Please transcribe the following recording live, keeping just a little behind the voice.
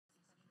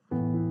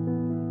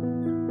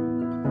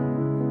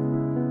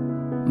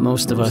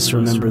Most of us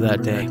remember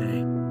that day.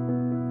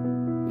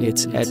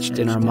 It's etched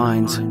in our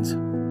minds,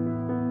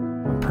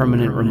 a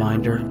permanent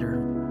reminder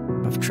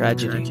of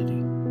tragedy.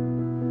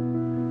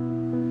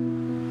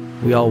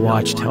 We all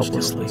watched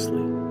helplessly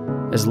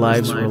as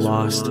lives were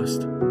lost,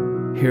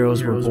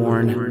 heroes were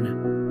born,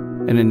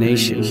 and a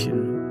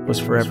nation was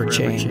forever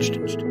changed.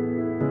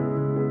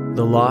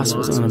 The loss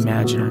was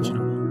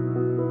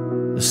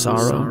unimaginable, the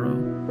sorrow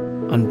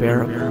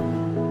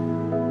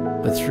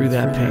unbearable. But through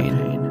that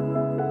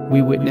pain,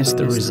 we witnessed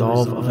the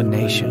resolve of a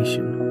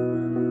nation.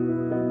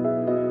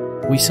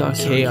 We saw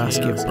chaos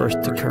give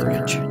birth to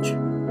courage,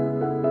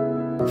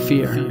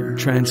 fear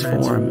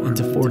transform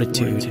into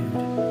fortitude,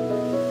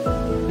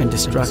 and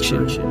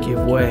destruction give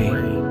way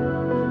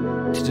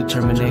to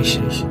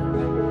determination.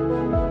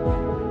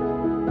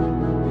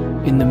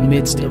 In the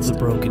midst of the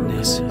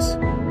brokenness,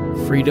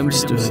 freedom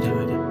stood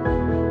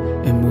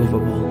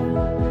immovable.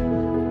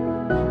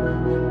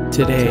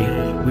 Today,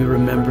 we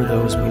remember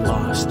those we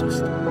lost.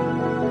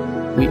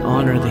 We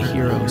honor the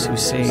heroes who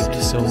saved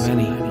so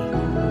many,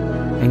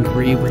 and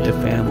grieve with the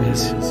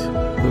families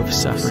who have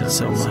suffered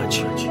so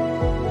much.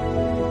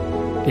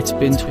 It's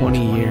been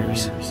 20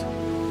 years,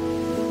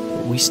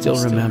 but we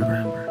still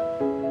remember,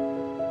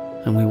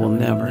 and we will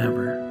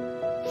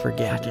never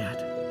forget.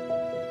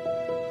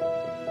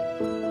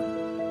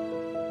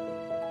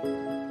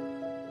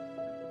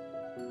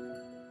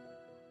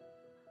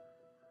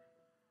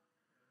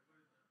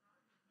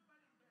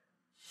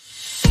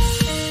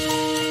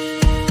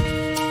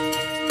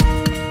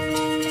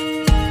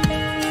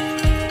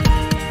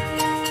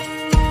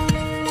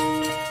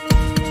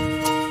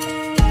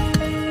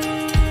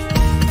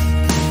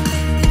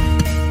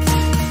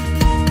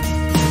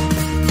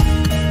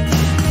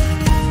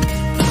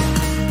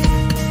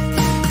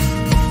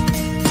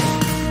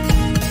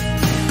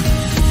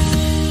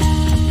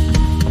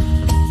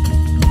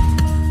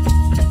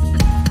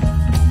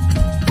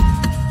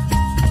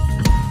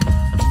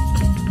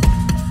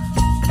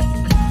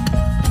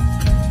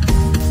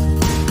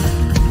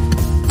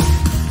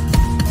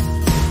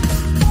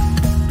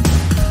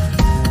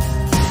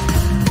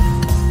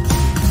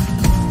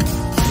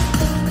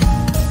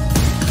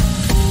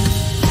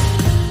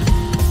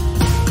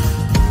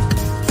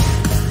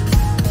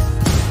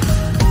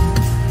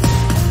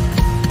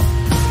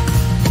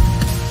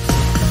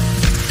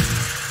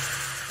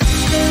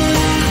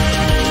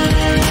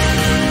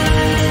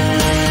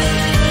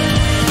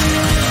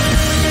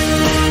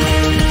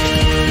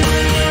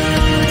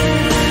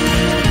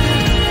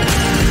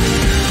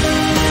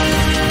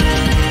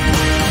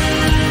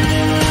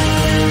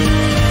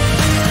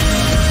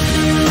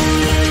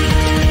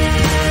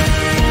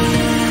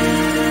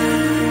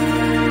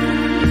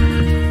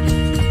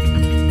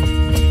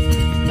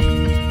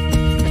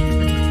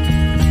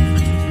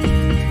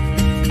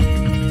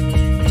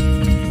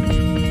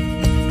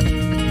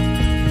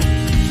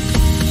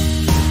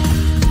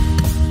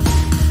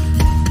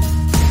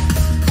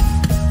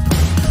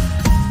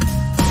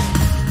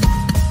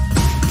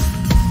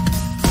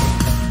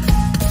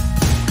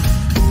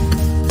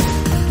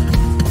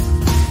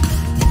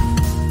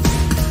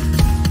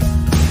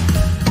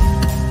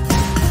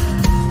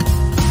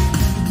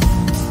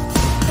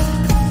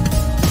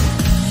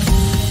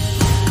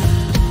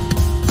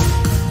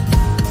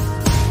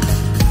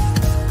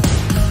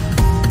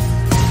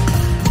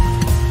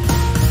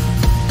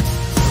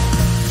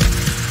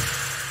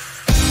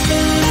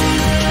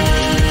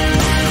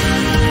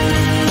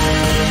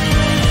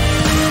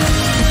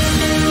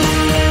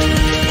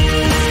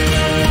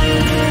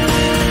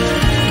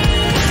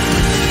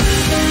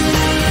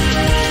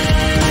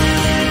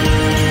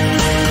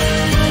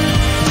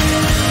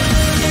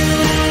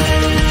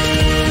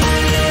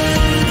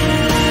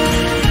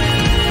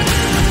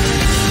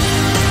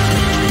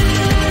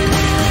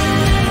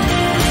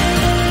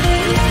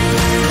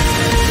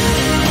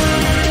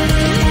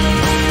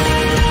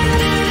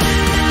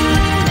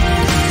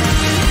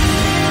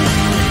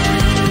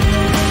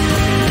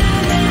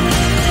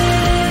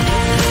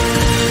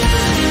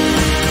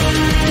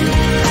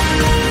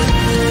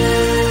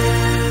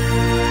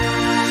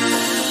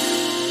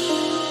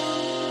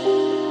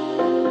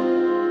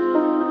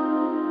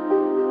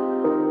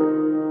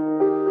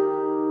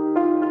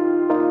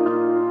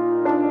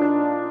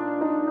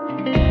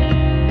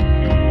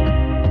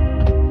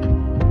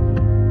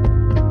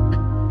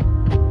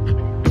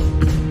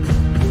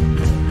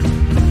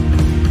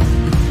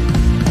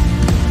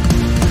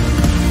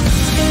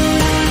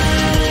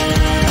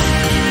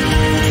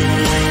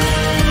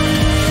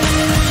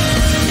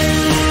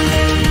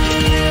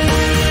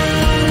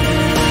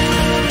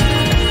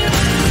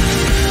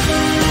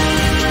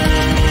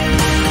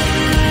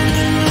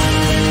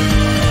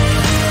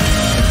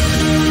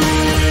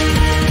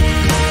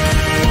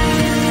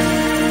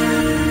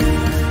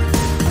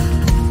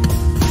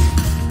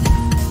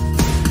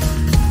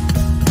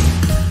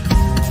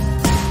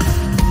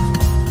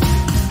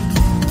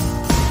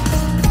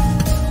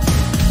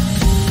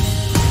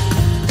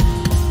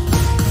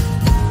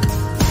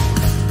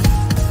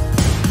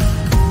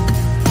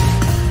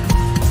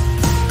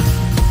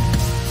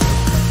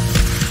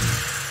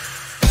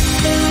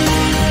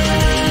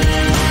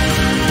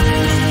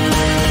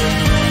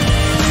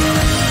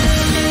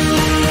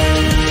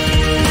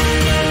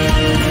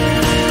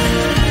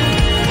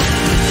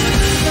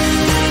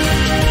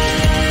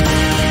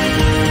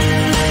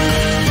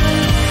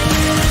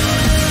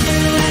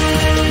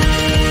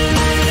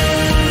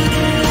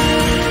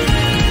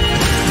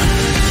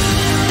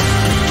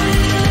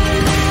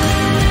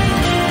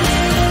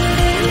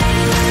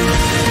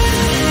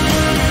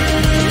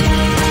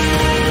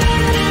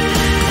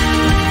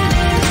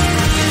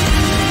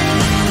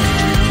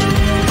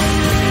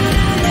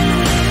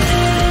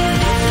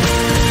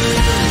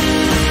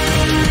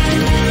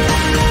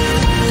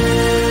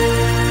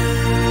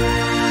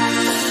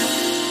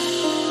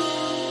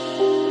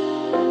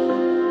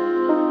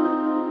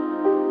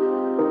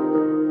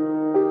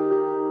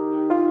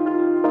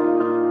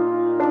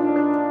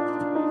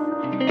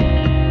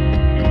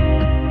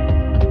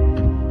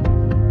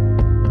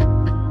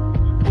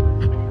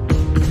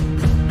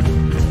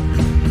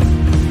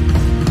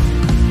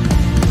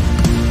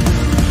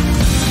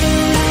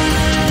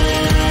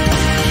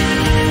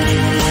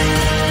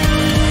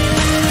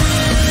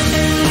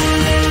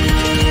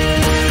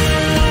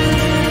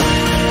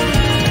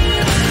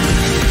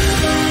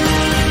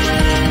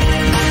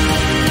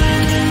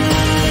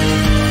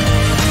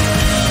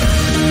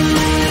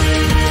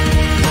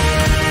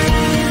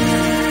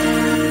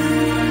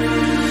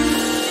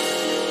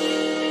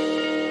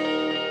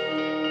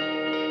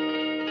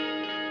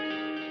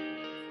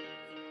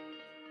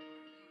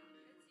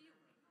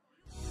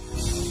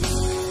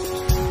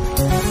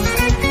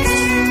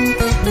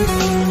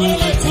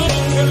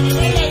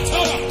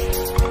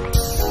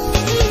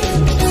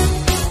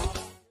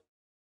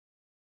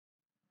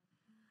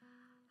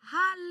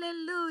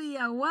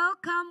 Hallelujah.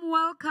 Welcome,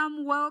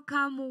 welcome,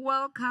 welcome,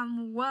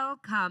 welcome,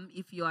 welcome.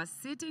 If you are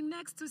sitting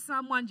next to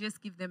someone,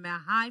 just give them a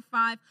high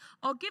five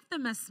or give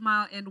them a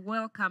smile and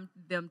welcome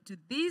them to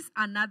this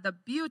another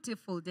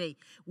beautiful day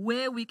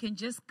where we can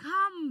just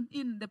come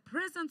in the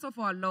presence of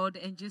our Lord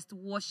and just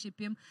worship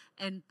Him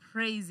and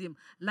praise Him.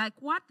 Like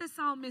what the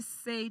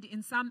psalmist said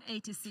in Psalm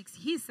 86,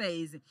 he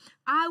says,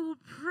 I will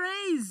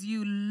praise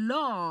you,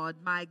 Lord,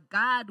 my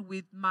God,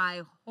 with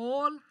my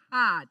whole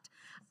heart.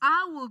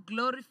 I will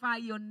glorify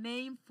your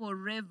name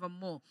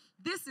forevermore.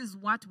 This is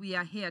what we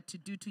are here to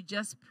do, to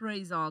just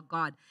praise our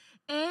God.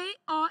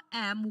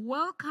 AOM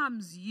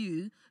welcomes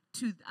you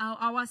to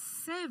our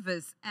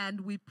service,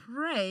 and we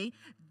pray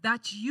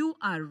that you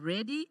are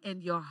ready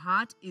and your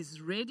heart is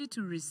ready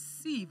to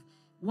receive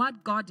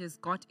what God has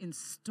got in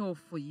store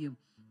for you.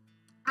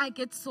 I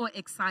get so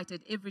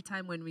excited every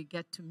time when we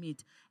get to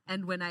meet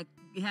and when I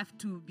have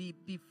to be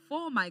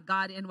before my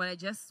God and when I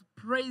just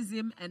praise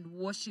Him and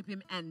worship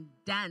Him and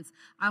dance.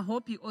 I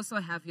hope you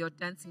also have your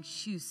dancing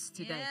shoes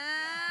today. Yes.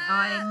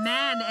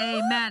 Amen,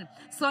 amen.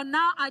 So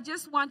now I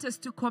just want us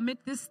to commit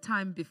this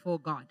time before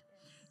God.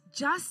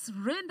 Just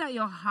render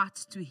your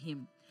heart to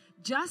Him.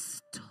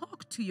 Just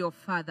talk to your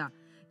Father.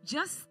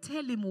 Just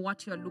tell Him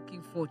what you're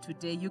looking for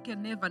today. You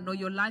can never know.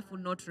 Your life will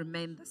not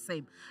remain the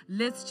same.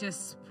 Let's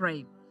just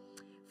pray.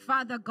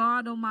 Father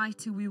God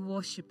Almighty, we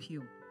worship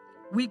you.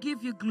 We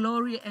give you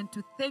glory and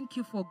to thank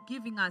you for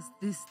giving us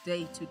this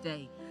day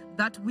today,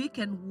 that we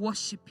can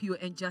worship you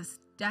and just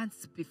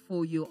dance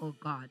before you, oh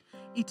God.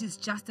 It is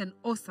just an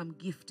awesome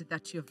gift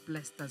that you have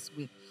blessed us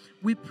with.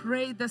 We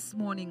pray this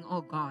morning,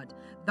 oh God,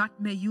 that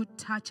may you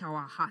touch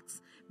our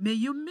hearts. May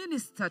you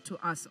minister to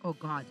us, oh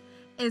God,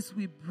 as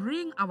we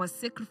bring our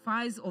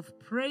sacrifice of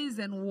praise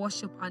and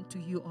worship unto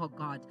you, oh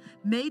God.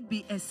 May it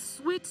be a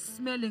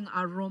sweet-smelling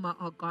aroma,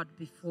 oh God,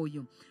 before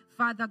you.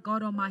 Father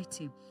God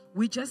Almighty,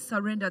 we just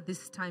surrender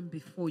this time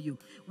before you.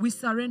 We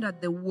surrender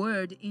the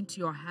word into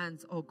your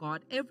hands, oh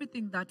God.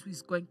 Everything that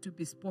is going to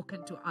be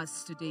spoken to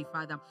us today,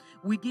 Father,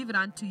 we give it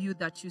unto you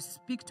that you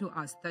speak to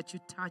us, that you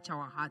touch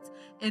our hearts,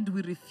 and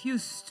we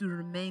refuse to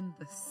remain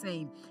the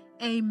same.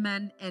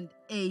 Amen and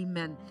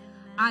amen.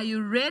 Are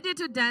you ready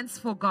to dance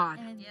for God?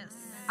 Yes.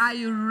 Are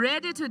you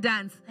ready to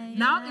dance? Amen.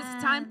 Now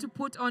it's time to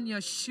put on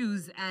your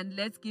shoes and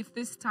let's give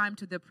this time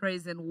to the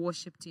praise and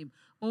worship team.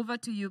 Over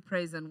to you,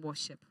 praise and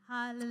worship.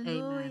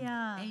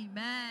 Hallelujah.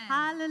 Amen.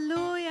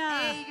 Hallelujah.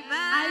 Amen.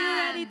 Are you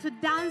ready to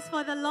dance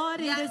for the Lord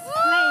in this Woo!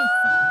 place?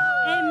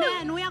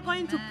 Amen. We are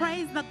going to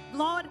praise the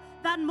Lord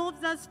that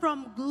moves us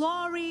from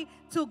glory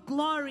to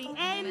glory.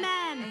 Amen.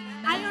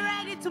 Amen. Are you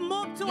ready to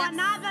move to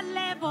another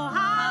level?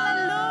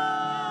 Hallelujah.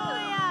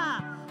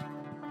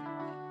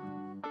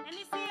 Let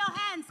me see your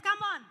hands. Come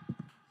on.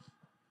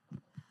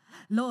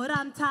 Lord,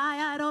 I'm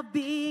tired of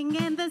being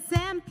in the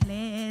same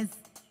place.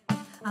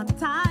 I'm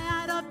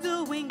tired of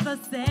doing the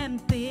same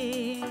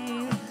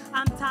thing.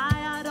 I'm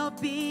tired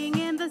of being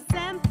in the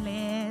same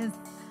place.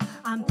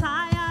 I'm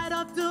tired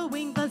of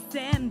doing the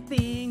same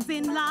things.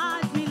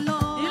 Enlarge me,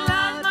 Lord.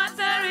 Enlarge my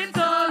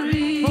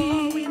territory.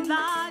 Oh,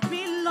 enlarge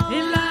me, Lord.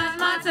 Enlarge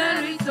my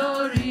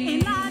territory.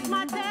 Enlarge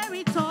my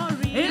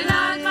territory.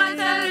 Enlarge my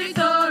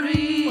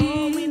territory.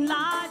 Oh,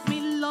 enlarge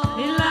me, Lord.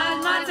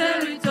 Enlarge my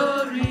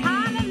territory.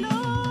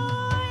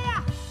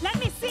 Hallelujah. Let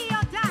me see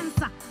your dance.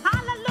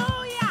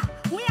 Hallelujah.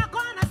 We are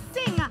going to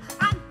sing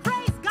and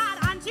praise God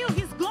until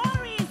His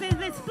glory is in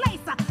this place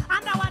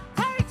and our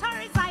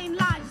territories are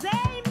enlarged.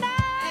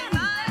 Amen.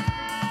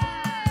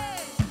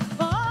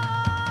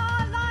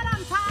 Oh, Lord,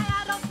 I'm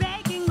tired of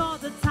begging all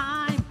the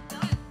time.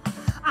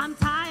 I'm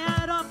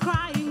tired of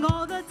crying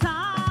all the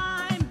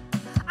time.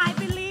 I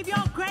believe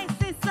your grace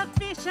is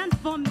sufficient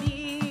for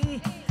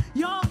me.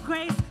 Your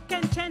grace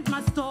can change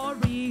my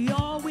story.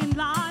 Oh,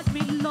 enlarge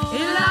me, Lord.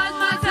 Enlarge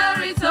my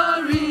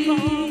territory.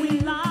 Oh,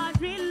 enlarge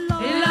me,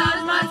 Lord.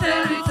 Enlarge my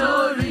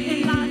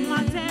territory. Enlarge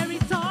my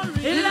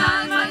territory.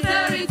 Enlarge my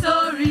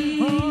territory.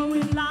 Oh,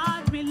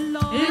 enlarge me,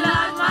 Lord.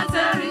 Enlarge my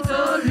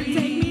territory.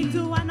 Take me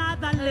to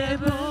another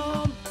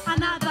level.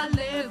 Another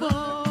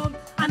level.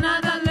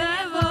 Another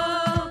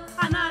level.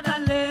 Another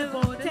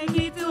level. Take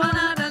me to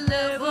another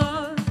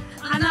level.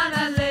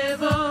 Another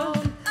level.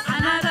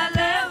 Another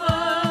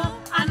level.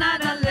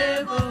 Another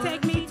level.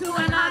 Take me to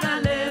another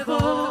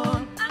level.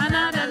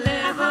 Another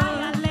level.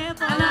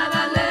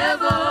 Another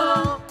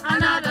level.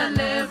 Another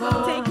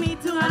level. Take me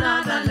to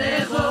another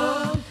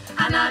level.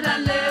 Another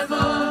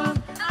level.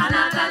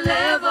 Another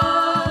level.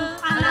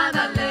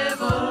 Another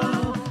level.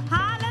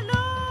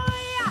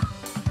 Hallelujah.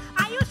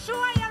 Are you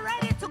sure you're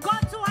ready to go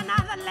to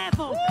another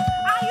level?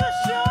 Are you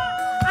sure?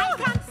 I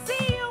can't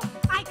see you.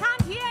 I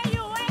can't hear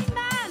you.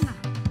 Amen.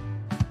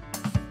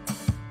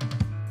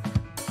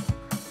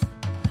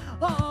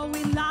 Oh,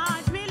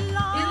 enlarge me,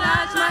 Lord.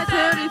 Enlarge my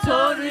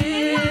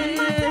territory. Enlarge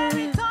my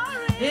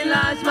territory.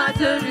 Enlarge my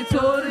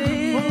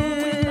territory. Oh,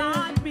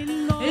 enlarge me,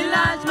 Lord.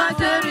 Enlarge my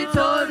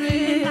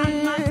territory.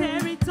 Enlarge my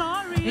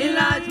territory.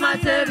 Enlarge my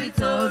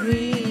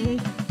territory.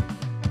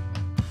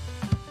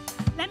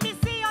 Let me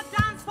see your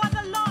dance for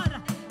the Lord.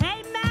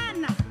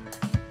 Amen.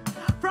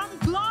 From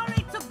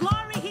glory to glory.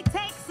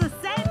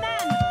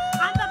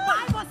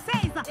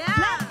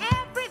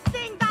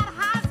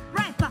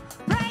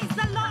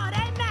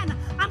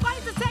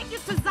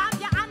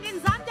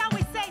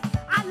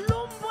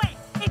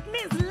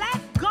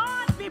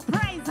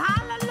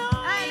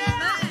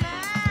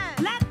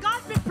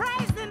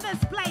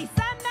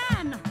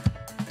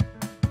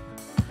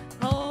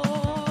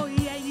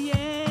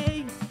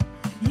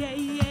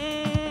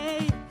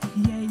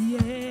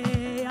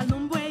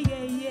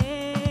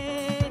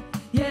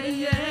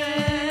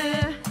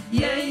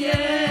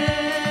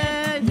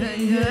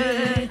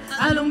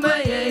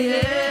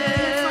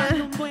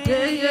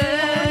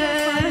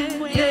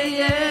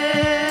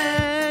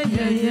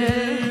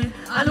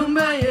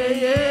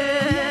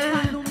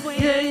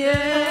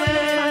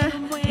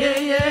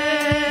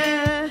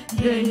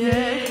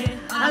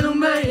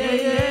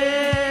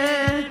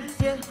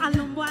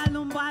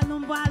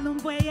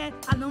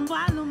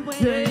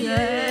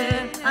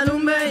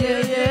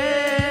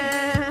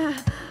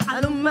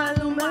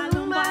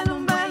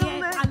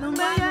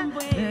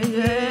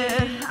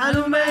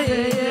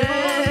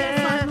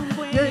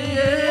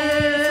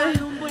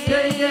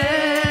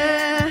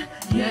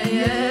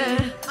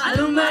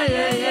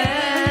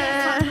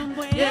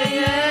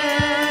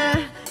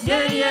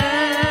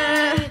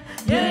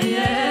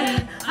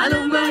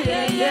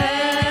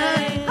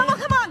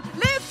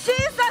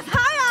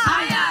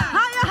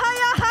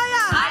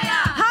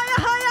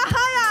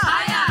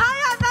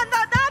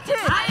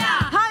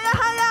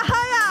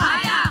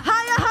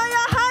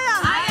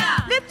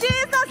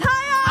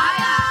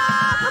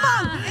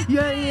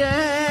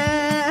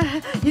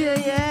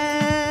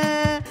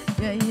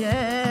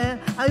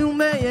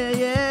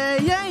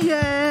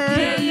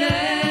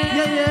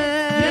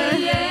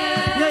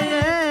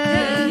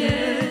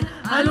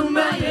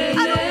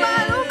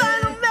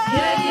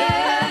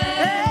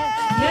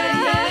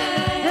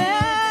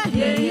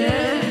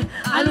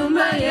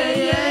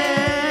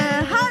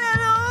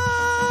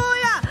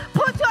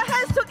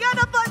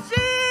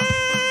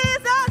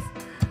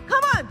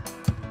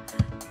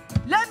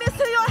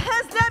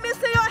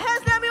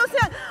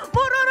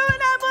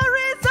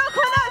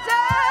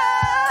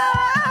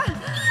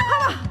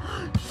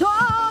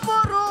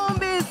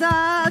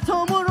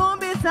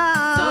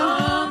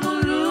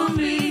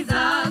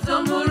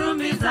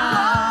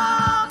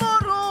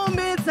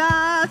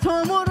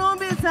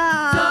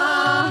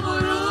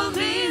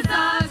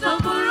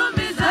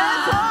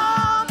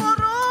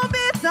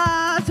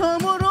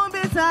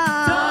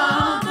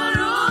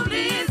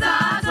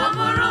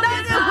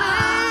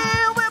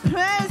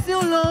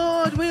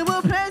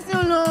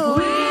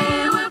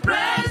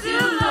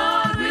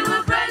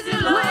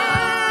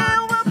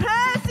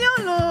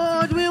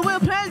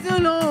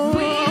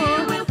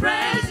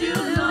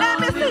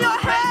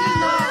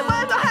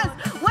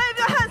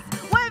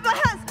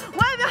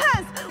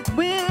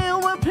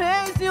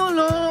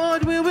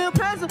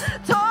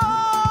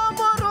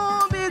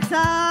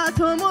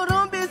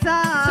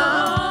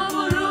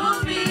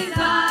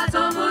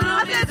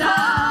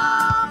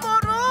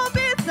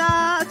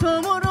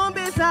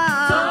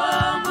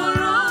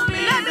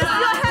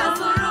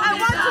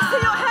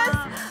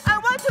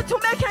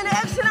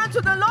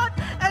 the Lord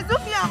as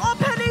if you are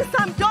opening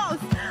some doors.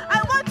 I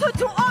want you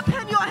to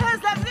open your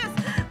hands like this.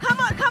 Come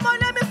on,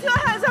 let me see your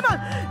hands. Come on.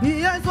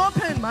 He has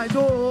opened my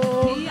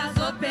door. He has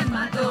opened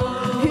my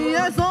door. He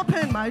has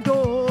opened my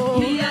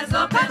door. He has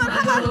opened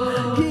my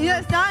door. He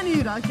has done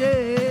it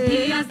again.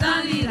 He has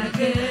done it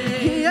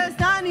again. He has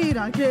done it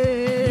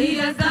again. He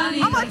has done it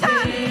One more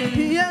time. again.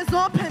 He has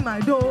opened my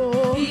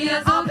door. He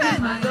has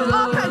opened my door.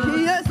 Open.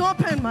 He has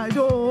opened my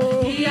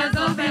door. He has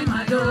opened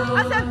my door.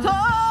 I said,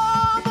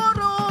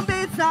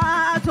 Tomurumbisa,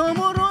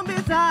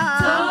 Tomurumbisa.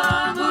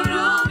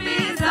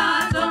 Tomurumbisa,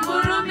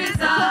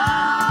 Tomurumbisa.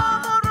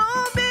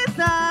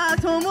 Tomurumbisa,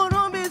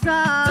 Tomurumbisa.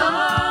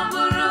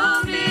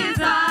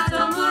 Tomurumbisa,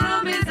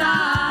 Tomurumbisa.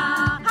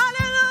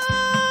 Hallelujah.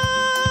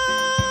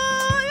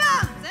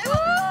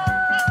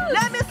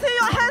 Let me see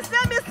your hands.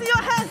 Let me see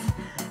your hands.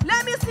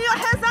 Let me see your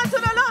hands unto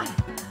the Lord.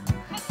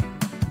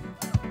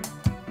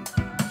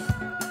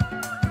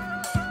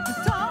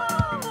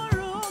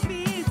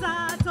 Tomurumbisa,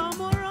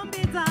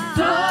 Tomurumbisa.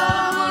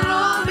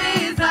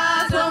 Tomurumbisa,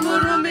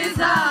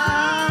 Tomurumbisa.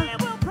 We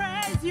will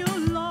praise you,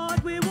 Lord.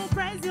 We will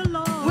praise you,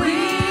 Lord.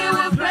 We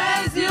will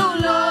praise you,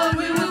 Lord.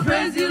 We will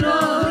praise you,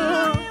 Lord. We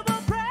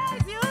will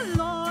praise you,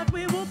 Lord.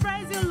 We will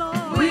praise you,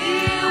 Lord. We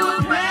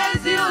will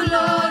praise you,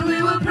 Lord.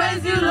 We will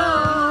praise you,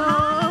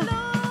 Lord.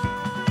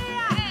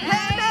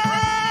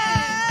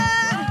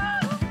 Amen.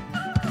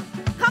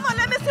 Come on,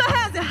 let me see your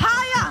hands.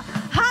 Higher,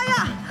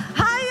 higher,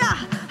 higher,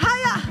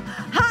 higher,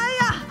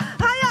 higher,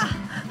 higher,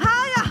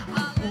 higher.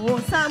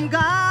 Awesome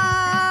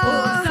God.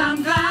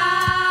 Awesome God.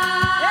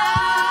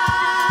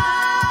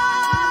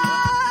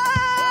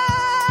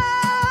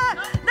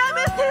 Let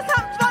me see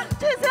some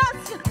Jesus.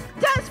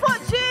 Dance for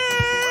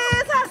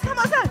Jesus. Come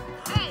on, say.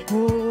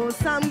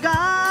 Awesome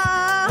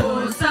God.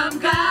 Awesome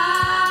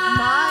God.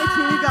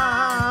 Mighty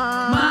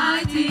God.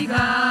 Mighty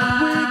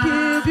God. We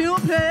give you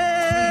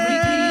praise. We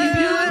give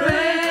you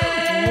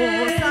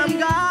praise. Awesome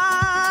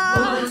God.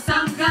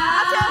 Awesome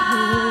God.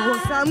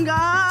 Awesome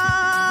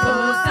God.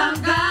 Awesome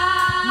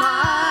God.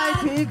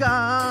 Mighty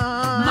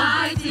God.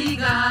 Mighty We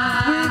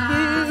God.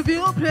 give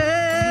you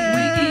praise.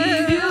 We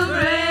give you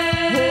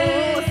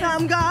praise.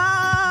 Awesome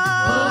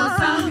God.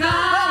 Awesome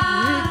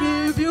God. We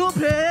give you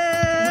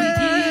praise. We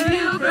give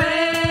you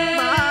praise.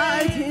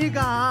 Mighty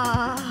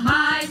God.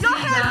 Mighty Your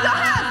hands, your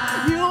hands.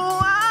 God. You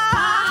are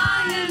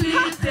High and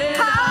lifted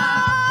up.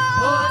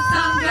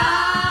 Awesome God.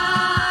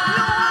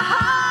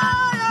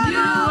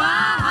 You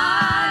are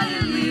high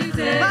and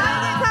lifted up.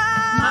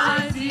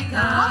 Mighty One more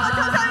God.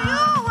 time, say,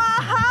 you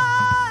are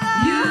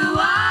high. You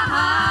are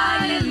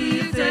high and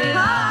lifted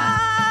up.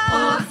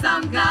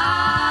 Awesome God.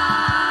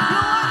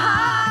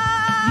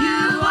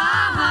 You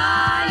are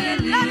high and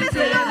Let me see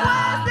lifted your up.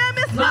 voice. Let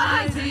me see your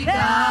hands. Mighty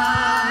Yeah,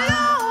 God.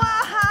 you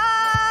are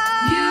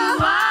high. You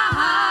are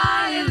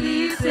high and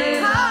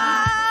lifted up.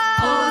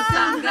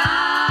 Awesome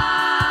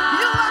God.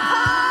 You are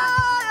high.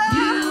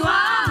 You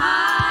are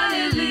high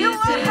and You are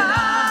lifted up.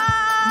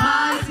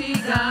 Mighty I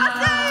say God.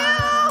 you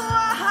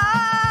are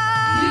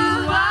high. You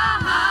are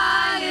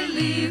high and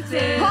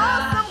lifted up.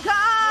 Awesome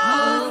God.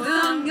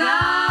 Awesome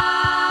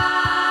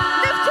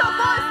God.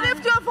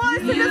 Lift your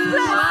voice in You this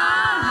place. are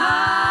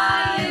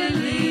high and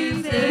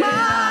lifted up.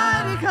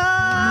 Mighty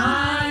God.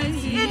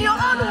 Mighty In your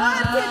own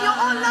words, in your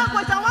own God.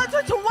 language, I want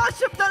you to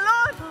worship the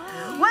Lord.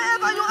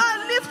 Wherever you are,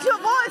 lift your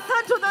voice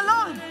unto the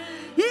Lord.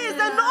 He is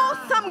an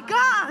awesome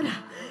God.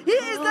 He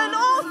is an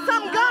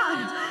awesome God.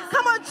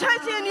 Come on,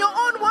 church, in your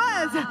own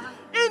words,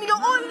 in your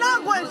own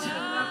language.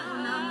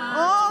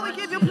 Oh, we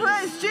give you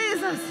praise,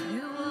 Jesus.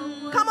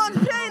 Come on,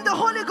 pray in the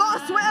Holy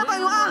Ghost wherever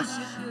you are.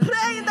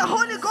 Pray in the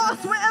Holy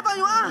Ghost wherever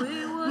you are.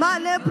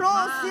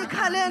 Malebrosi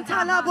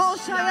kalenta labo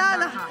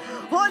shayala.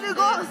 Holy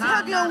Ghost,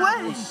 have your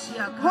way.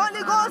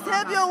 Holy Ghost,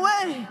 have your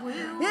way.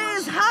 He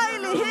is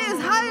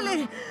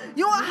highly.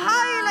 You are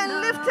highly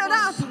and lifted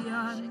up.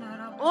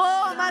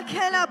 Oh,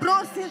 Makela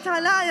brosi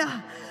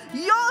talaya.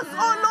 Yours,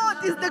 oh Lord,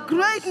 is the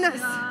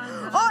greatness.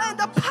 Oh, and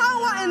the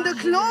power and the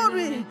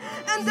glory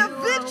and the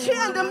victory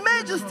and the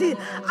majesty.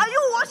 Are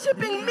you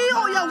worshiping me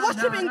or you are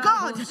worshiping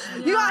God?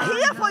 You are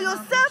here for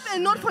yourself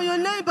and not for your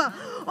neighbor.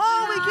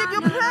 Oh, we give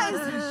you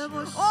praise.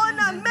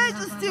 Honor,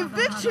 majesty,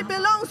 victory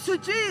belongs to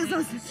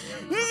Jesus.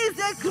 He is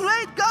a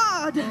great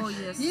God.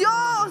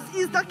 Yours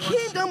is the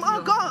kingdom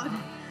of God.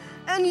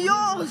 And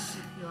yours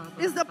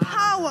is the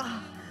power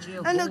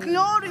and the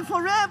glory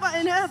forever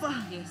and ever.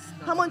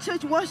 Come on,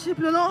 church, worship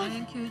the Lord.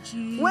 Thank you,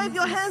 Jesus. Wave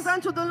your hands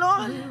unto the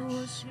Lord.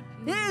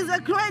 He is a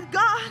great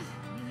God.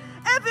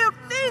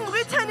 Everything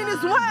written in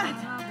His Word,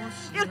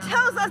 it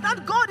tells us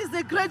that God is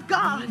a great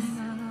God.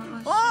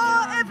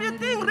 Oh,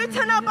 everything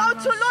written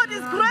about you, Lord,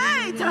 is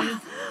great.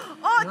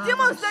 Oh,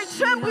 demons, they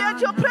tremble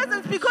at your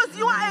presence because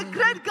you are a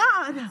great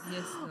God.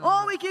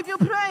 Oh, we give you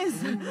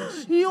praise.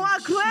 You are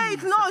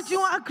great, Lord.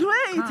 You are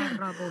great.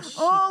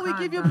 Oh, we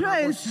give you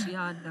praise.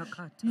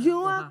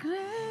 You are great.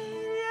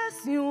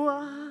 Yes, you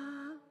are.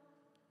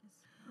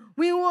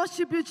 We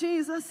worship you,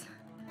 Jesus.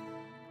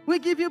 We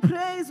give you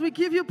praise. We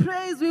give you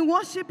praise. We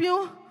worship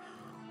you.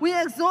 We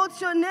exalt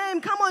your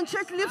name. Come on,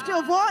 church, lift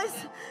your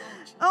voice.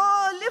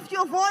 Oh, lift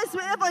your voice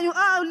wherever you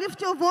are.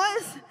 Lift your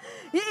voice.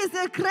 He is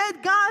a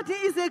great God. He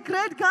is a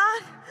great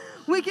God.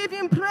 We give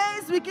him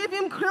praise. We give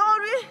him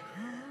glory.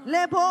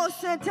 Lebo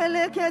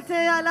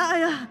shetelekete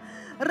alaya.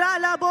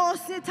 Ralabo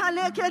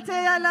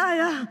sitalekete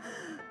alaya.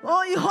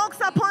 Oh, he walks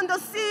upon the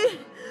sea.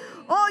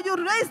 Oh, you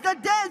raise the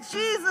dead,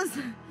 Jesus.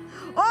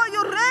 Oh,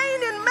 you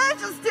reign in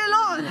majesty,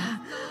 Lord.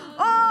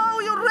 Oh,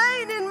 you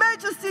reign in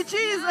majesty,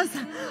 Jesus.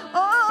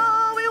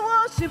 Oh, we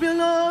worship you,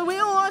 Lord.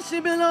 We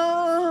worship you,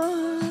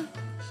 Lord.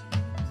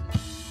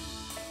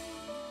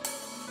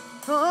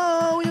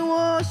 Oh, we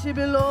worship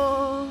you,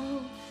 Lord.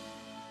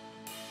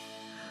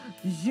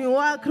 You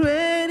are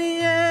great,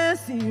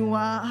 yes, you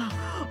are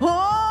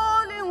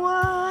Holy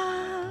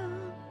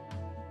One.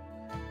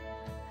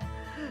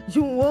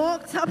 You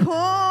walked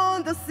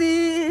upon the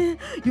sea,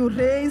 you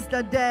raised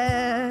the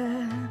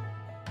dead.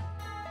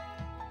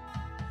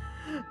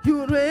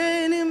 You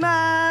reign in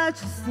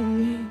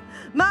majesty,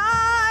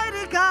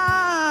 mighty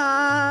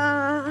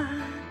God.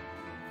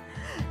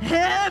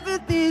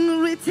 Everything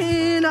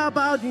written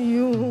about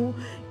you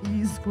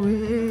is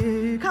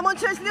great. Come on,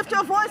 church, lift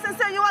your voice and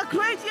say, you are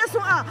great, yes, you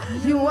are.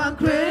 You are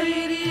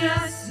great,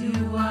 yes,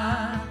 you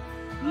are.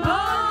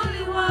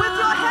 Holy One. With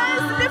your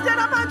hands lifted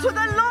up unto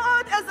the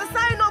Lord as a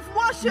sign of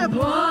worship. You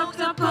walked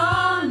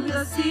upon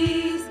the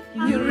seas,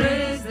 you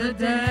raised the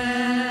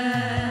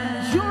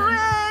dead. You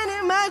reign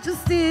in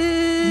majesty.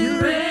 You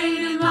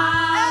reign in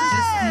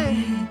majesty,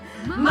 hey,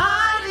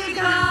 mighty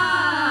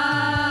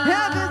God.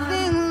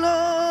 Everything,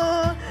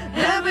 Lord,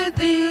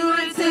 everything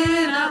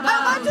written about I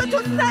want you to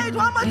say it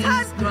one more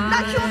time,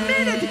 like you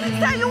mean it.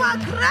 Say, you are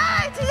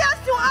great, yes,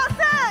 you are.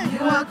 Say,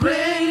 you are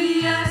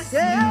great, yes, you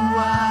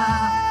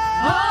are.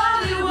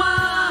 Holy One.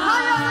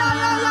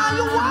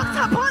 You walked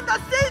upon the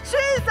sea,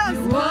 Jesus.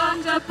 You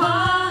walked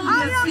upon the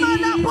sea.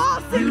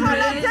 You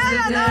raised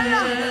the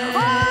dead. Oh,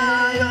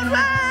 you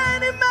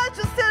reign in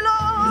majesty,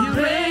 Lord. You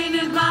reign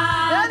in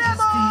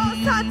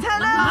majesty,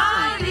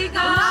 mighty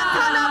God.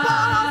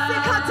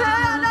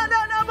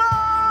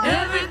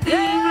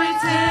 Everything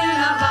written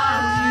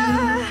about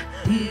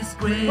you is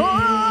great. Oh,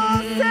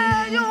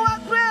 say you are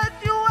great,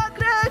 you are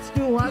great,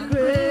 you are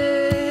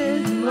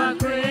great. You are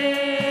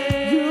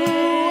great. You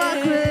are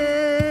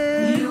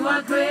great. You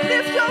are great.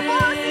 Lift your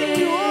voice,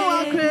 you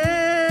are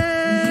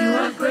great. You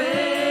are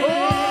great. Oh,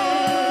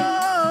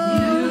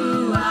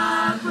 you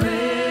are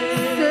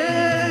great.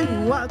 say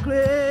you are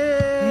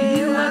great.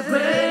 You are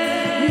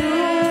great. You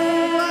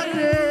are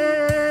great.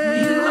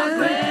 You are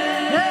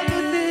great.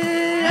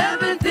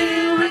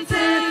 Everything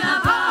written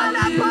about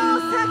you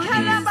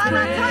is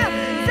great.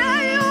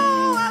 Say you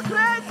are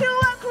great, you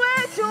are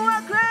great, you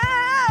are great.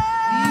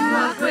 You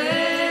are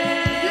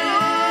great. You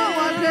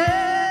are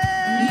great.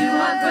 You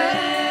are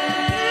great.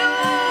 You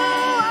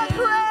are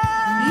great.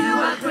 You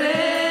are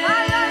great.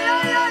 Ay, ay,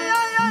 ay, ay, ay,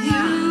 ay, ay.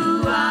 You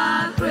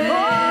are great. Oh,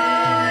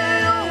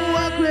 you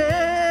are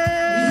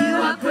great. You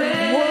are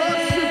great.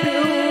 Worship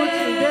you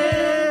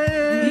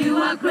today. You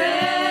are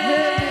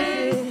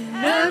great.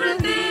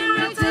 Everything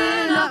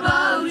written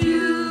about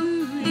you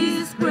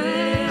is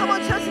great. Come on,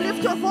 church,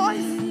 lift your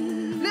voice.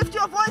 Lift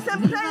your voice and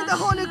pray in the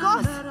Holy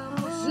Ghost.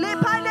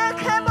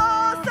 Lipanekebo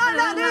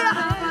saladia.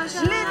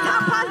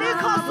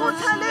 Litapaliko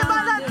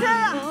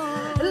sutalibalatea.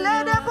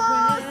 Ledebo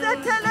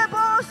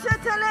setelebo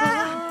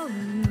setelea.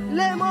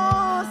 Lemo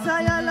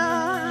sayala.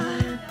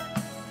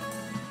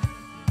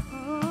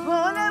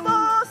 Oh, lemo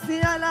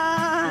sayala.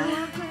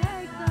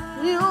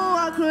 You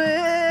are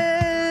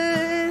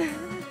great.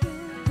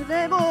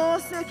 Lemo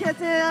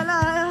seketeala.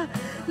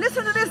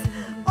 Listen to this.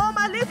 Oh,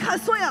 Malika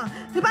Soya.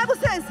 The Bible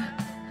says,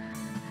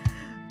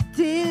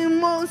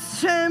 demons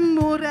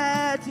tremble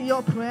at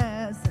your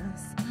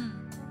presence.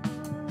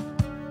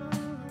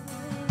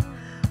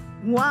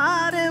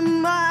 What a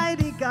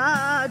mighty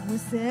God we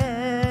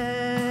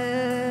serve.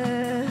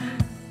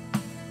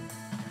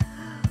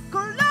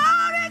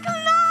 Glory,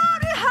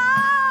 glory,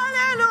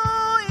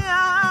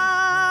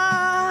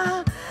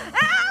 hallelujah.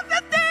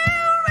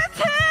 Everything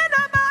written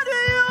about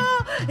you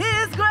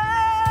is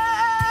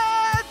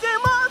great.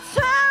 Demons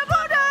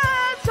tremble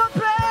at your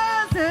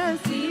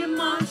presence.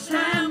 Demons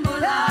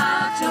tremble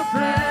at your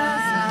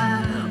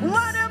presence.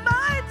 What a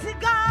mighty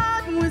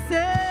God we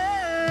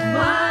serve.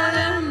 What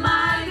a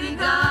mighty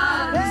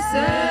God we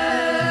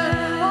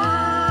serve. Oh,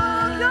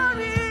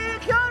 glory,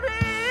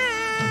 glory.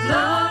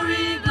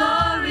 Glory,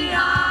 glory,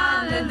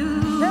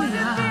 hallelujah.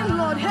 Everything,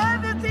 Lord,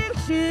 everything,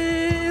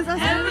 Jesus.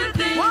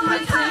 Everything One more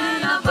written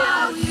time.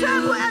 about Demons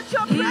tremble you at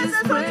your is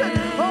presence. great.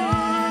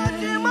 Oh,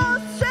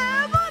 demons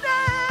tremble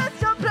at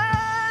your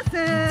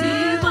presence.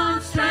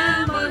 Demons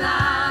tremble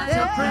at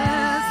your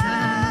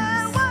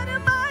presence. What a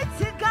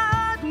mighty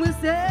God we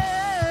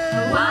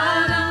serve.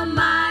 What a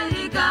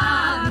mighty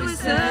God we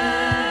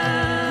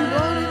serve.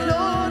 Glory,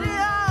 glory,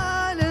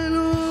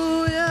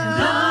 hallelujah.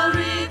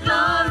 Glory,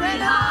 glory,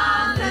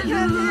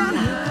 hallelujah.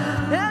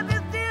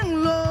 Everything,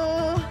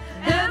 Lord.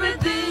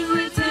 Everything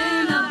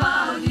written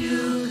about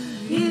you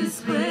is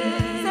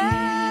great.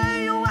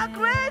 Say you are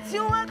great,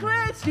 you are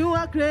great, you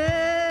are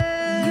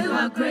great. You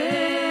are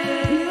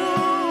great. You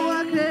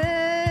are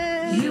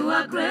great. You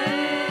are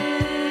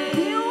great.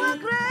 You are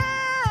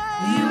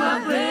great. You are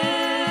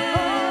great.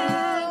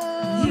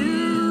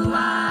 You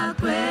are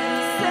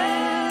great.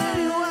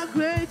 Say you are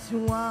great.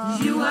 You are.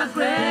 You are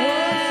great.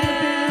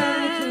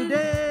 Worshiping you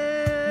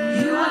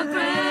today. You are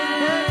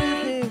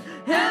great.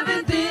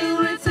 Everything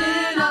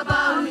written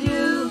about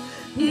you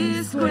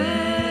is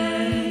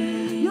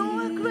great. You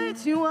are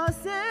great. You are.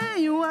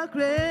 Say you are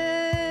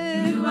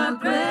great. You are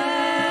great.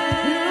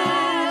 You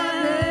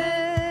are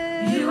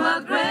great. You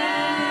are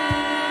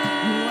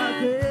great. You are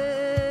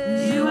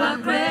great. You are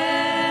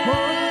great.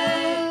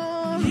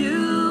 Oh,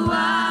 You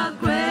are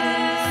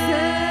great.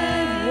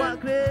 say you are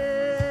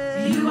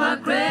great. You are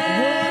great.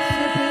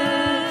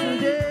 Worshiping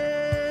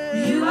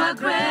today. You are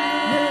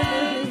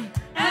great.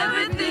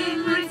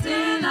 Everything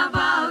written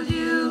about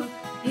you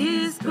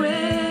is great.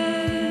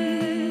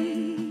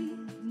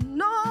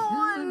 No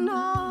one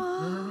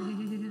knows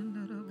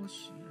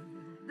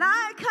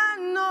like I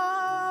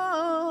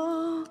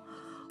know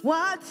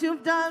what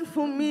you've done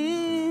for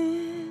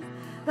me.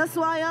 That's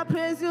why I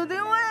praise you the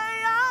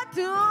way I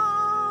do.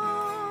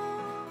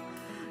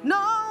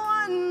 No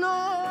one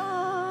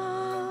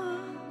knows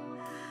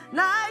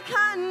like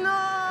I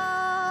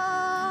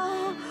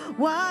know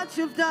what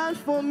you've done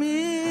for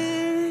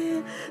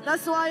me.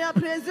 That's why I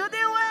praise you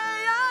the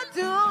way I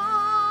do.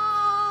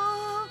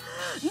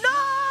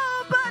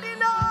 Nobody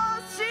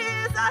knows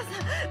Jesus.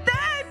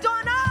 They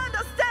don't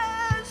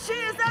understand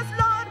Jesus,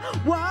 Lord,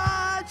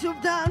 what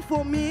you've done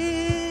for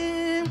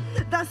me.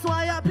 That's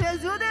why I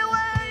praise you the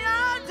way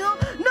I do.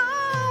 No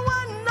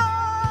one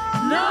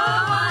knows. No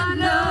one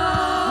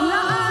knows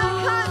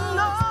Like I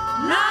know.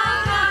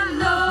 like I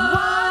know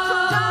What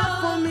you've done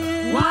for me.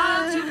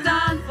 what you've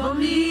done for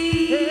me.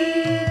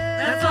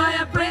 That's why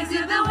I praise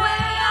you the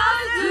way I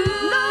do.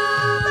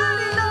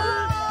 Nobody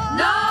knows.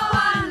 No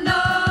one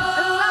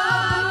knows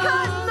Like I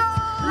know.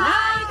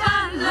 like I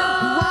know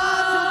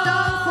What you've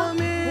done for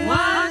me.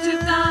 what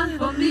you've done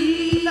for me.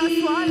 That's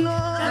why,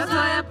 Lord. That's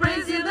why I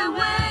praise you the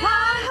way I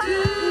do.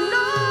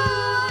 No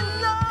one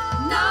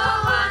knows. No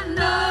one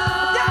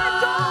knows They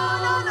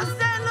don't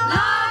understand, Lord.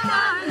 like I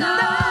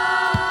know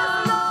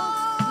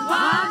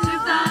what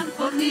you've done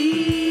for me.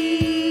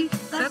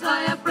 That's why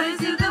I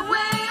praise you the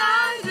way I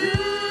do.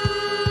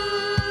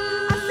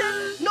 I said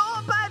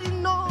nobody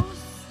knows.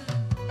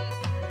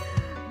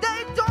 They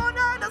don't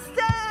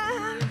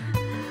understand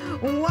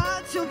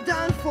what you've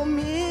done for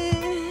me.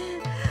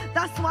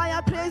 That's why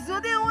I praise you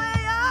the way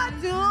I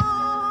do.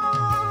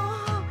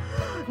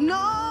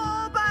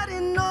 Nobody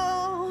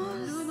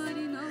knows.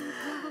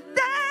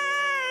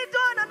 They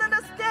don't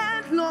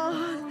understand, Lord.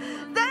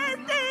 They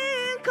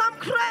think I'm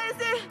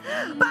crazy,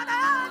 but I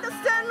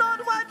understand, Lord,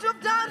 what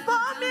you've done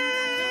for me.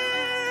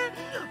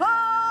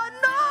 Oh,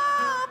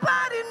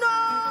 nobody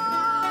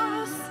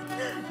knows.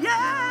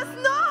 Yes,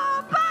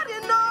 nobody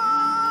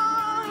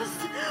knows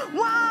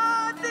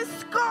what this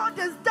God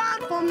has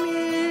done for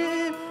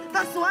me.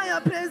 That's why I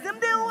praise Him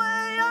the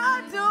way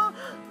I do.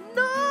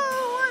 No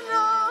one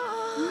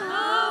knows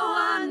No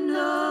one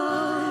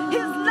knows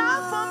His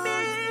love for me.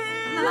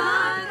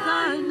 like I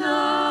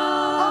know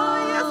Oh,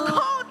 He has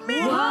called me.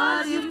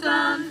 what you've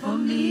done for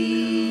me.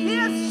 He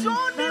has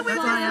shown me with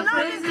That's His why I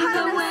praise loving you the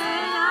kindness. way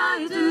I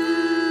do.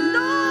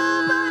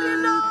 Nobody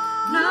knows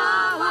No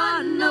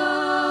one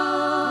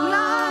knows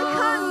like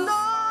I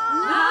know.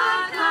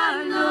 like I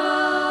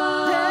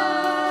know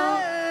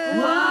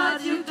Yeah. what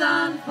you've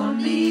done for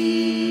me.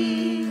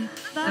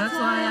 That's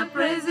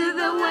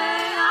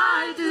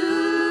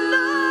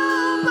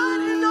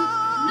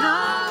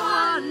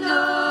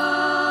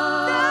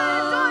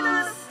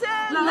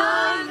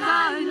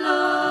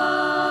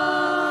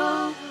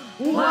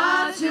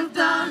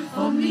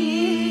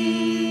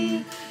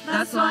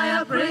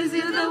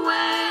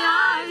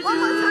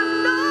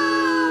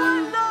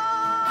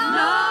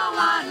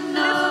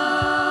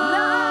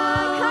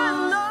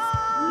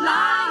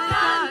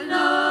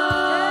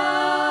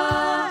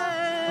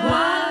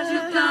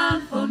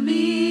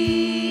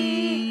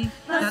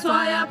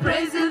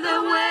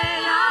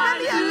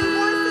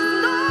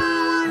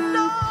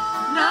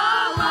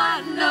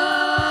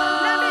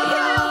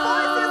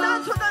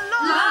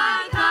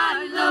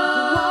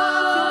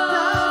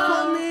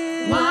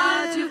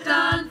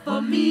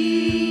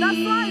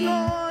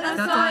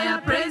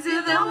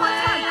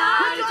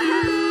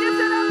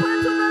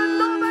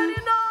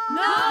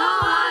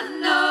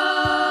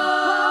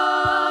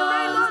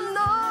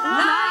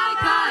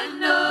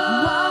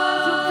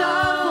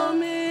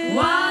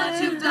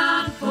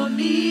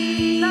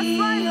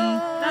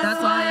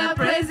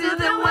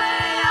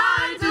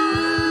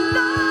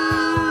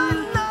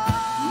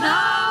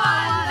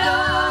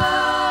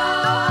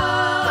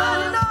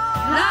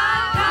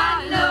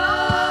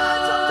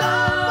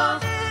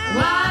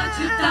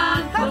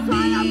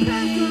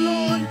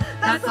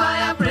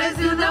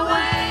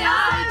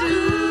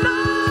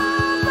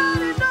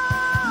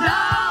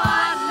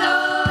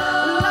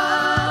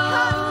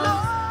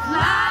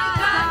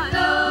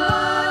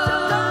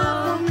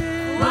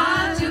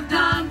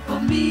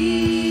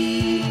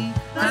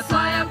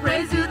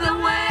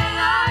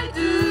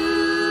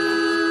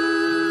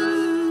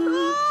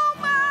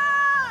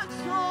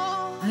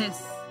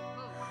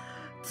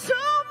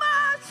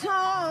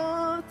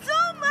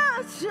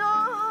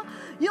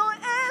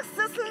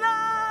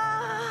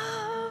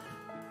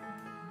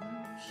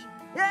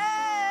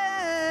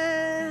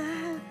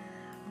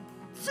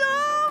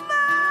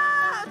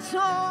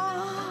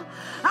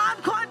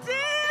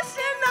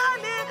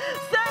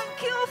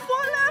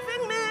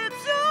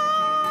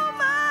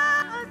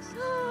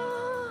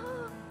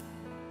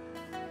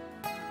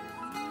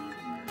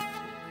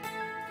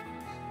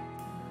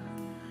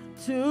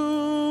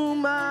Too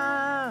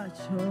much,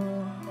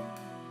 oh.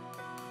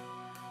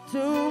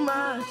 Too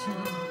much,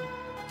 oh.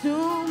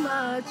 Too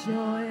much,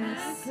 oh.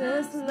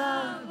 Excess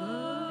love,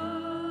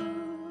 oh.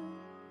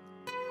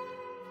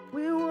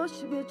 We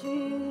worship you,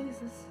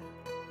 Jesus.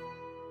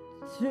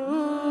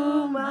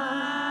 Too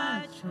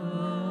much,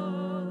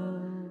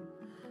 oh.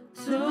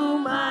 Too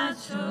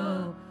much,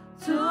 oh.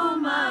 Too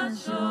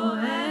much, oh.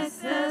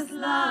 Excess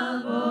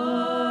love,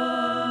 oh.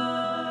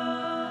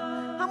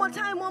 One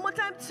more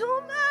time.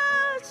 Too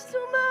much,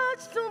 too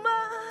much, too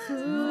much.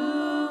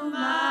 Too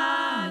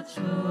much,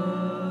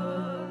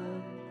 oh.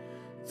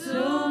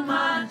 Too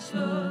much,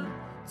 oh.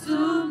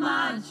 Too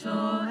much,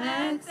 oh.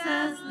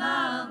 Excess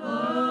love,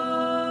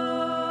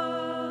 oh.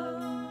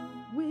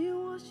 We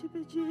worship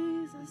you,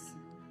 Jesus,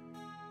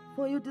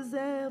 for you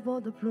deserve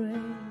all the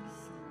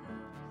praise.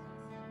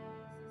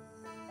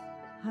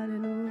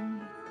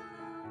 Hallelujah.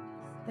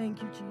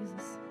 Thank you,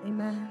 Jesus.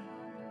 Amen.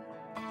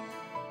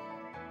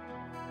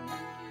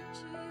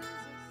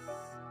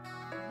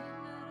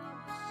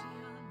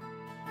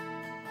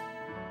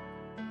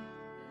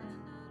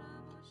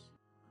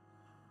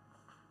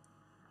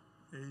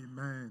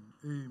 Amen.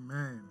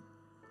 Amen.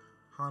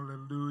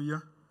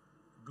 Hallelujah.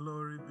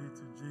 Glory be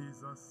to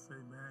Jesus.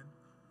 Amen.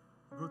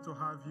 Good to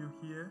have you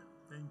here.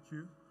 Thank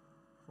you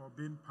for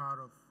being part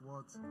of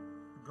what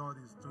God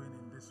is doing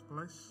in this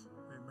place.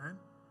 Amen.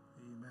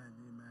 Amen.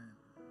 Amen.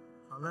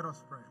 Let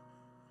us pray.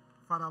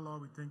 Father,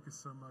 Lord, we thank you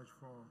so much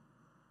for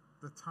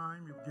the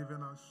time you've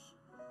given us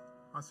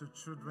as your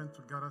children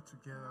to gather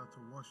together to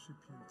worship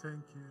you.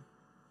 Thank you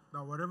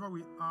that wherever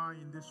we are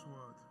in this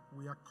world,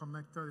 we are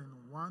connected in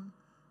one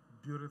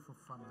beautiful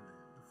family,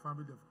 the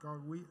family of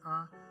God. We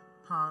are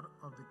part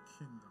of the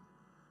kingdom.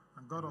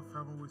 And God of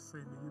heaven, we say,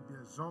 may you be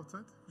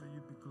exalted, may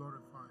you be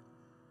glorified.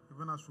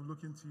 Even as we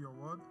look into your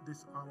word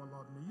this hour,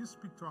 Lord, may you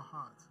speak to our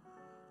heart.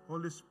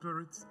 Holy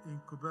Spirit,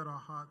 incubate our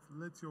heart.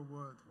 Let your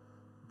word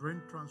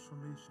bring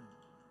transformation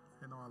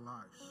in our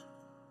lives.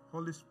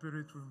 Holy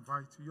Spirit, we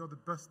invite you. You're the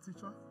best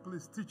teacher.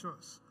 Please teach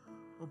us.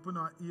 Open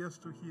our ears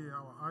to hear,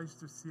 our eyes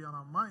to see, and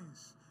our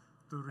minds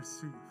to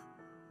receive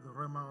the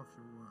rhema of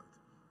your word.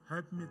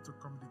 Help me to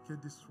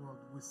communicate this word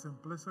with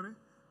simplicity,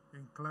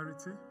 in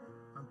clarity,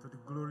 and to the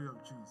glory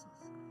of Jesus.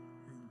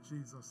 In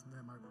Jesus'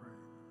 name I pray.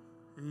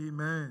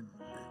 Amen.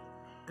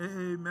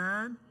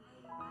 Amen.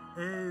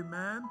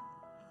 Amen.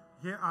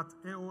 Here at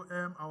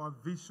AOM, our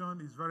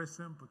vision is very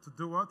simple. To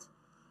do what?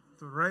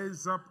 To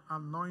raise up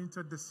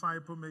anointed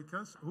disciple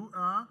makers who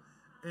are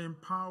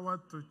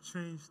empowered to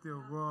change the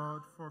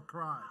world for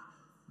Christ.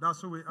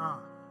 That's who we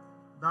are.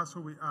 That's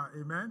who we are.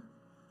 Amen.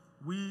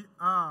 We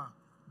are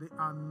the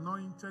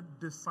anointed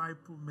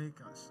disciple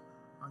makers.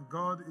 And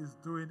God is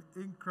doing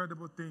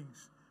incredible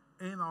things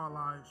in our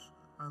lives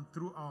and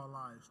through our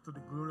lives to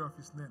the glory of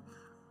his name.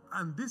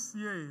 And this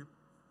year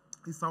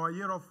is our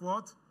year of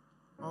what?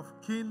 Of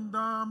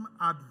kingdom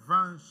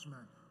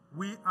advancement.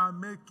 We are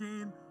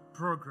making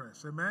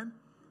progress. Amen.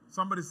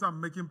 Somebody say,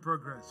 I'm making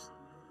progress.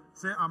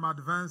 Say, I'm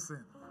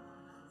advancing.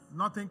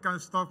 Nothing can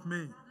stop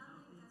me.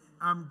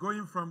 I'm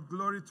going from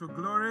glory to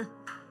glory.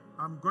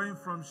 I'm going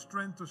from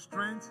strength to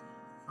strength.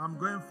 I'm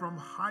going from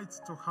height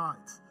to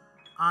height.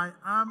 I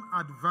am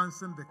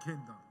advancing the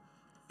kingdom.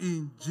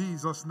 In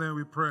Jesus' name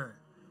we pray.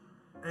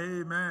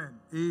 Amen.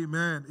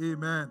 Amen.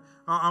 Amen.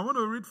 I want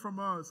to read from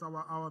us,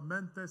 our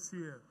mentors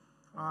here.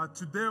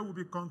 Today we'll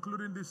be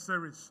concluding this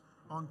series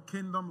on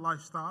kingdom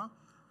lifestyle.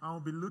 I will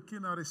be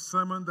looking at a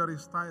sermon that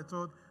is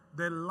titled,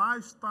 The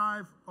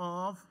Lifestyle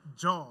of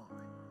Joy.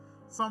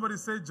 Somebody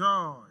say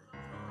joy.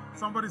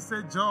 Somebody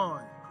say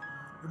joy.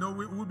 You know,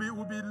 we'll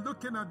be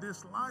looking at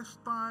this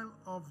lifestyle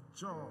of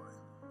joy.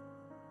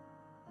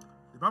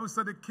 The Bible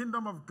said the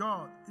kingdom of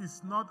God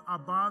is not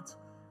about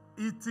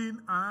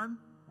eating and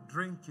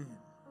drinking.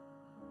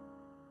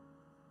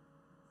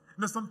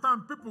 You know,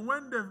 sometimes people,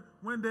 when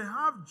they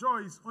have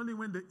joy, it's only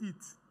when they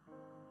eat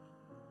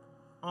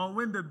or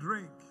when they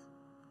drink.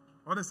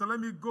 Or they say, let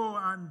me go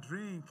and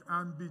drink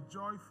and be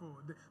joyful.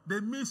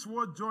 They miss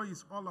what joy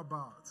is all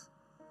about.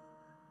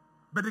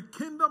 But the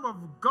kingdom of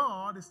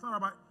God is not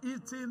about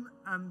eating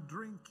and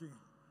drinking.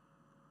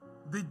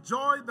 The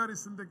joy that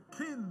is in the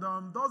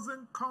kingdom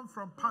doesn't come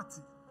from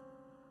party.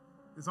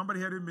 Is somebody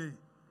hearing me?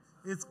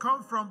 It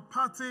comes from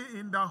party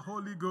in the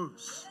Holy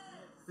Ghost.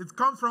 It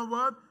comes from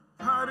what?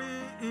 Party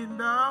in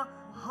the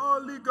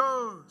Holy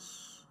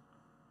Ghost.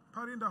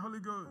 Party in the Holy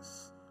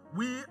Ghost.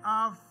 We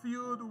are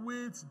filled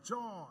with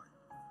joy.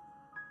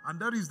 And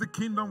that is the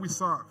kingdom we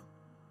serve.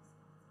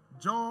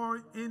 Joy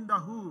in the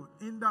who?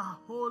 In the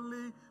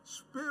Holy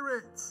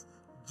Spirit.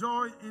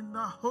 Joy in the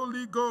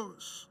Holy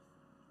Ghost.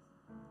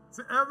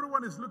 See,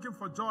 everyone is looking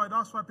for joy.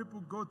 That's why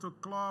people go to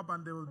club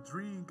and they will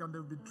drink and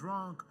they'll be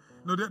drunk.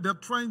 You know, they're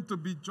trying to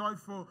be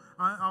joyful,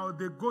 and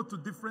they go to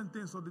different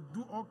things, or they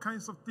do all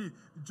kinds of things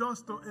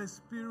just to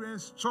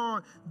experience joy.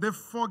 They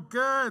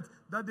forget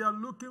that they are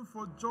looking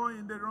for joy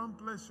in the wrong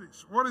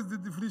places. What is the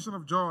definition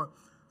of joy?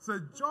 So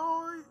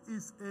joy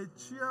is a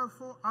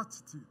cheerful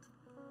attitude.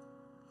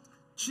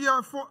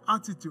 Cheerful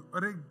attitude,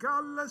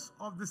 regardless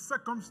of the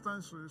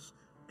circumstances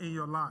in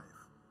your life.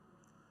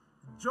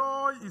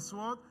 Joy is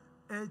what?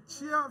 A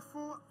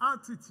cheerful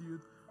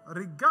attitude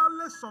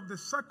regardless of the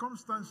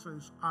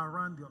circumstances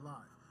around your life.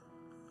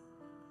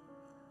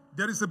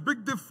 There is a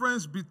big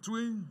difference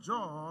between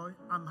joy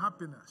and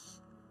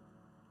happiness.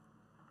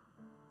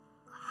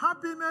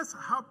 Happiness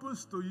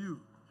happens to you.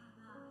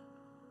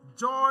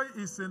 Joy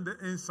is in the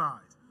inside.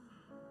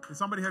 Is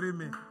somebody hearing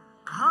me?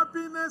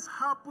 Happiness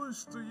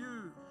happens to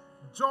you.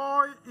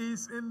 Joy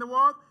is in the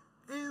what?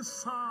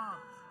 Inside.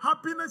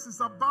 Happiness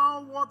is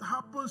about what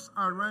happens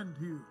around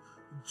you.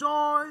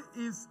 Joy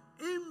is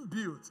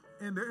inbuilt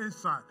in the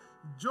inside.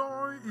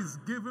 Joy is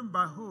given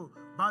by who?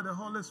 By the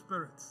Holy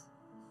Spirit.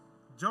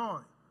 Joy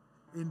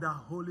in the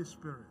Holy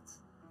Spirit.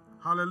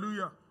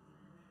 Hallelujah.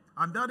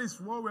 And that is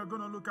what we're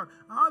going to look at.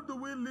 How do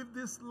we live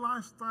this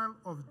lifestyle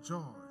of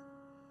joy?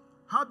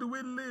 How do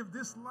we live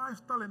this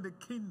lifestyle in the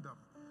kingdom?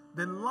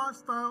 The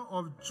lifestyle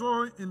of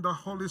joy in the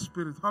Holy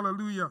Spirit.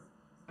 Hallelujah.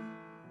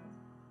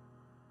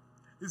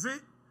 You see,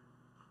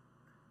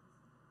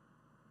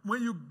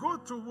 when you go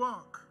to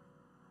work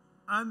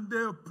and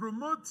they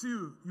promote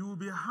you, you will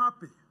be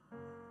happy.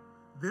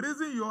 The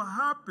reason you're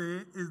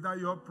happy is that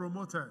you're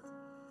promoted.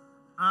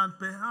 And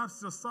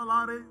perhaps your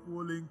salary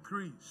will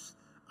increase.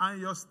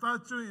 And your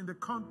stature in the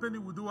company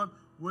will do what?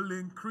 Will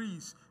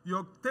increase.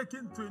 You're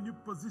taken to a new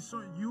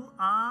position. You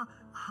are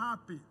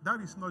happy.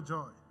 That is not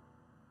joy.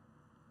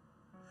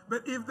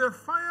 But if they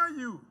fire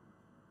you,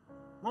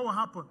 what will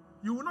happen?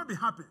 You will not be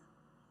happy.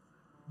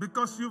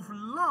 Because you've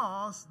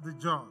lost the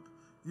job.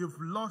 You've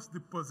lost the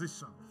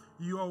position.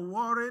 You are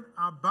worried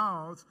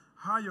about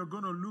how you're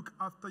going to look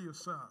after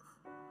yourself.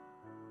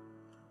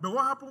 But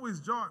what happens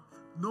with joy?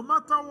 No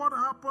matter what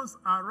happens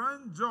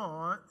around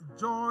joy,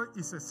 joy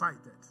is excited.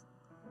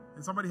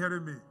 Is somebody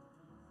hearing me?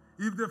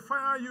 If they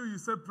fire you, you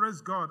say,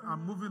 praise God,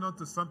 I'm moving on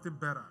to something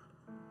better.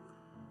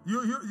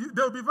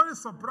 They'll be very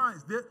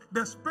surprised. They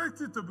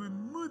expect you to be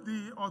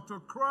moody or to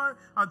cry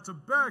and to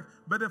beg.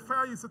 But they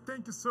fire you, say,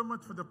 thank you so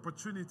much for the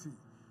opportunity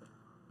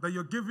that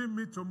you're giving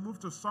me to move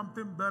to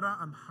something better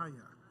and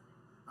higher.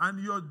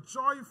 And you're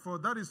joyful.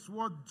 That is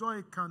what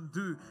joy can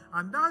do.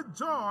 And that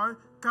joy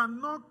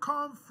cannot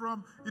come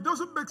from, it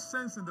doesn't make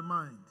sense in the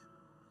mind.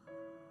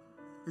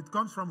 It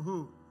comes from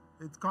who?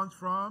 It comes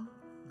from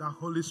the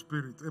Holy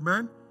Spirit.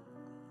 Amen?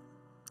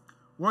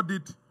 What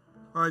did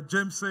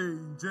James say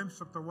in James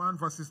chapter 1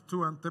 verses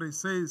 2 and 3? It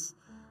says,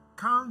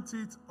 count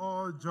it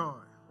all joy.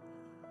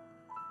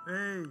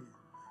 Hey.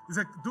 He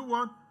said, do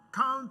what?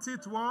 Count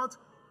it what?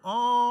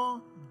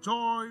 All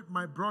joy,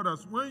 my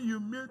brothers, when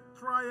you meet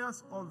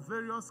trials of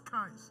various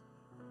kinds.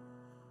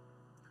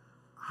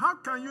 How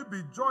can you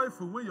be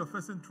joyful when you're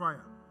facing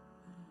trial?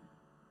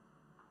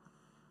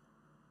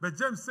 But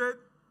James said,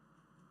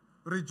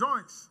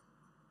 rejoice,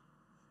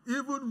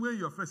 even when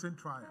you're facing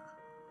trial.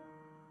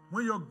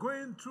 When you're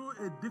going through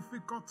a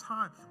difficult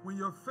time, when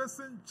you're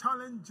facing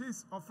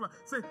challenges of life,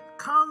 say,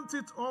 count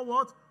it all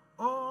what?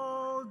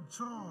 All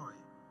joy.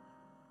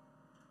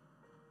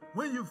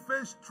 When you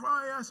face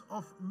trials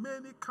of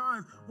many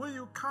kinds, when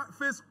you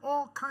face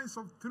all kinds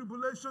of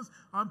tribulations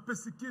and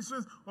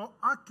persecutions or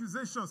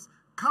accusations,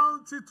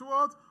 count it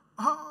what?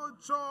 All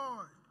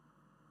joy.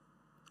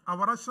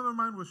 Our rational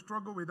mind will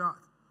struggle with that.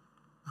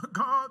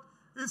 God,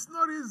 it's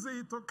not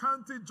easy to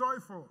count it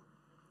joyful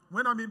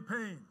when I'm in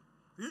pain.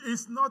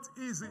 It's not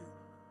easy.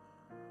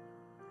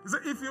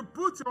 If you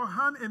put your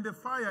hand in the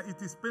fire,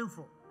 it is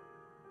painful.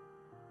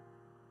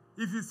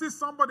 If you see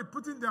somebody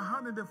putting their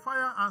hand in the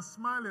fire and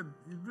smiling,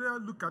 you really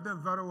look at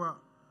them very well.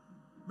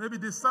 Maybe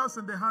the cells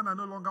in the hand are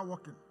no longer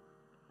working.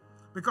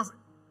 Because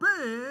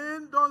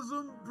pain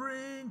doesn't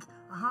bring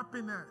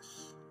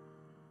happiness.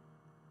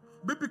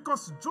 But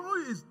because joy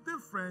is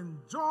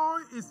different, joy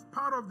is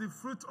part of the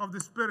fruit of the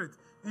Spirit.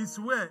 It's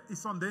where?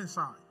 It's on the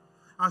inside.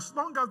 As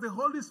long as the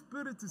Holy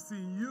Spirit is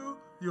in you,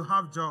 you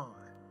have joy.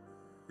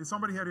 Is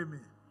somebody hearing me?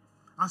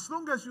 As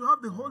long as you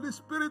have the Holy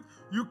Spirit,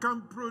 you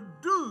can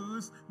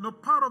produce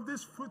part of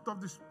this fruit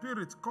of the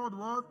Spirit called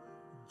what?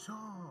 Joy.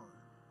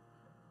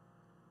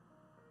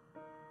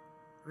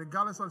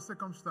 Regardless of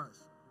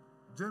circumstance.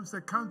 James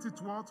said, count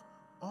it what?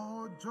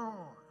 All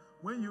joy.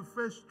 When you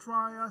face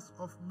trials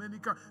of many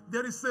kinds.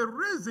 There is a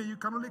reason you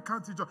can only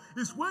count it joy.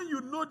 It's when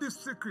you know this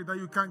secret that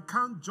you can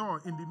count joy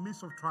in the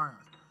midst of trials.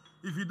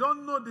 If you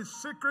don't know the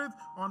secret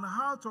on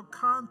how to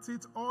count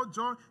it all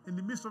joy in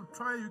the midst of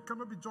trial, you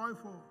cannot be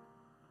joyful.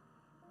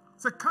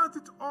 So count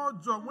it all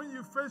joy when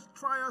you face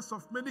trials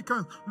of many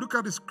kinds. Look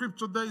at the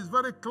scripture there. It's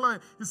very clear.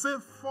 It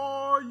says,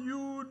 for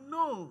you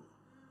know.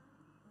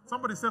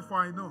 Somebody say, for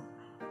I know.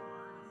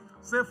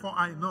 Say, for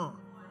I know.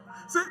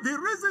 See, the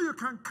reason you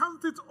can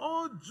count it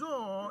all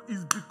joy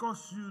is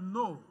because you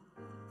know.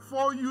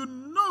 For you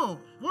know.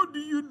 What do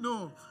you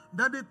know?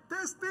 That the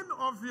testing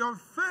of your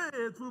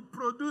faith will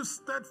produce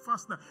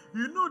steadfastness.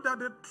 You know that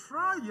the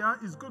trial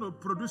is going to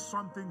produce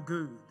something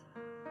good.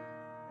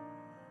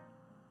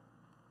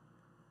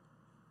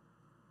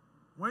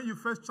 When you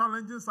face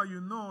challenges and you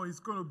know it's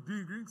going to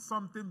bring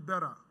something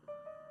better,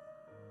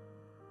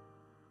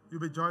 you'll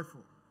be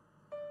joyful.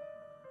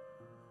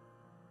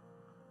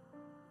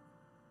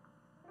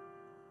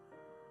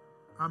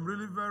 I'm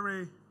really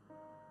very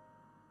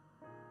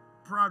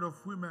proud of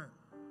women.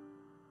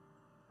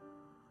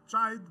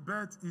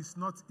 Childbirth is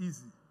not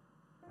easy.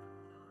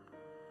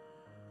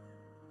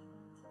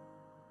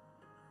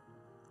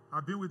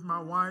 I've been with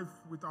my wife,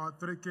 with our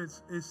 3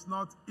 kids. It's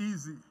not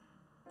easy.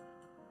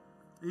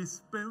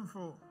 It's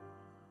painful.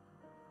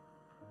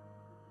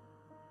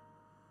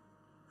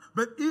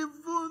 But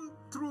even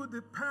through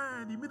the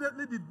pain,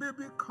 immediately the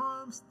baby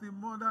comes, the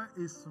mother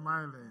is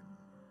smiling.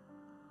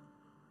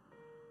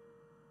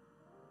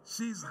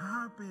 She's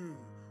happy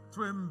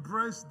to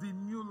embrace the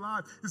new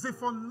life. You see,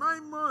 for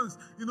 9 months,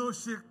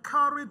 she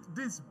carried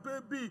this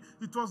baby.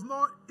 It was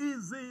not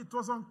easy. It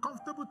was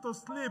uncomfortable to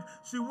sleep.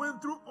 She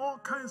went through all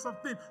kinds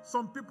of things.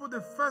 Some people,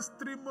 the first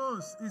 3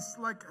 months is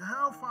like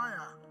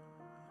hellfire,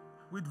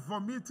 with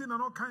vomiting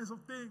and all kinds of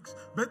things.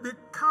 But they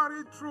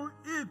carried through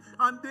it,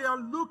 and they are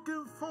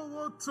looking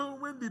forward to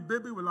when the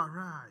baby will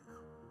arrive.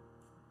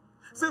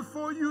 Say,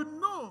 for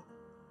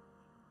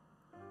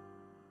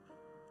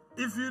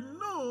if you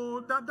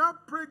know that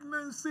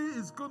pregnancy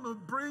is going to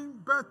bring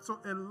birth to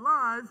a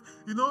life,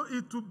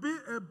 it will be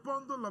a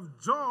bundle of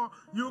joy.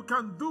 You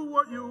can do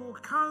what you will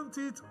count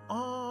it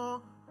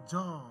all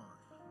joy.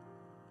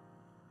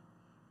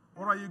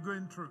 What are you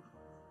going through?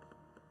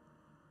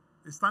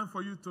 It's time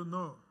for you to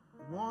know,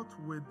 what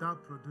will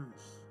that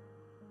produce?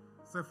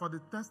 Say, for the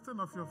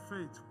testing of your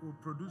faith will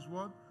produce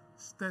what?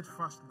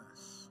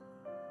 Steadfastness.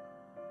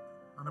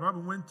 And the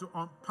Bible went to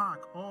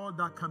unpack all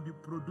that can be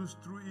produced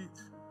through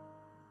it.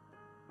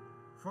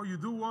 For you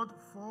do what?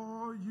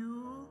 For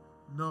you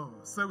know.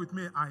 Say with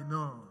me, I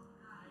know.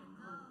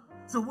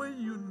 So when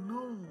you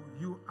know,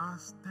 you are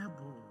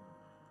stable.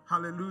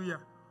 Hallelujah.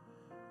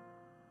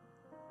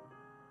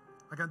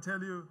 I can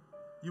tell you,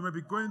 you may be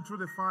going through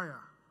the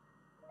fire,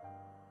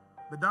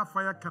 but that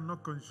fire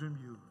cannot consume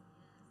you.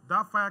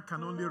 That fire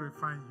can only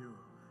refine you.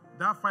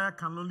 That fire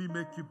can only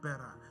make you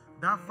better.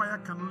 That fire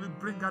can only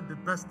bring out the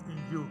best in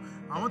you.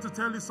 I want to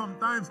tell you,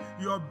 sometimes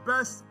your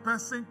best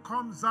person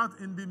comes out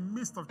in the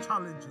midst of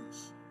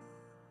challenges.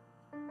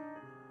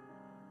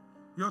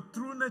 Your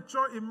true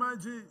nature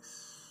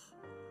emerges.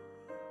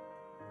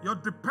 Your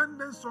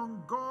dependence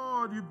on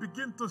God, you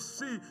begin to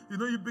see.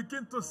 You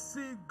begin to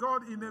see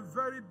God in a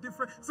very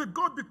different... So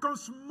God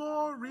becomes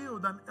more real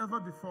than ever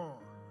before.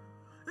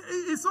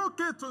 It's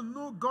okay to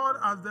know God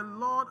as the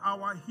Lord,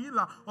 our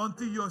healer,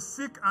 until you're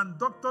sick and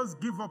doctors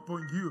give up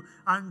on you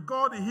and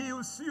God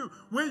heals you.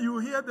 When you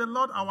hear the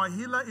Lord, our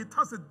healer, it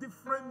has a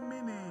different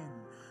meaning.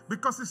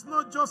 Because it's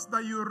not just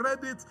that you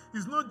read it.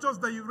 It's not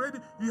just that you read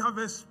it. You have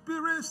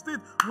experienced it.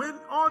 When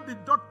all the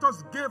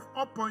doctors gave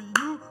up on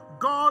you,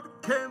 God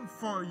came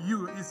for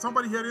you. Is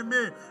somebody hearing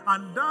me?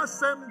 And that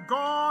same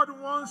God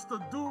wants to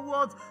do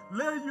what?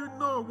 Let you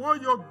know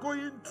what you're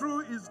going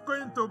through is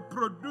going to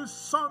produce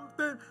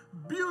something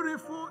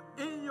beautiful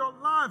in your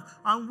life.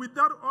 And with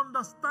that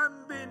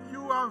understanding,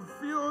 you are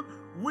filled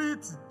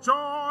with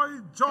joy,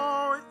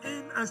 joy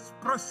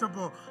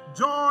inexpressible,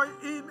 joy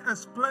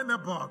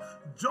inexplainable,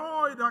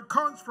 joy that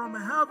comes from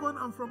heaven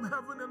and from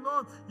heaven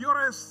alone.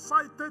 You're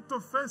excited to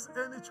face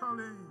any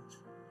challenge.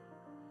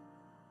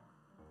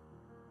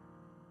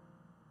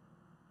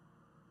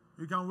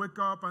 You can wake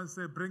up and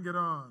say, bring it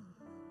on.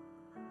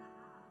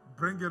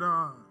 Bring it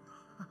on.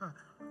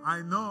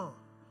 I know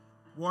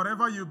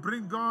whatever you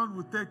bring on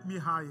will take me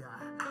higher.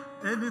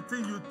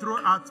 Anything you throw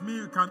at me,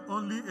 you can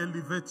only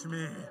elevate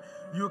me.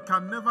 You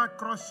can never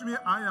crush me.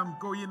 I am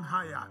going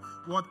higher.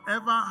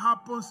 Whatever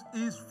happens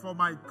is for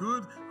my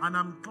good, and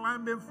I'm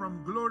climbing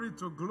from glory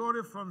to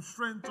glory, from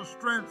strength to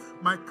strength.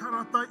 My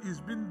character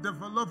is being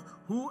developed.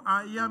 Who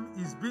I am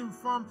is being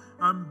formed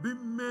and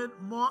being made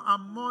more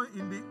and more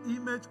in the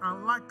image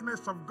and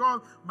likeness of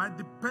God. My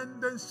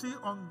dependency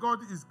on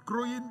God is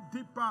growing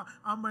deeper,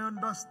 and my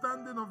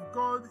understanding of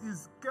God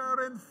is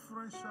getting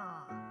fresher.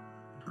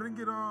 Bring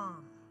it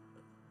on.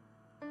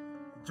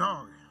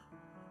 Joy.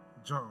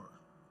 Joy.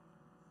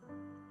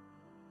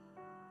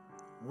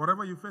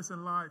 Whatever you face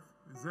in life,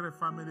 is there a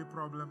family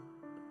problem?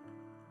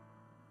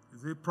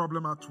 Is it a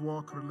problem at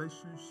work,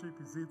 relationship?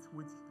 Is it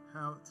with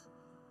health?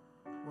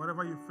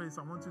 Whatever you face,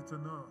 I want you to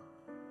know.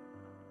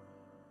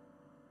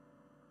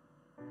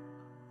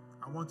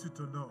 I want you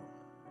to know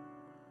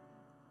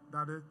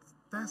that the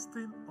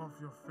testing of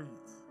your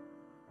faith,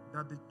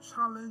 that the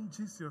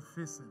challenges you're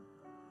facing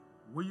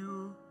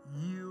will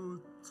yield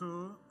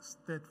to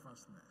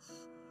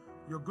steadfastness.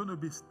 You're going to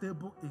be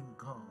stable in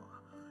God.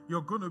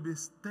 You're going to be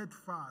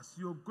steadfast.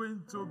 You're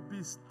going to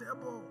be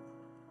stable,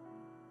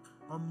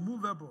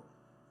 unmovable,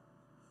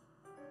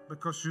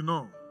 because you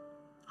know.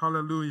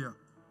 Hallelujah.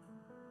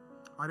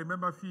 I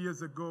remember a few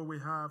years ago we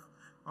have,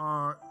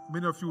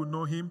 many of you will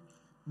know him,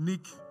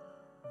 Nick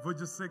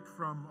Vujicic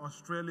from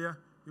Australia.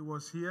 He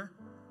was here.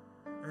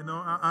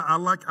 I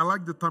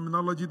like the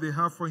terminology they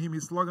have for him.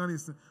 His slogan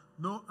is,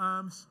 no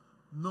arms,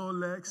 no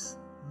legs,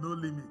 no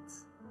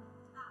limits.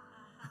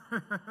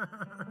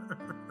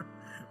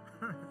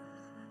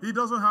 He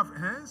doesn't have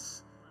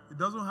hands. He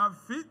doesn't have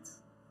feet.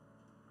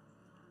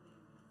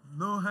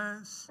 No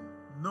hands,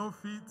 no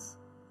feet,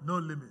 no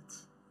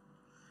limit.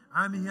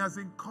 And he has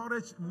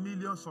encouraged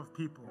millions of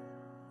people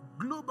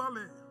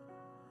globally.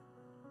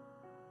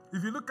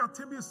 If you look at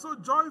him, he's so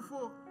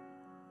joyful.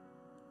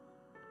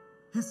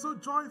 He's so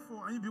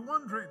joyful. And you'll be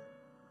wondering,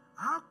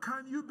 how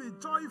can you be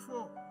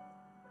joyful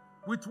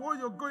with what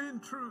you're going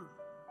through?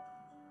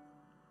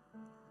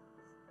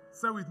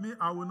 Say with me,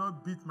 I will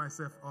not beat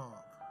myself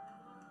up.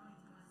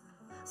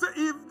 Say,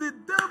 if the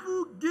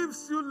devil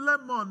gives you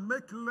lemon,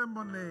 make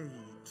lemonade.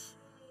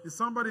 Is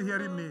somebody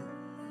hearing me?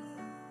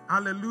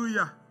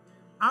 Hallelujah.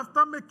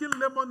 After making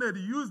lemonade,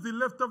 use the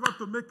leftover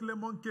to make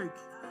lemon cake.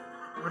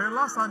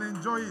 Relax and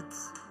enjoy it.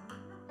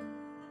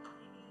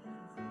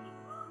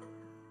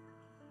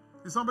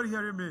 Is somebody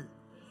hearing me?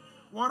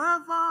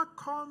 Whatever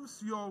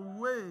comes your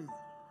way,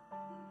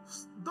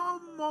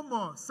 don't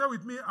murmur. Say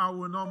with me, I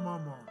will not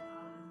murmur.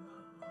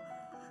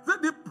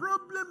 The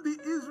problem the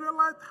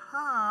Israelites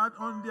had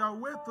on their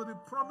way to the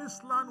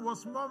promised land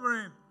was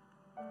murmuring.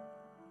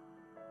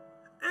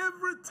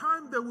 Every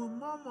time they will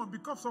murmur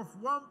because of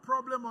one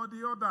problem or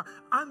the other,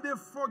 and they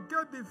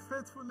forget the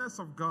faithfulness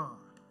of God.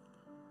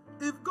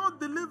 If God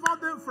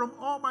delivered them from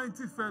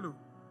Almighty Pharaoh,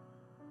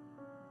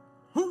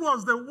 who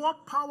was the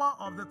world power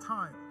of the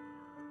time,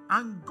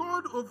 and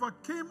God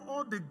overcame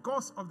all the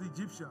gods of the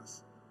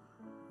Egyptians,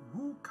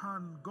 who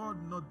can God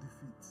not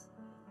defeat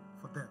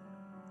for them?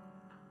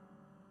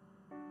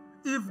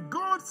 If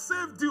God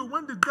saved you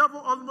when the devil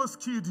almost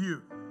killed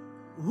you,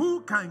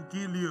 who can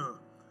kill you?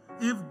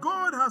 If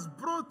God has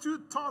brought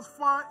you thus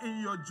far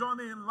in your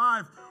journey in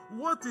life,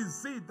 what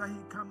is it that he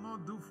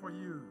cannot do for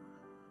you?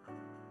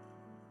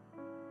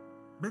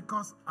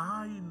 Because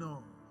I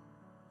know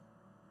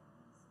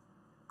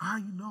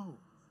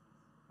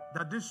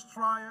that this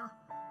trial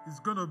is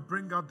going to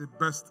bring out the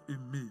best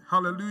in me.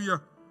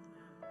 Hallelujah.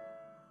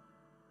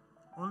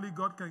 Only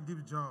God can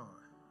give joy.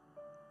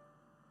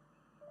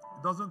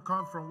 It doesn't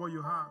come from what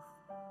you have.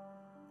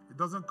 It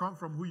doesn't come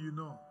from who you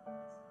know.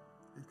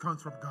 It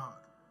comes from God.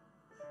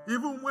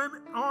 Even when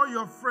all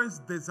your friends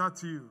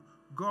desert you,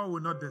 God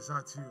will not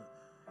desert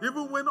you.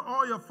 Even when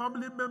all your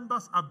family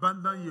members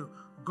abandon you,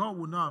 God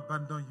will not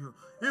abandon you.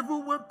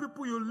 Even when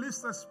people you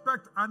least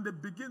expect and they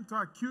begin to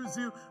accuse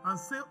you and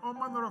say all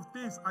manner of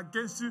things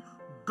against you,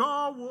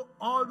 God will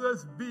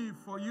always be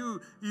for you.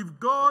 If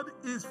God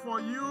is for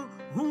you,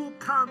 who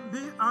can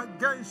be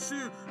against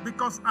you?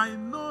 Because I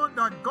know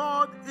that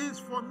God is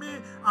for me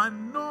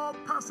and no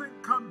person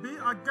can be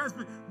against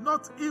me.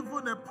 Not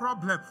even a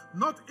problem.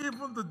 Not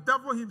even the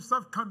devil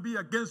himself can be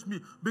against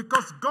me.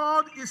 Because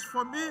God is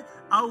for me,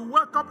 I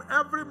wake up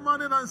every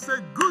morning and say,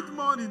 good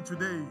morning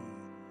today.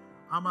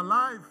 I'm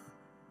alive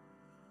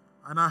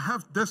and I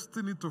have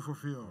destiny to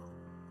fulfill.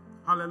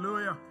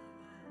 Hallelujah.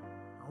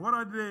 And what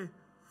are the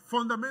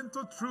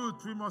fundamental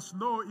truths we must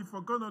know if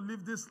we're going to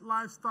live this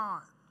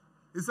lifestyle?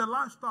 It's a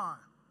lifestyle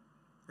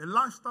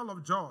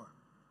of joy.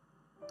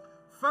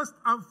 First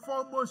and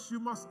foremost, you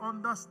must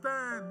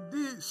understand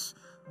this,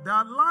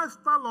 that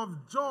lifestyle of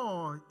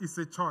joy is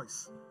a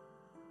choice.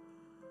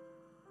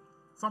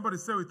 Somebody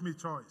say with me,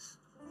 choice.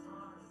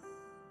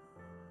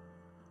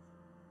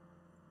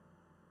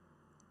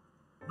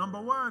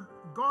 Number one,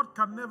 God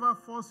can never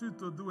force you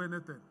to do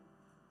anything.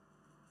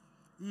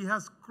 He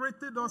has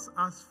created us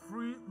as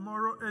free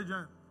moral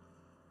agents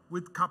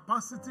with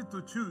capacity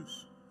to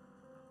choose.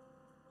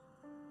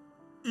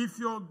 If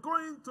you're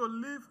going to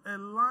live a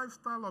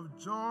lifestyle of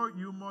joy,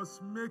 you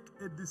must make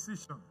a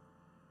decision.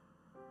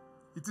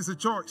 It is a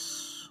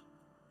choice.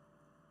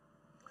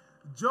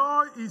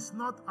 Joy is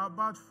not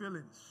about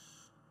feelings.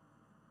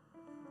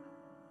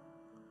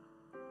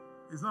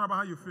 It's not about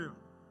how you feel.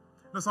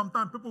 Now,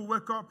 sometimes people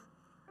wake up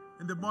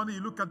in the morning,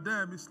 you look at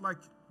them, it's like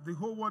the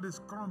whole world is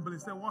crumbling.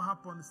 Say, what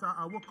happened? He said,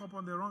 I woke up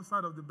on the wrong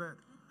side of the bed.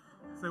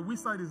 Say, which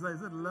side is that?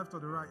 Is it the left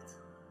or the right?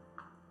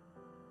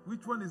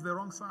 Which one is the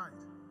wrong side?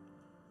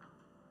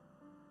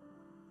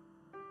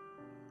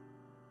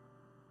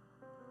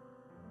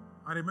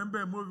 I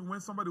remember a movie when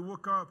somebody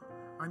woke up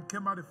and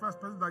came out, the first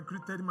person that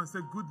greeted him and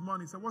said, good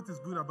morning. He said, what is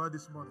good about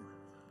this morning?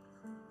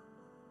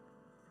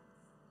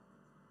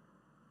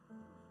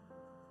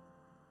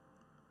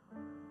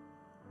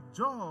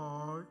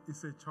 Joy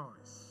is a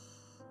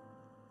choice.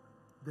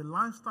 The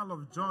lifestyle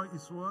of joy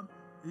is what?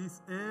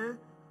 Is a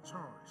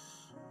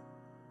choice.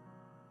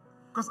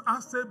 Because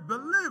as a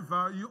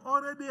believer, you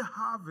already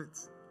have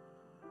it.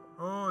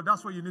 Oh,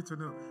 that's what you need to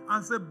know.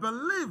 As a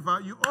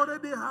believer, you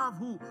already have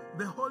who?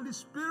 The Holy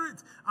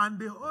Spirit. And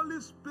the Holy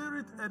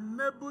Spirit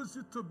enables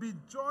you to be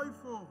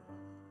joyful.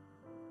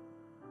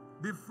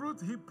 The fruit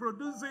he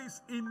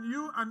produces in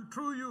you and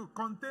through you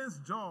contains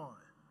joy.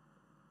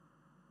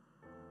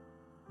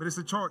 But it's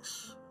a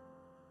choice.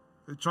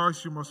 A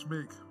choice you must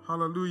make.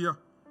 Hallelujah.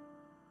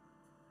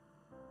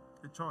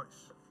 A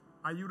choice.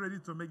 Are you ready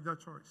to make that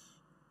choice?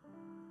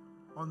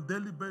 On a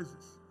daily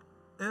basis.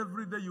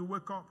 Every day you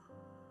wake up.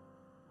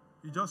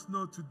 You just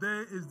know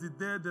today is the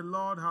day the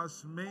Lord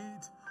has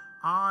made.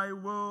 I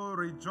will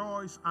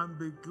rejoice and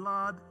be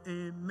glad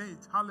in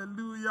it.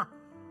 Hallelujah.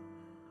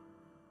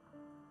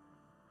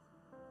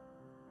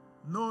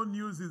 No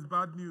news is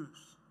bad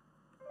news.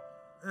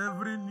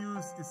 Every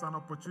news is an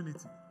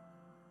opportunity.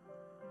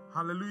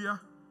 Hallelujah.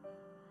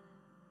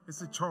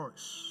 It's a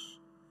choice.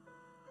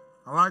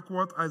 I like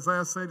what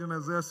Isaiah said in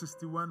Isaiah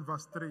 61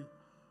 verse 3.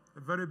 A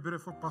very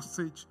beautiful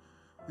passage.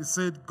 He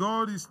said,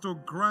 God is to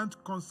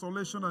grant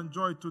consolation and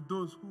joy to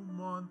those who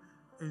mourn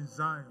in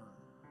Zion.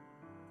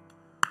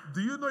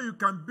 Do you know you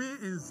can be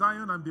in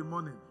Zion and be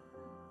mourning?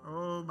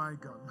 Oh my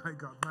God, my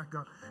God, my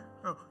God.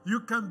 Oh,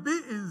 you can be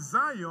in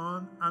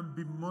Zion and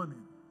be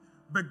mourning.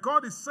 But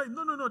God is saying,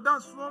 no, no, no,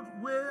 that's not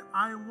where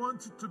I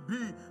want you to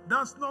be.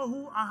 That's not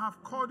who I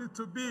have called you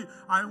to be.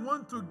 I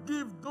want to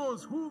give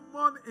those who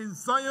mourn in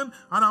Zion,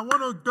 and I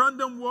want to grant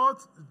them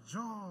what?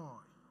 Joy.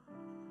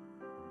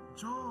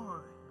 Joy.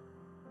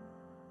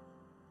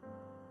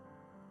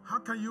 How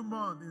can you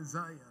mourn in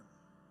Zion?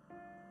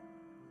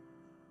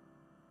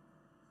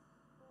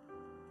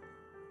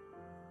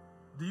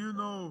 Do you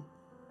know,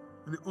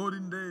 in the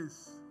olden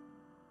days,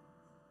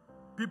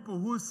 people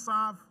who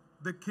serve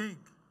the king,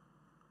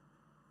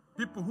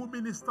 people who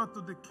minister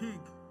to the king,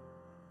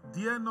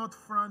 dare not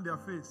frown their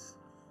face.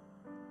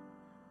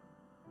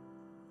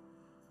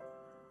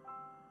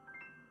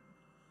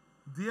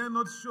 Dare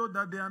not show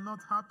that they are not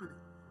happy.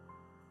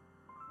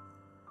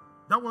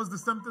 That was the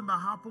same thing that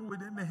happened with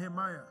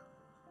Nehemiah.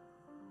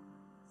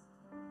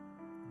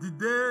 The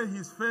day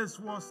his face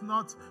was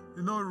not,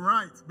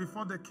 right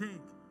before the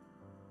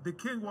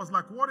king was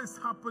like, what is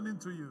happening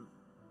to you?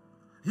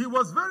 He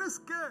was very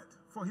scared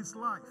for his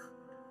life.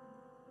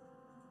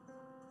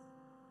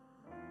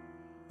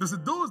 You see,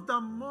 those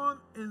that mourn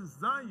in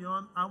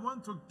Zion, I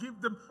want to give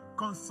them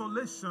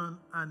consolation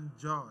and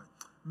joy.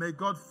 May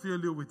God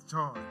fill you with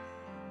joy.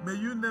 May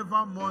you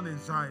never mourn in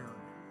Zion.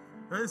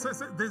 It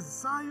says, the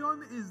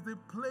Zion is the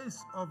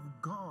place of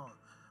God,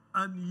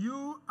 and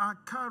you are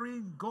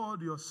carrying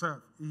God yourself.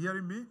 You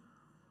hearing me?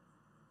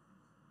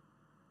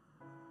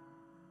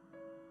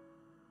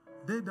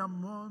 They that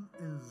mourn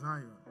in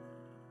Zion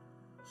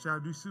shall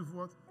receive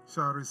what?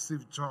 Shall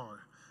receive joy.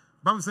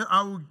 Bible says,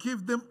 I will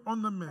give them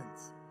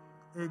ornaments,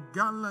 a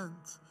garland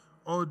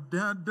or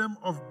diadem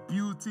of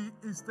beauty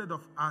instead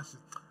of ashes.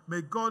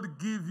 May God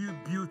give you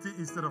beauty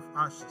instead of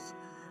ashes.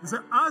 He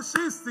said,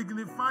 ashes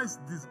signifies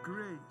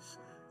disgrace.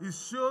 It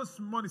shows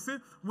money. See,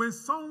 when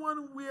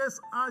someone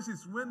wears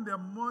ashes when they're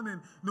mourning,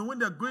 when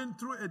they're going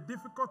through a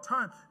difficult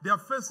time, their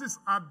faces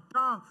are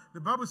down. The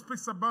Bible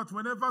speaks about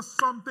whenever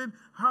something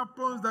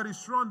happens that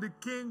is wrong, the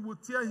king will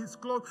tear his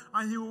clothes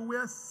and he will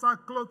wear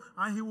sackcloth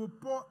and he will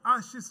pour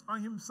ashes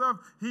on himself.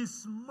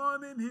 He's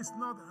mourning, he's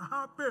not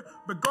happy.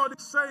 But God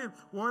is saying,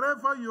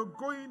 whatever you're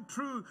going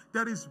through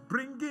that is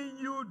bringing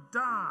you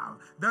down,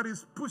 that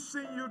is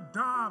pushing you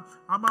down,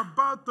 I'm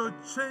about to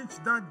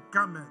change that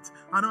garment.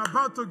 And I'm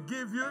about to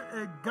give you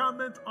a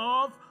garment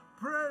of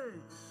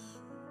praise,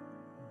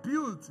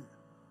 beauty.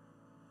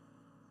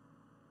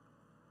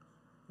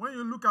 When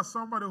you look at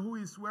somebody who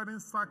is wearing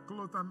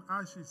sackcloth and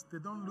ashes, they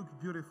don't look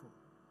beautiful.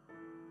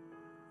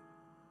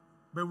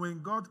 But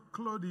when God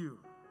clothed you,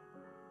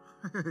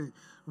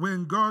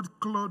 when God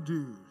clothed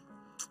you,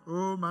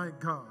 oh my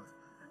God.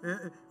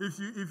 If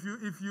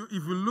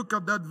you look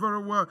at that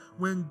very well,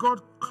 when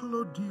God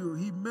clothed you,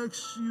 He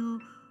makes you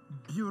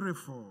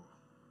beautiful.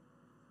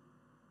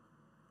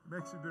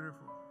 Makes you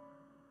beautiful.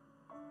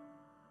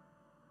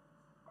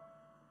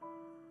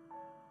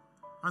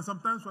 And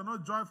sometimes we're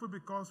not joyful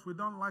because we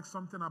don't like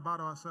something about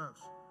ourselves.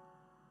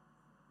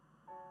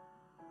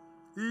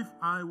 If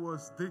I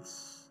was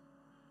this,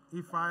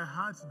 if I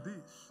had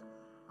this,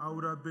 I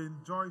would have been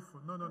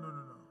joyful. No.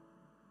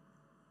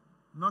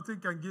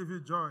 Nothing can give you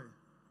joy.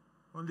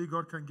 Only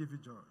God can give you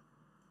joy.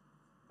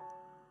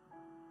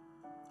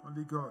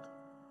 Only God.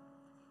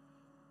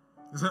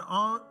 He said,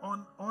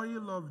 on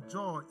oil of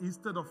joy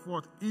instead of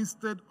what?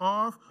 Instead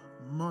of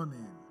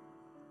mourning.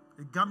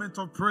 A garment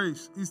of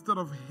praise instead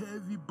of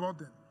heavy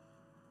burden.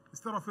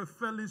 Instead of a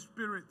failing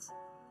spirit.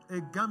 A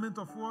garment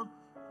of what?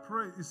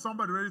 Praise. Is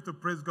somebody ready to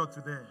praise God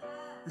today?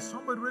 Is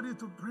somebody ready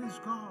to praise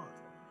God?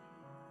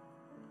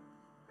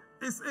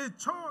 It's a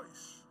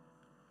choice.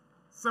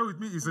 Say with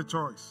me, it's a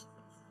choice.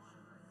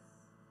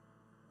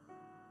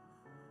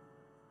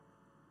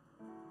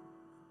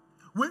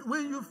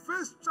 When you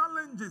face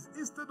challenges,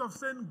 instead of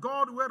saying,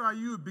 God, where are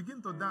you?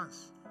 Begin to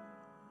dance.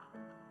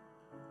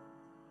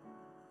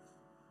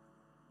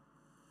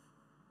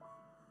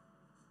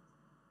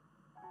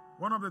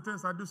 One of the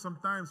things I do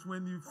sometimes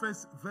when you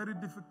face very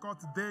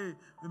difficult day,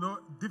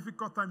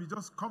 difficult time, you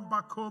just come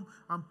back home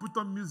and put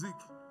on music,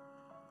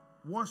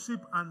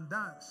 worship and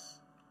dance.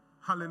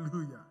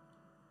 Hallelujah.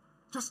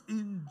 Just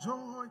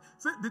enjoy.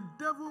 See, the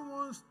devil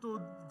wants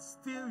to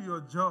steal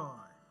your joy.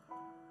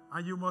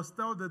 And you must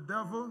tell the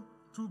devil,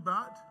 too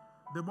bad.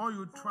 The more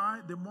you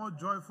try, the more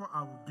joyful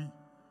I will be.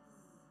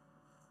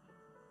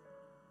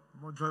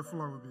 The more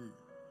joyful I will be.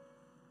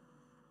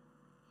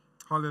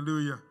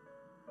 Hallelujah.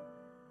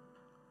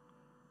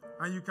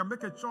 And you can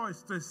make a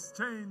choice to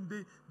exchange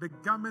the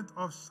garment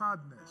of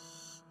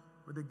sadness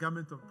with the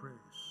garment of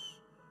praise.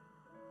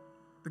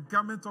 The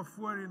garment of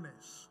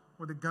weariness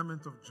with the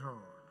garment of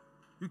joy.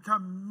 You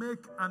can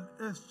make an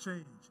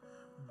exchange.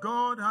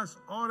 God has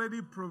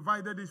already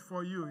provided it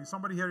for you. Is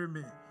somebody hearing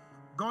me?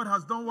 God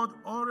has done what?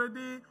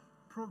 Already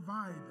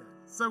provided.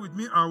 Say with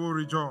me, I will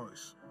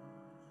rejoice.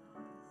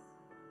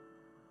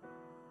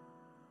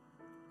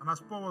 And as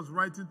Paul was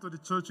writing to the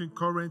church in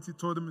Corinth, he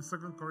told them in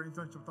 2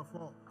 Corinthians chapter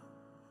 4,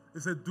 he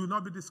said, do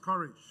not be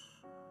discouraged.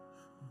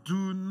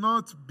 Do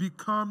not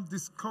become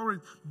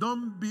discouraged.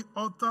 Don't be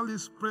utterly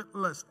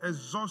spiritless,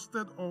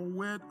 exhausted, or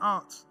wearied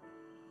out.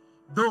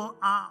 Though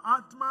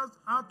our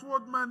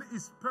outward man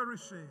is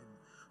perishing,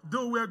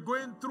 though we are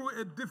going through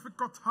a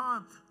difficult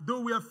time,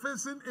 though we are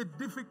facing a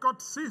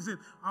difficult season,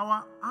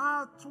 our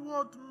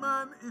outward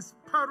man is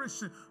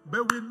perishing.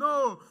 But we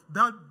know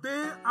that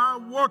they are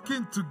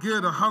working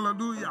together.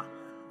 Hallelujah.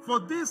 For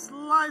this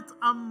light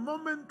and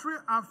momentary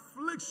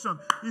affliction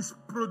is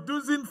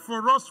producing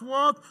for us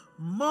what?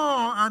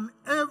 More and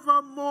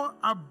ever more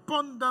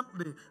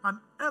abundantly and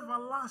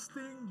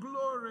everlasting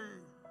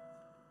glory.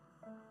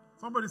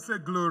 Somebody say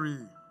glory.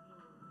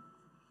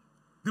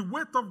 The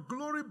weight of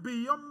glory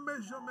beyond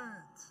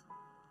measurement.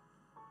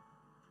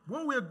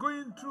 What we are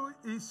going through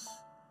is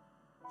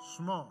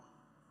small.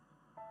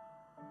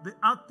 The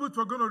output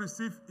we're going to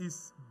receive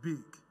is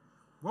big.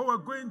 What we're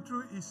going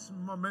through is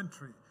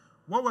momentary.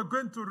 What we're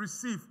going to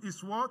receive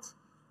is what?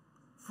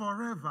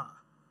 Forever.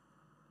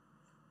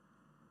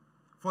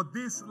 For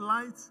this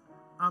light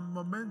and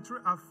momentary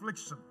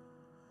affliction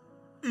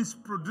is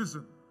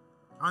producing.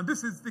 And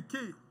this is the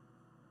key.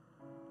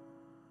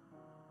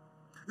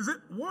 Is it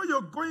what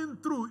you're going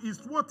through is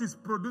what is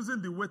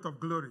producing the weight of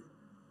glory.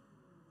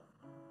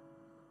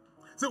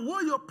 So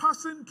what you're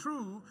passing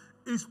through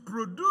is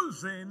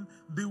producing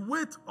the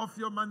weight of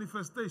your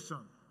manifestation.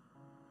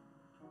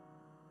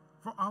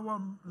 For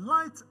our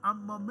light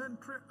and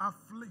momentary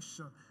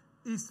affliction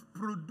is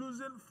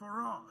producing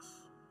for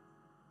us.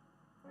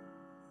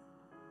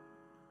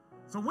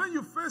 So when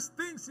you face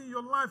things in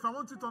your life, I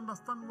want you to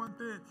understand one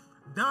thing.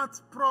 That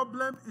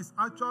problem is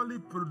actually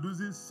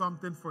producing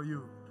something for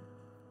you.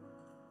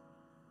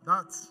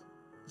 That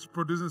is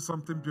producing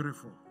something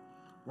beautiful.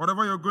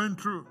 Whatever you're going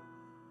through,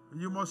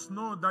 you must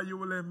know that you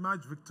will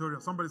emerge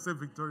victorious. Somebody say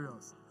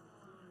victorious.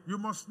 You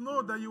must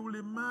know that you will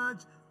emerge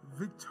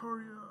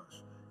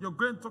victorious. You're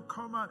going to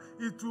come out.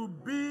 It will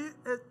be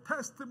a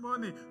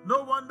testimony.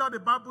 No wonder the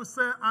Bible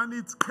said, and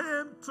it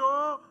came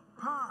to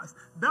pass.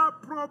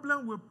 That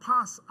problem will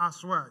pass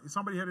as well. Is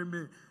somebody hearing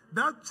me?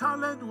 That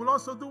challenge will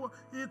also do.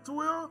 It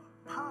will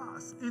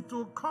pass. It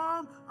will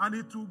come and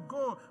it will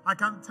go. I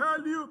can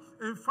tell you,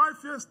 in 5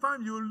 years'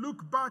 time, you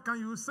look back and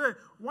you say,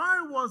 why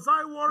was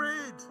I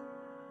worried?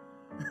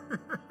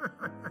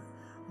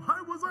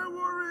 Why was I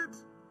worried?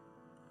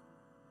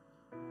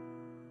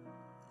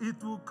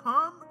 It will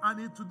come and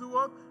it will do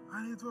what?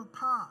 And it will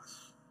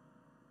pass.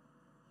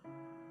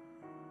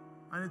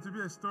 And it will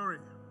be a story.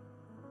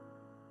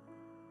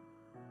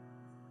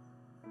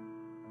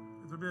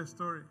 It will be a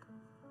story.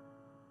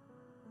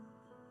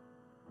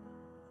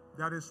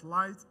 There is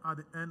light at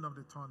the end of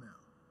the tunnel.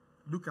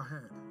 Look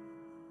ahead.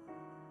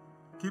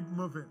 Keep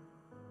moving.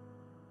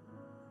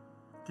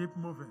 Keep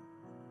moving.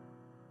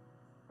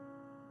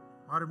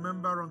 I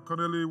remember on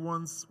Cornelius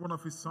once, one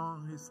of his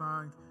songs, he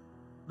sang,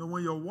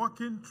 when you're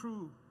walking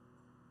through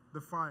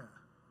the fire,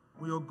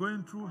 when you're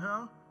going through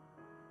hell,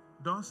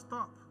 don't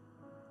stop.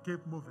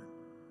 Keep moving.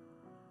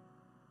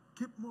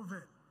 Keep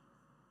moving.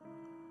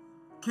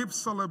 Keep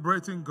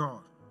celebrating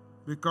God,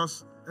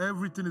 because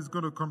everything is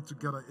going to come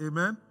together.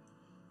 Amen.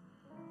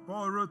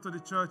 Paul wrote to the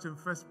church in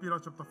 1 Peter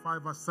chapter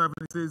 5, verse 7.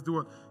 He says, do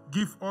what?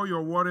 Give all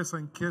your worries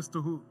and cares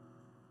to who?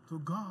 To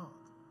God.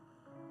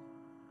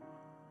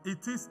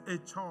 It is a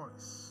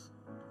choice.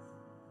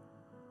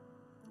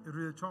 It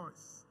is a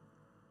choice.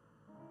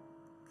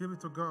 Give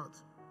it to God.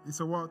 It's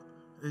a what?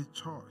 A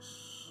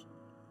choice.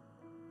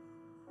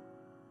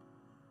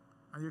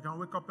 And you can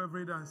wake up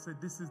every day and say,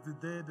 this is the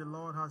day the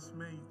Lord has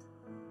made.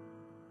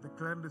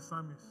 Declaring the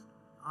psalmist,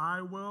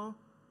 I will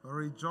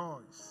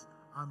rejoice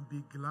and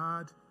be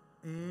glad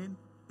in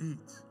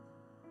it.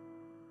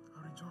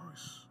 I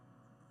rejoice.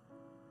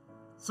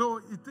 So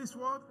it is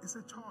what? It's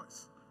a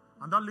choice.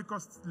 And that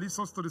leads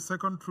us to the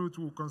second truth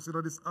we'll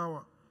consider this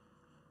hour.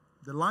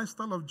 The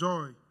lifestyle of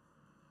joy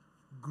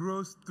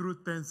grows through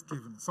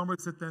thanksgiving.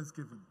 Somebody say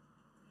thanksgiving.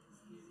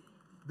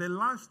 The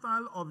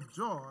lifestyle of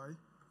joy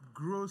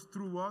grows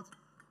through what?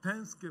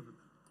 Thanksgiving.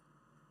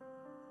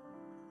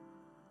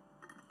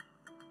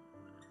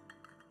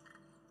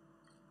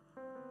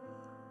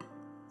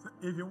 So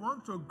if you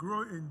want to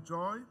grow in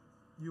joy,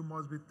 you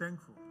must be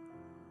thankful.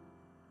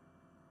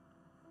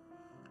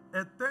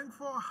 A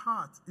thankful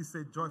heart is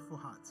a joyful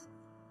heart.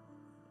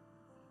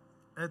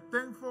 A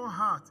thankful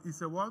heart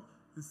is a what?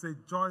 It's a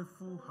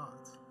joyful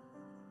heart.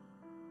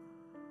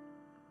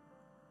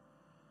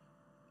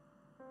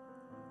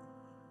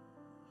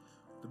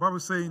 The Bible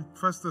says in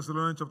 1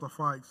 Thessalonians chapter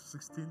 5,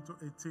 16 to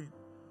 18.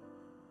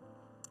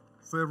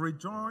 Say,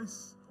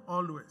 rejoice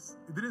always.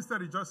 It didn't say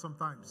rejoice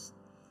sometimes.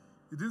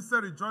 It didn't say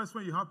rejoice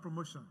when you have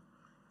promotion.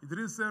 It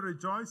didn't say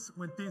rejoice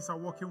when things are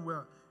working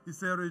well. It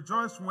said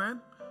rejoice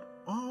when?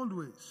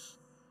 Always.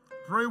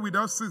 Pray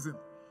without ceasing.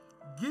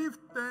 Give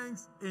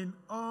thanks in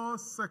all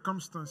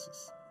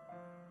circumstances.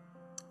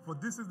 For For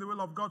this is the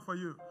will of God for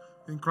you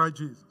in Christ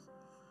Jesus.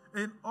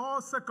 In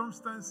all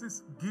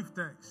circumstances, give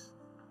thanks.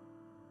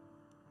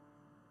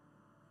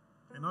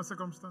 In all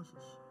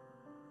circumstances.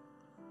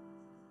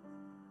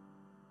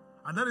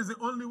 And that is the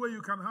only way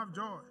you can have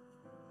joy.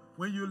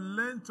 When you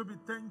learn to be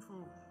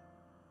thankful.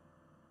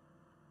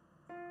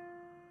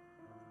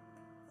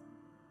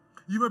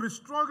 You may be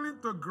struggling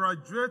to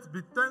graduate.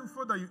 Be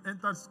thankful that you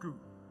entered school.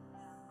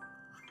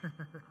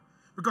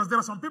 Because there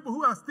are some people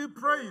who are still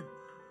praying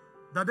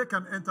that they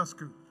can enter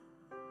school.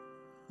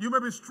 You may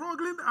be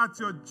struggling at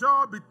your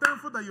job. Be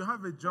thankful that you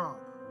have a job.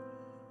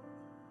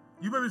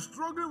 You may be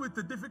struggling with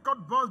a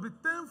difficult boss. Be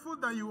thankful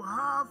that you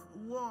have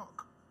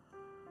work.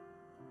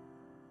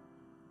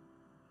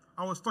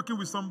 I was talking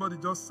with somebody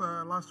just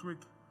last week.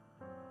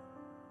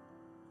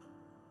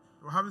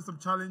 We were having some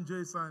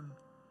challenges and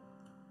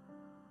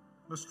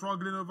we're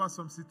struggling over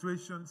some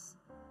situations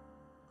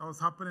that was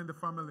happening in the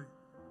family.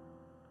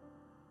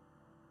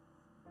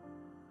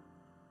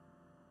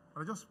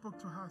 But I just spoke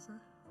to her. I said,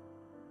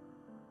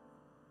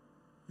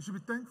 you should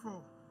be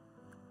thankful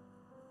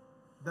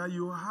that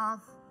you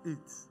have it.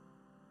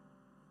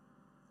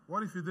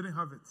 What if you didn't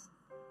have it?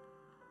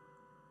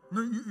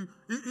 No,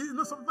 you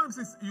know, sometimes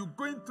you're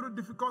going through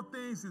difficult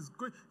things.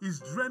 It's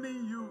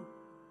draining you.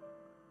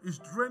 It's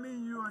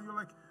draining you, and you're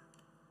like,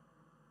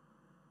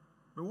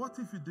 but what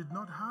if you did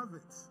not have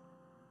it?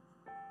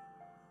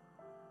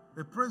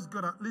 But praise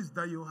God at least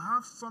that you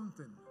have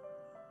something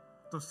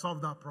to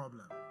solve that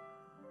problem.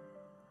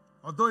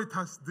 Although it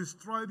has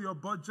destroyed your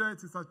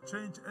budget, it has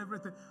changed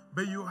everything,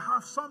 but you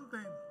have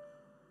something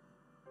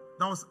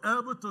that was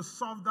able to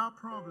solve that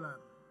problem.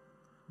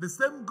 The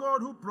same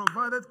God who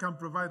provided can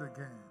provide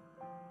again.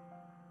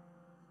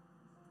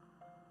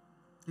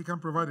 He can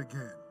provide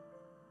again.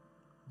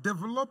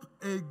 Develop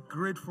a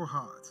grateful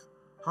heart.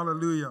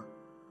 Hallelujah.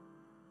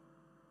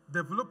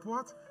 Develop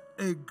what?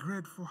 A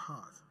grateful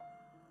heart.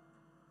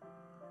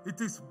 It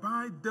is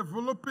by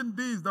developing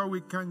these that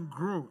we can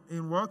grow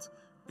in what?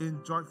 In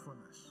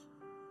joyfulness.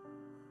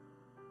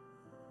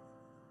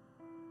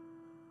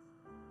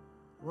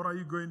 What are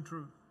you going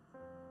through?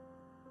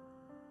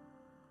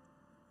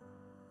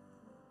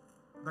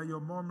 That you're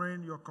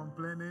murmuring, you're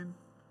complaining.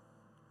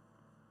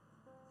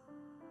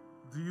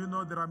 Do you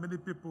know there are many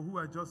people who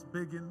are just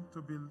begging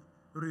to be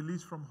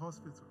released from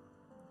hospital?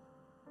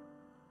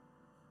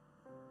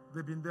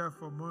 They've been there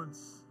for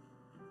months.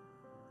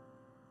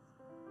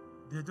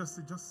 They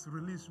just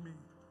release me.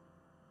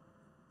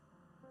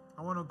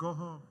 I want to go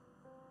home.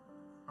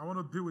 I want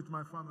to be with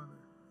my family.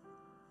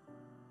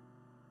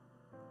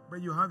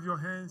 But you have your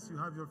hands, you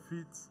have your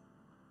feet.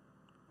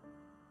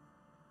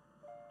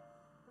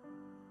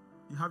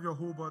 You have your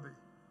whole body.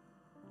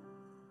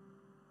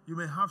 You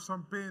may have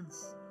some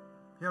pains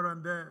here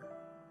and there,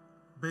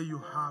 but you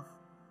have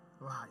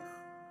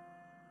life.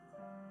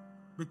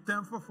 Be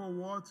thankful for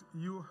what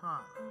you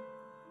have.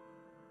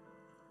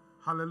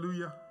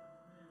 Hallelujah.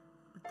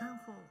 Be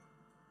thankful.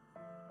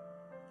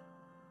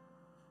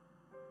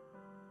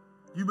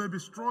 You may be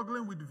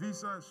struggling with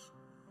visas,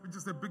 which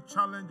is a big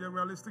challenge, a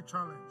realistic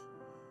challenge.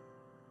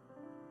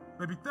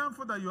 But be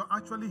thankful that you're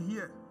actually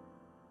here.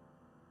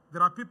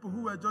 There are people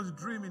who are just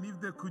dreaming if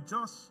they could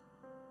just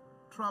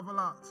travel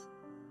out.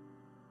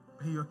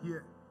 But you're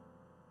here.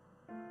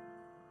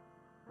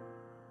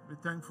 Be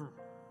thankful.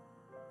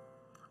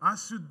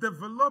 As you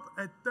develop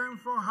a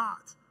thankful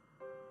heart,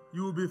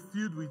 you will be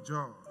filled with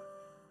joy.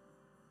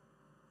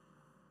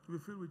 You'll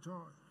be filled with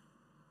joy.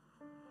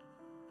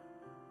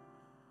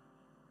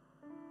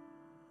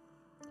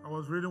 I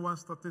was reading one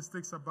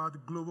statistics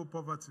about global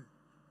poverty.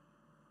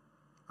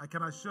 I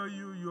can assure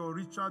you, you're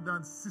richer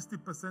than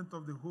 60%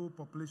 of the whole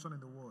population in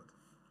the world.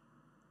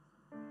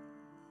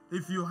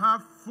 If you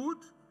have food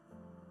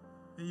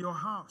in your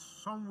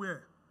house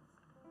somewhere,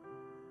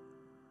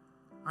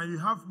 and you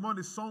have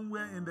money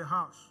somewhere in the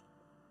house,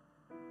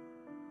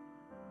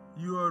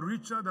 you are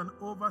richer than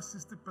over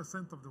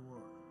 60% of the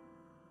world.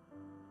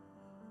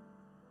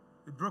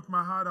 It broke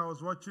my heart. I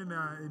was watching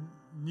a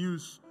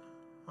news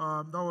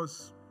that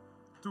was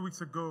 2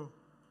 weeks ago,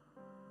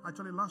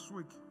 actually last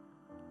week,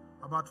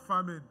 about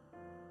famine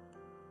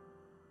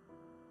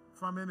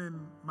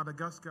in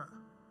Madagascar.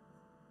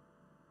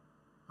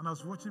 And I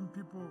was watching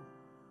people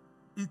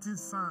eating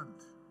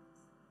sand.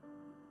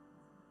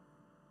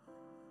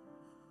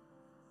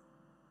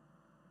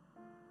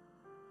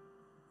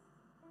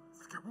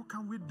 What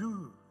can we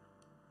do?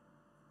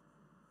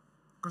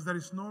 Because there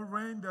is no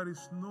rain, there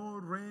is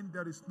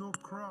no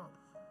crop.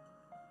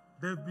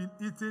 They've been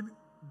eating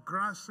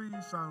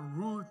grasses and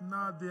root.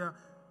 Now they are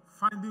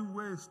finding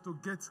ways to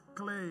get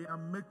clay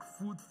and make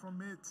food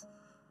from it.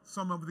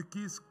 Some of the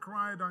kids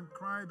cried and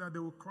they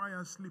will cry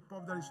and sleep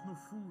off. There is no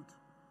food.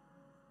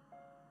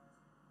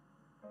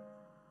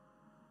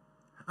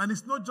 And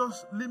it's not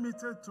just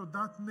limited to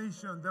that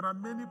nation. There are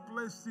many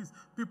places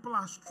people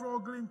are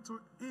struggling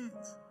to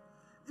eat.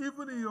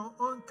 Even in your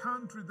own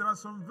country, there are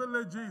some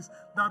villages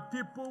that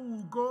people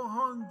will go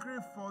hungry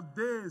for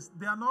days.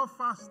 They are not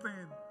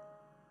fasting.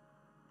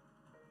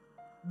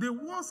 The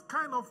worst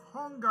kind of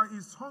hunger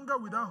is hunger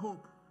without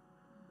hope.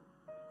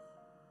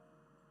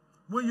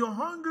 When you're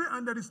hungry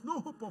and there is no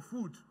hope of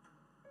food,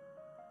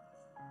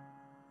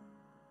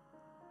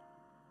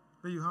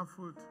 then you have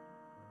food.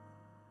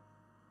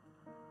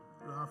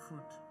 You have food.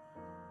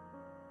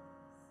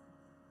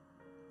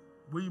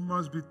 We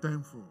must be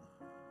thankful.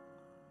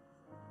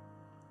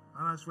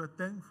 And as we're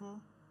thankful,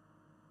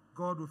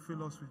 God will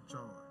fill us with joy.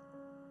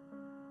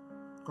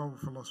 God will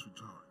fill us with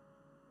joy.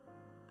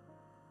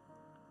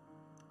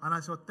 And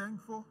as you're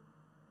thankful,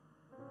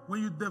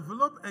 when you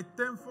develop a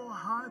thankful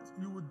heart,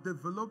 you will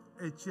develop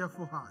a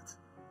cheerful heart.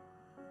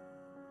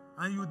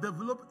 And you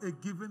develop a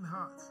giving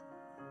heart.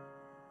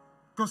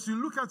 Because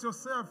you look at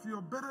yourself,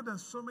 you're better than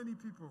so many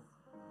people.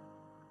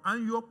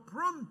 And you're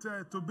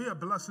prompted to be a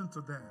blessing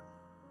to them,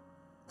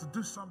 to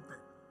do something.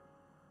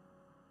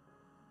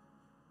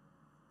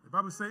 The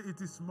Bible says it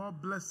is more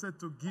blessed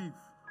to give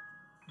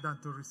than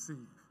to receive.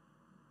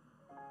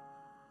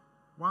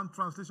 One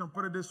translation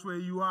put it this way: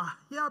 you are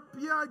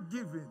happier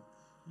giving.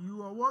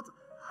 You are what?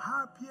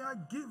 Happier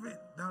giving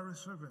than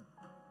receiving.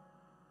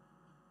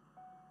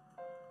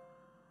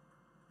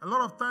 A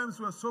lot of times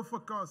we are so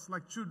focused,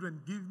 like children,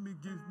 give me,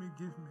 give me,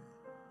 give me.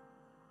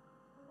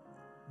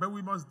 But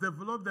we must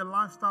develop the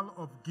lifestyle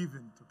of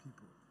giving to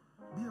people.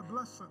 Be a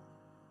blessing.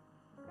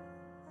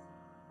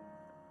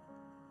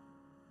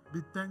 Be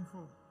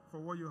thankful for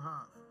what you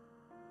have.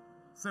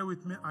 Say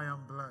with me, I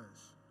am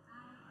blessed.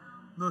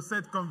 No, say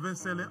it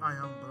convincingly, I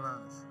am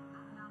blessed.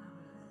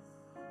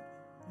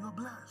 You are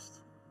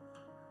blessed.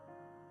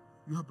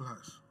 You are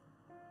blessed.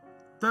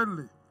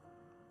 Thirdly,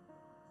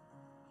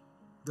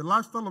 the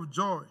lifestyle of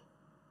joy.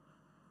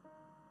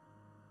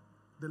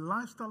 The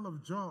lifestyle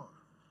of joy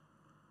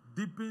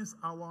deepens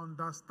our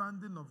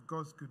understanding of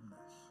God's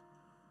goodness.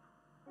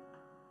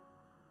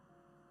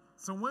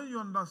 So when you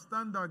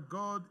understand that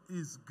God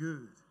is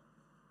good,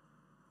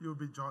 you'll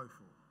be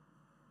joyful.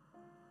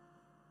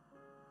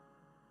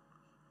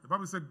 The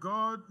Bible says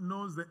God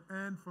knows the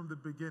end from the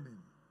beginning.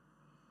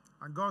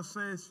 And God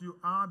says, you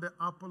are the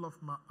apple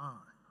of my eye.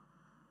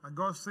 And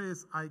God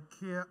says, I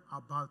care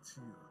about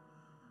you.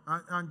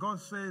 And God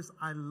says,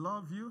 I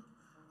love you.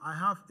 I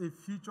have a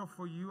future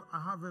for you.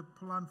 I have a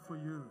plan for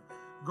you.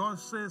 God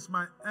says,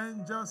 my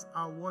angels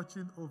are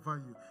watching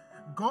over you.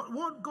 God,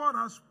 what God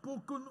has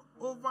spoken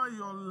over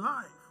your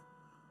life,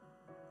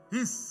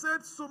 He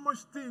said so much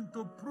thing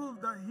to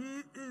prove that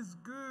He is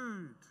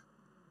good.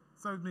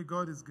 Say with me,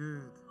 God is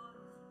good.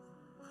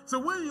 So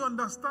when you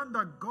understand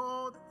that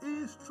God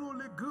is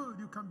truly good,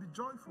 you can be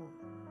joyful.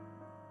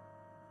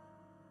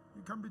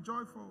 You can be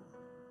joyful.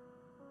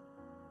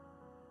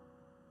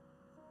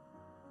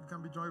 You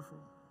can be joyful.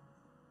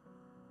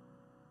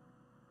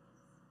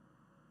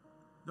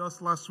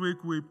 Just last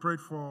week, we prayed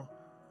for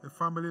a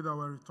family that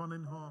were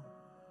returning home.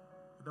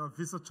 There were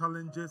visa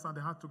challenges, and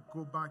they had to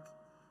go back,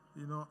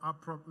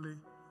 abruptly.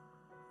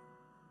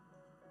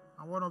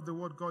 And one of the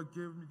words God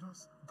gave me,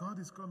 God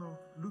is going to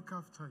look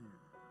after you.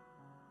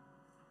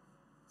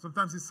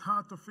 Sometimes it's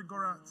hard to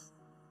figure out.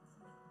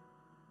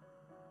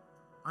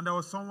 And there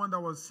was someone that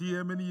was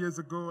here many years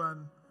ago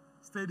and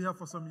stayed here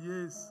for some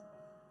years,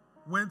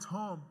 went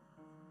home,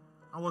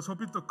 and was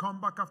hoping to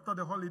come back after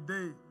the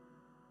holiday.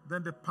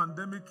 Then the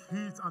pandemic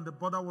hit and the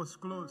border was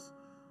closed.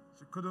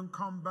 She couldn't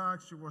come back.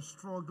 She was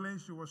struggling.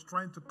 She was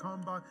trying to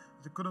come back.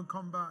 She couldn't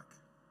come back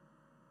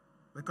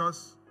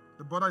because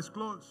the border is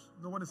closed.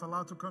 No one is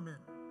allowed to come in.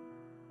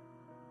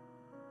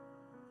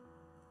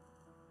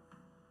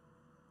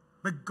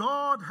 But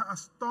God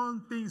has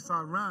turned things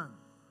around.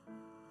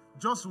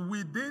 Just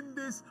within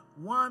this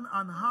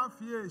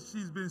 1.5 years,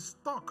 she's been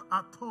stuck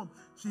at home.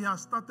 She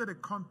has started a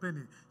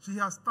company. She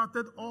has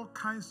started all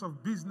kinds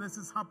of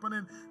businesses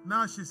happening.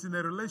 Now she's in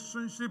a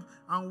relationship,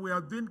 and we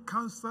are doing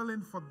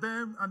counseling for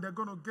them, and they're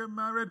going to get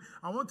married.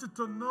 I want you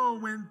to know,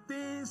 when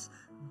things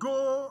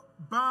go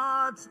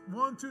bad, I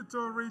want you to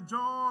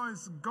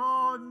rejoice.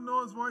 God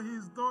knows what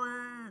He's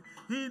doing.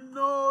 He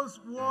knows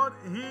what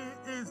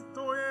He is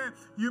doing.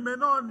 You may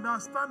not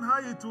understand how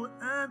it will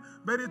end,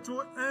 but it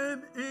will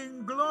end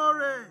in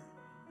glory.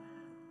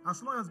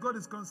 As long as God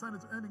is concerned,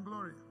 it will end in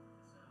glory.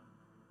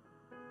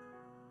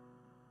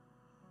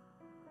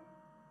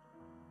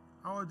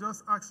 I was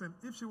just asking,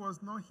 if she was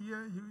not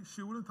here,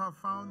 she wouldn't have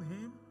found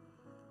him.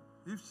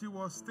 If she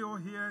was still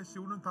here, she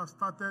wouldn't have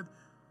started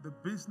the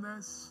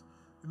business.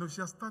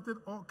 She has started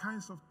all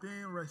kinds of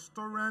things,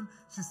 restaurant.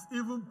 She's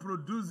even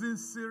producing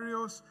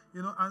cereals,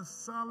 and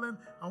selling.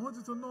 I want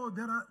you to know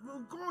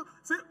God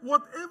say,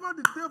 whatever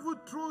the devil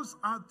throws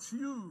at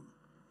you,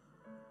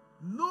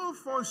 know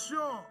for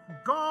sure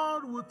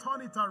God will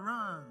turn it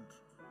around.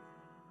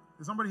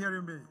 Is somebody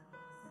hearing me?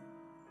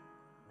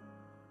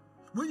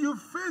 When you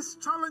face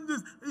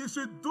challenges, you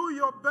should do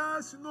your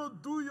best,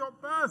 do your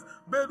best.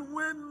 But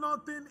when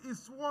nothing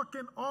is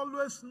working,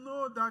 always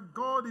know that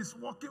God is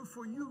working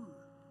for you.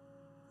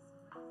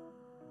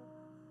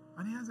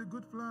 And He has a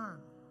good plan.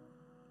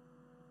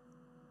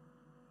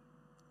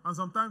 And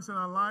sometimes in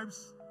our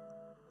lives,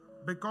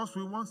 because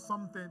we want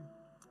something,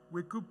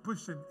 we keep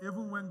pushing,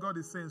 even when God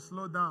is saying,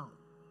 slow down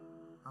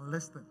and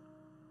listen.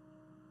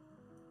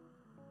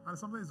 And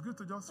sometimes it's good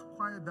to just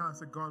quiet down and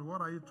say, God,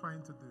 what are you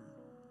trying to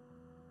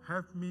do?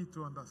 help me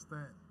to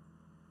understand.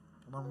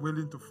 And I'm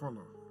willing to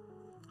follow.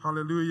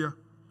 Hallelujah.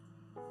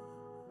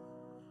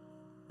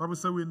 Bible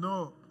says we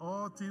know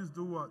all things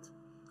do what?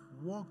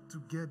 Work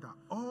together.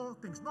 All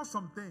things, not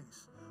some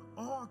things.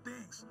 All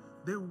things.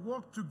 They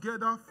work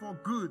together for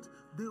good.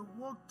 They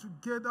work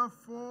together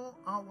for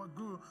our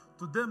good.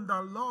 To them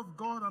that love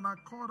God and are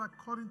called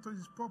according to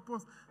his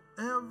purpose,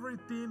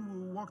 everything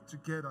will work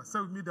together. Say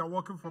with me, they're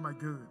working for my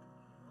good.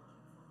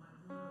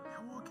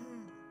 They're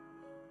working.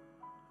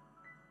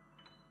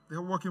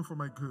 They're working for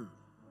my good.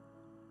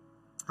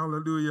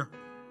 Hallelujah.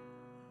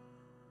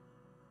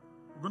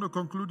 We're going to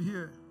conclude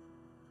here.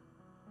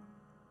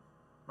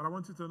 But I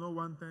want you to know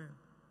one thing.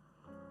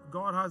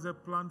 God has a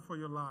plan for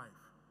your life.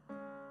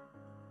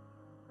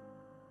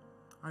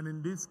 And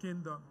in this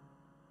kingdom,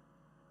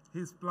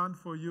 his plan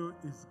for you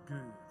is good.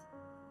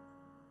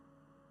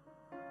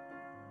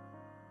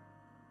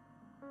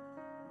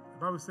 The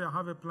Bible says, I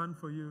have a plan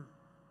for you.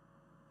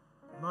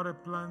 Not a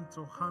plan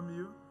to harm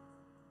you,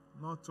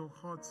 not to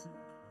hurt you,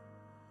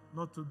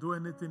 not to do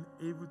anything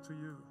evil to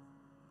you.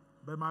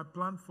 But my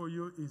plan for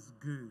you is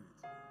good.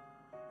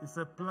 It's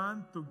a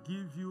plan to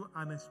give you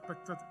an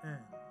expected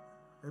end.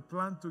 A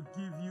plan to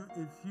give you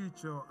a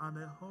future and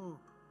a hope.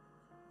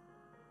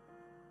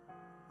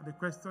 And the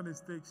question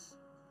is this: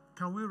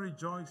 can we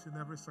rejoice in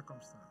every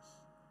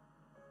circumstance?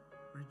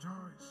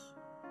 Rejoice.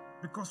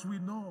 Because we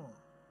know.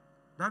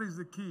 That is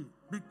the key.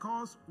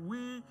 Because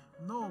we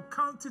know.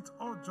 Count it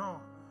all joy.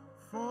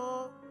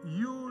 For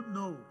you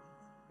know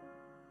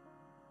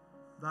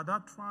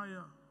that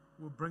trial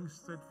will bring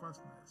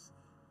steadfastness,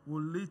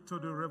 will lead to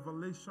the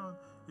revelation,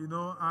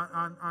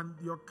 and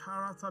your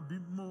character be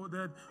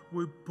molded,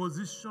 will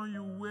position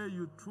you where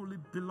you truly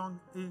belong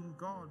in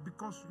God.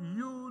 Because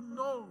you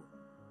know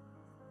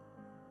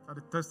that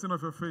the testing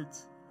of your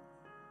faith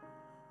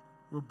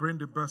will bring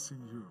the best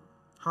in you.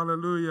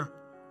 Hallelujah.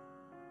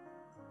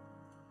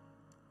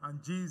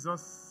 And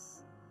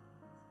Jesus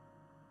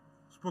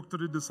spoke to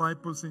the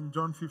disciples in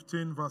John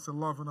 15, verse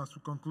 11, as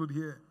we conclude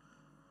here.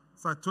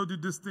 So I told you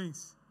these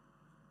things,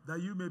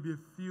 that you may be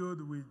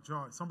filled with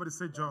joy. Somebody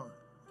say joy.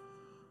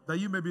 That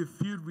you may be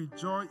filled with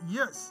joy.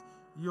 Yes,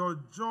 your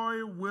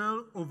joy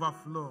will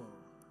overflow.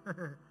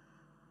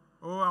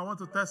 Oh, I want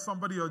to tell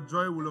somebody your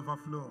joy will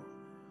overflow.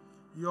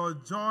 Your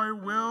joy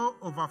will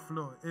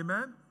overflow.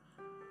 Amen?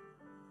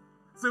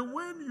 So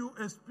when you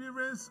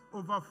experience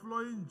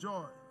overflowing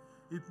joy,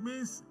 it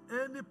means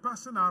any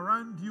person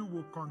around you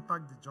will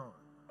contact the joy.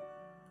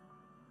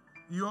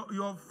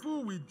 You're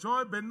full with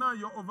joy, but now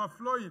you're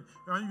overflowing.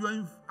 And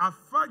you're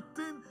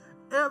affecting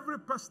every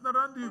person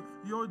around you.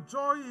 Your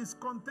joy is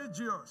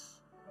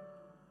contagious.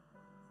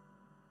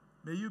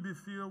 May you be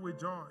filled with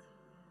joy.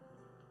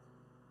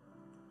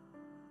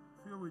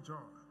 Filled with joy.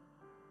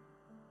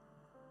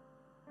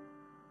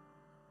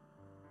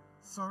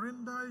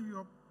 Surrender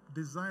your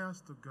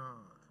desires to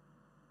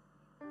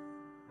God.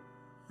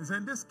 It's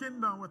in this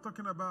kingdom we're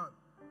talking about.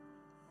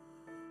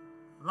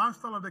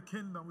 Lifestyle of the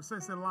kingdom, we say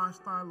it's a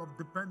lifestyle of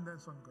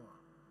dependence on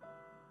God,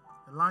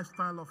 a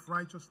lifestyle of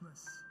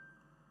righteousness,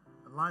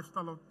 a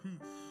lifestyle of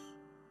peace,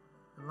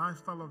 a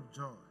lifestyle of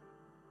joy.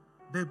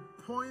 They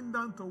point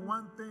down to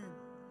one thing.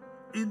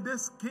 In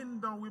this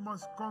kingdom, we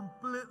must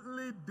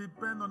completely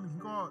depend on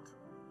God.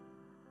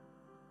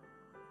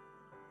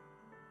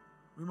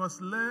 We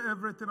must lay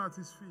everything at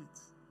his feet.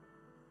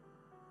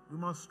 We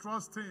must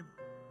trust him.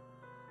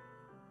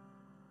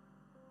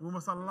 We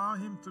must allow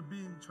him to be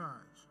in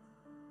charge.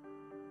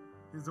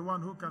 He's the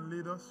one who can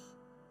lead us.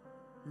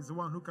 He's the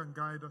one who can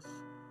guide us.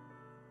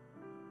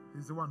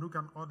 He's the one who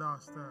can order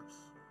our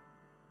steps.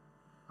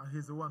 And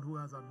he's the one who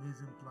has an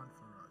amazing plan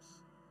for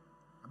us.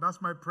 And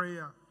that's my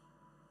prayer,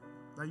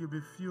 that you be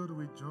filled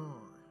with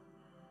joy,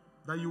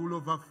 that you will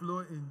overflow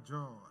in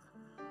joy,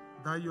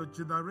 that your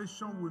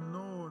generation will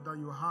know that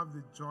you have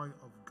the joy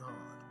of God.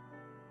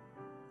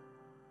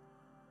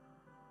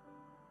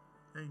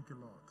 Thank you,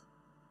 Lord.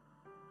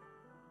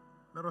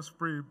 Let us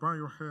pray. Bow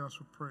your head as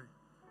we pray.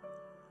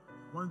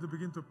 I want you to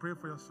begin to pray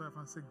for yourself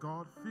and say,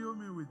 God, fill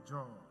me with joy.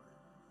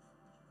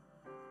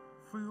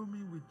 Fill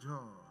me with joy.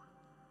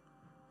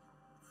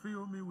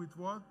 Fill me with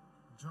what?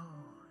 Joy.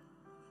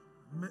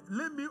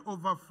 Let me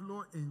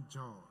overflow in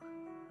joy.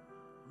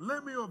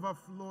 Let me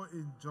overflow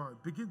in joy.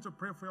 Begin to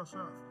pray for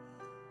yourself.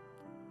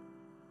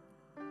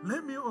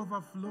 Let me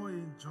overflow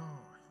in joy.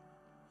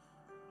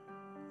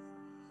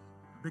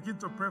 Begin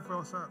to pray for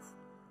yourself.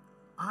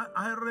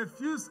 I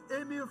refuse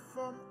any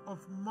form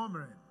of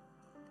murmuring.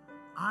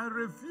 I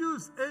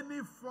refuse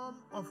any form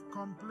of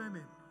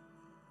complaining.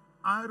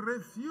 I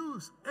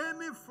refuse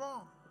any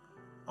form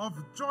of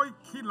joy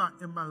killer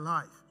in my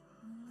life.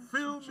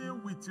 Fill me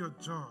with your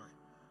joy.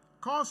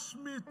 Cause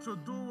me to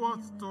do what?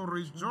 To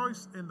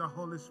rejoice in the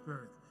Holy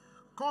Spirit.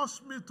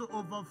 Cause me to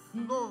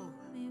overflow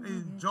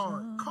in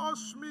joy.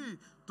 Cause me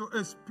to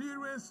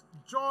experience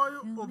joy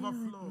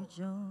overflow.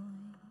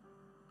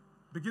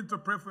 Begin to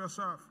pray for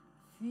yourself.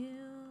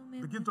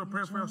 Begin to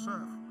pray for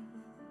yourself.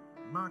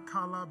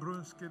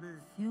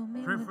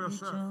 Pray for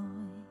yourself.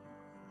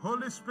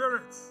 Holy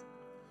Spirit.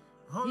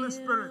 Holy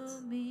Spirit.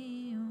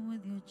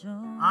 with your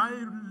joy.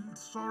 I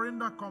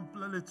surrender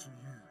completely to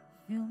you.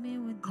 Fill me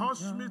with your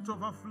Cause joy. me to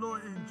overflow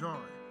in joy.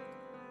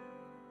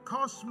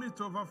 Cause me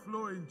to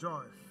overflow in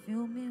joy.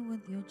 Fill me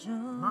with your joy.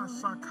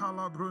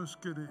 Masakala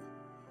drunskidi.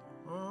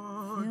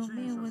 Oh, Fill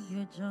me with Jesus.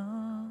 your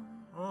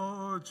joy.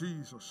 Oh,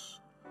 Jesus.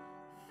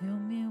 Fill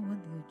me with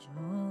your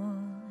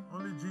joy.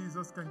 Only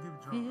Jesus can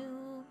give joy.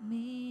 Fill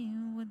me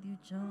with your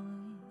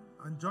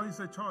joy. And joy is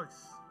a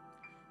choice.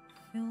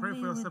 Fill Pray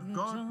me for yourself. with your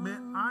God, joy. may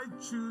I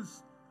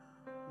choose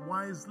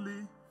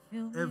wisely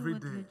Fill me every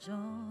with day. your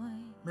joy.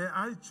 May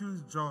I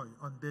choose joy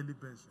on daily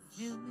basis.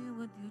 Fill me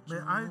with your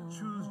May joy. I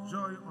choose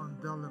joy on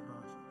daily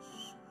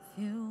basis.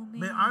 Fill me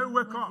May I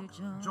wake with up your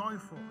joy.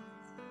 joyful.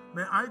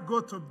 May I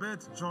go to bed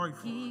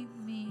joyful. Give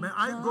me May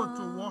I go to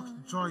joy. work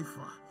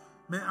joyful.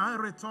 May I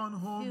return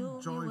home Fill me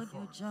with joyful.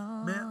 your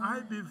joy. May I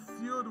be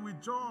filled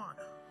with joy.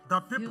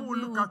 That people Fill will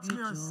me look with at me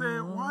your and say,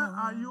 why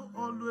joy. are you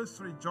always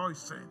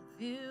rejoicing?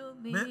 Fill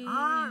me May with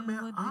I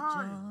your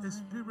joy.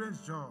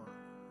 experience joy.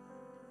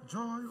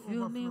 Joy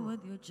Fill me overflow.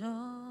 with your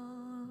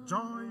joy.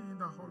 Joy in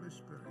the Holy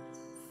Spirit.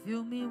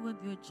 Fill me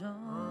with your joy.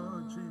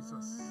 Oh,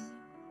 Jesus.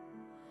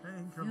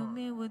 Thank you, Fill Lord.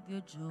 me with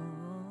your joy.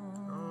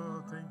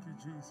 Oh, thank you,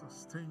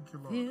 Jesus. Thank you,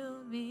 Lord.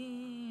 Fill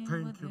me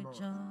Thank with you, your Lord.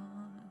 joy.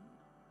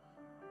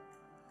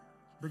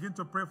 Begin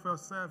to pray for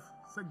yourself.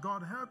 Say,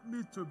 God, help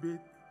me to be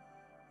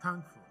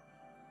thankful.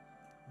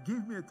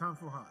 Give me a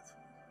thankful heart.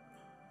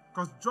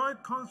 Because joy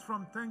comes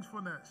from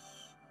thankfulness.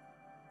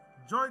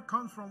 Joy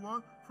comes from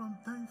what? From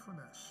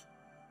thankfulness.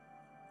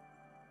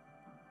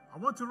 I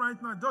want you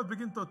right now, just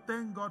begin to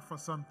thank God for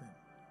something.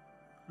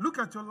 Look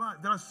at your life.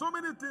 There are so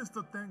many things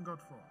to thank God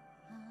for.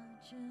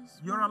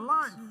 You're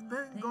alive.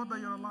 Thank God that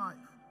you're alive.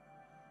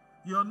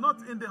 You're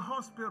not in the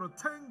hospital.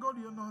 Thank God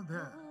you're not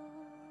there.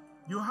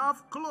 You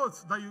have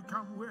clothes that you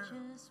can wear.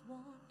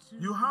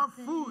 You have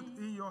food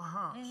in your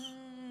house.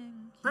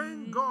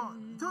 Thank God.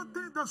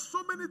 There's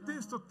so many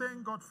things to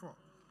thank God for.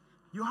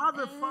 You have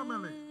a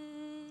family.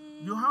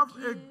 You have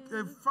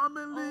a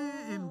family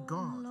in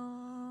God.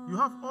 You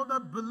have other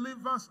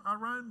believers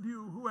around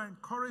you who are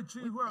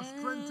encouraging you, who are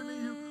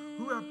strengthening you,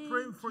 who are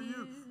praying for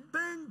you.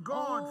 Thank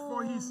God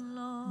for His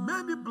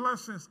many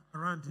blessings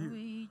around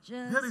you.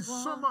 There is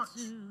so much.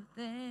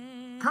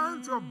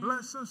 Count your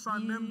blessings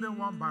and name them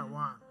one by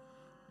one.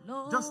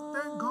 Just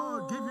thank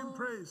God. Give Him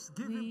praise.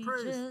 Give Him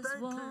praise.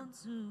 Thank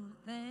Him.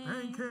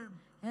 Thank Him.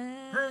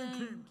 Thank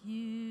Him.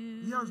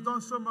 He has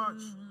done so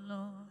much.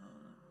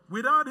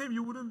 Without Him,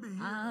 you wouldn't be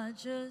here. I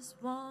just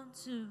want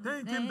to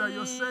Thank Him that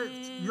you're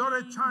saved. You're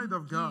a child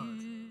of God.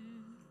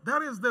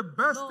 That is the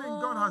best thing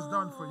God has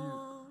done for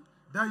you.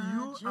 That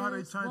you are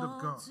a child of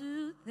God.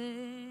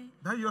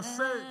 That you're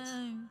saved.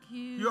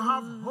 You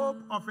have hope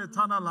of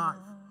eternal life.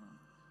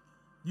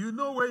 You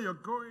know where you're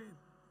going.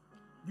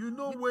 You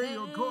know where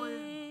you're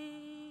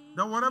going.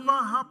 That whatever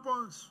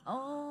happens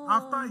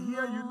after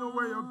here, you know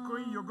where you're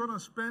going. You're going to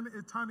spend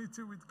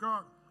eternity with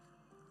God.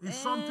 It's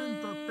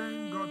something to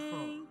thank God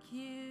for.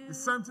 It's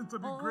something to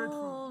be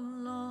grateful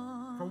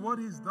for what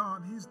He's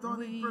done. He's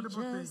done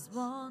incredible things.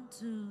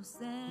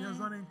 He has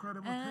done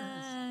incredible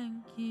things.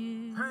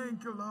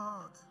 Thank you,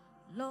 Lord.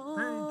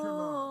 Thank you,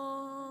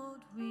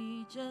 Lord.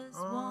 We just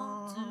Oh,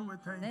 want to we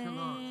thank you,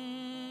 Lord.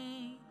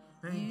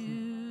 Thank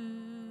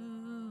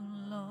you.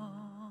 Lord.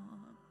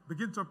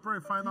 Begin to pray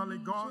finally,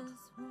 God. Just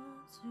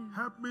want to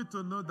Help me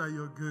to know that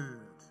you're good.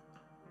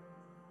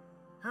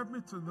 Help me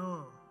to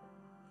know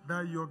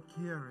that you're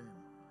caring,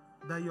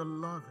 that you're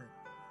loving.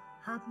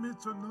 Help me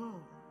to know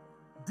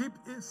deep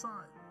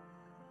inside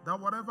that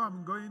whatever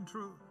I'm going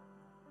through,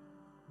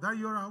 that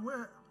you're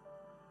aware.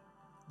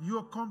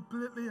 You're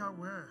completely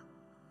aware.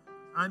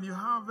 And you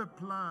have a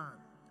plan.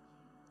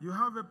 You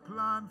have a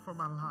plan for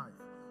my life.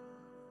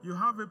 You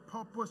have a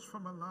purpose for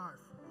my life.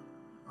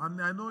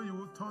 And I know you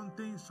will turn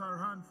things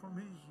around for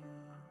me.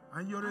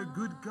 And you're a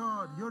good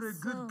God. You're a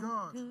good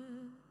God.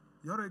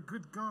 You're a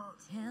good God.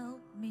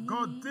 help me.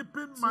 God,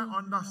 deepen my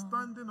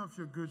understanding of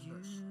your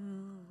goodness.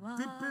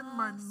 Deepen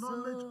my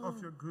knowledge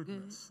of your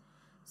goodness.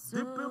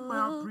 Deepen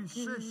my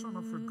appreciation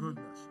of your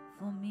goodness.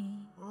 For me,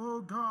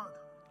 Oh God,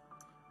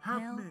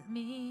 help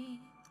me.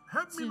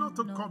 Help me not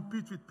to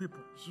compete with people.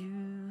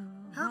 You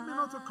Help me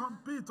not to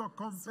compete or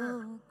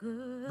compare. so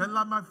good. But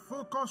let my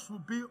focus will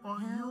be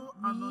on you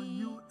and on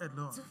you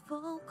alone. To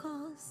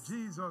focus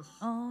Jesus,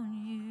 on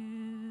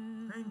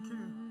you. thank you.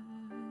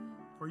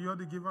 For you're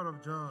the giver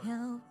of joy.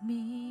 Help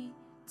me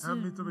Help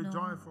me to be know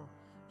joyful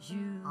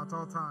you at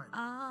all times.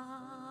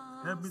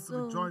 are Help me to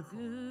so be joyful.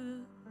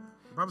 good.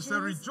 The Bible says,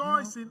 Just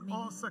rejoice help in me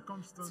all To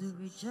circumstances.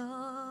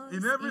 rejoice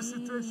In every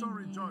situation,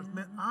 rejoice. you.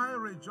 May I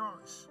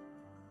rejoice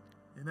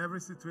in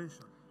every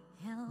situation.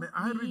 Help May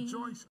I me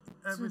rejoice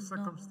in every to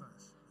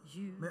circumstance.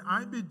 know you May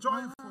I be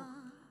joyful are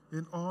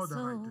in all that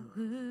I so do.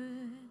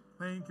 good.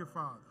 Thank you,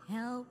 Father.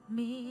 Help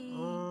me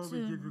Oh, to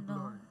we give you know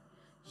glory.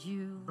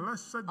 you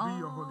Blessed be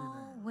your holy name.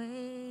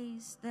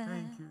 always there.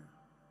 Thank you.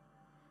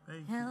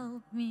 Thank you.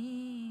 Help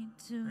me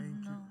to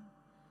Thank you. know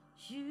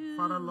you.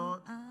 Father,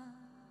 Lord, are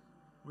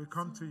We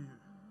come to you.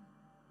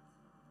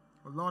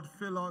 Oh, Lord,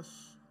 fill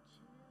us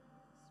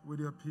with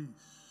your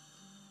peace.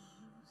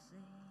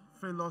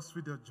 fill us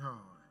with your joy.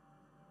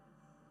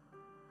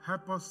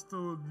 Help us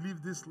to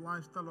live this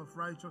lifestyle of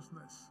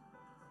righteousness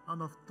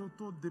and of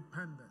total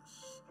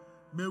dependence.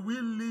 May we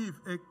live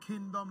a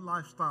kingdom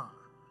lifestyle.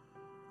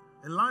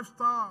 A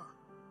lifestyle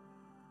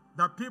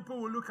that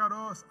people will look at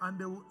us and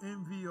they will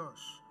envy us.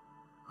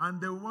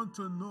 And they want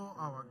to know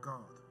our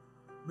God.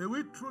 May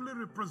we truly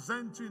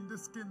represent you in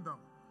this kingdom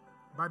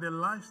by the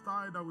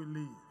lifestyle that we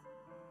live.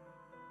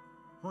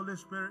 Holy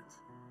Spirit,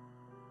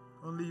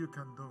 only you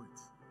can do it.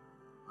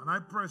 And I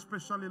pray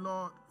especially,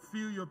 Lord,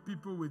 fill your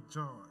people with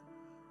joy.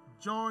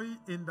 Joy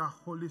in the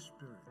Holy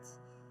Spirit.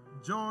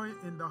 Joy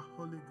in the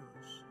Holy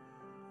Ghost.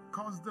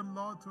 Cause them,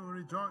 Lord, to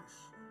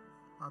rejoice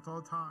at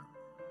all times,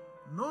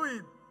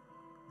 knowing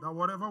that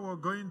whatever we're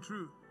going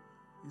through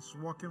is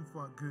working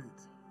for our good.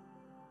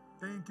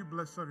 Thank you,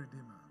 blessed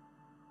Redeemer.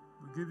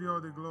 We give you all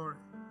the glory.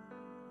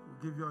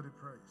 We give you all the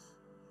praise.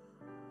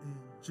 In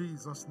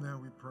Jesus'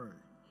 name we pray.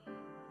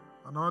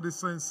 And all the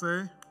saints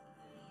say,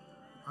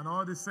 and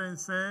all the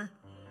saints say,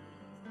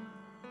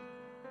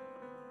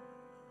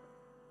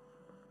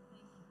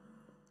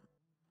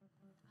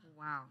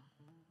 Wow.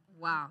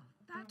 Wow.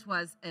 That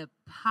was a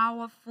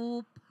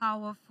powerful,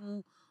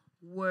 powerful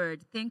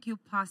word. Thank you,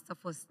 Pastor,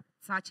 for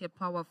such a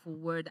powerful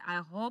word. I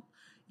hope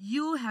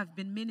you have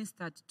been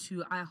ministered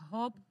to. I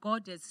hope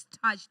God has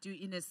touched you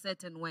in a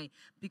certain way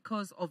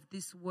because of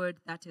this word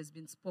that has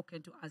been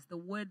spoken to us, the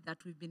word that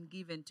we've been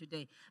given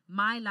today.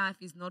 My life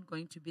is not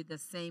going to be the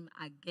same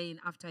again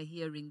after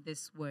hearing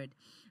this word.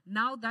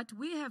 Now that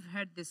we have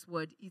heard this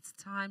word, it's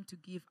time to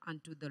give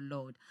unto the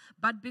Lord.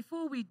 But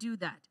before we do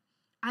that,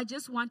 I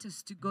just want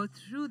us to go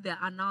through the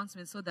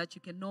announcement so that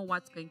you can know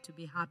what's going to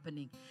be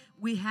happening.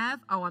 We have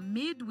our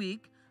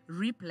midweek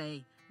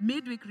replay.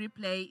 Midweek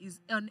replay is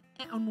on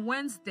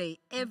Wednesday,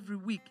 every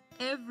week,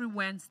 every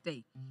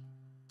Wednesday,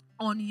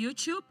 on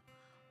YouTube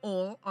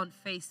or on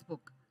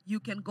Facebook.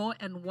 You can go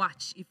and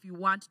watch if you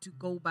want to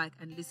go back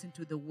and listen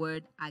to the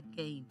word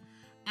again.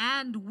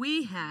 And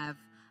we have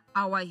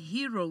our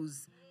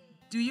heroes.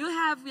 Do you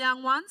have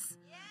young ones?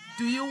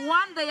 Do you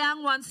want the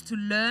young ones to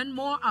learn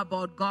more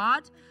about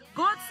God?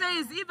 God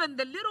says even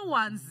the little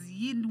ones,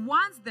 He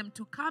wants them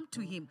to come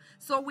to Him.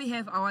 So we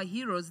have our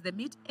heroes. They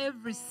meet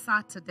every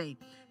Saturday.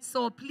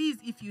 So please,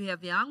 if you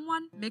have a young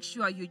one, make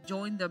sure you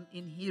join them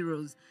in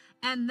Heroes.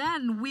 And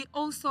then we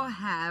also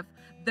have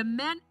the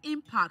Men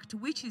Impact,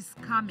 which is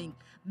coming.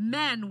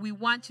 Men, we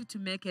want you to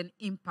make an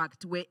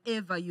impact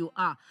wherever you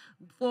are.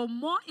 For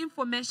more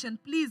information,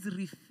 please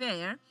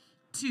refer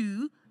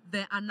to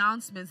the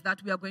announcements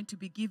that we are going to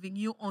be giving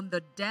you on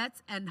the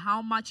debts and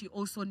how much you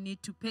also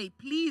need to pay.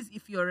 Please,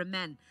 if you're a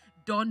man,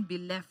 don't be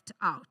left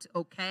out,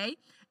 okay?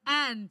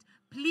 And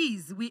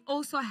please, we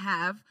also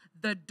have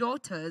the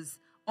Daughters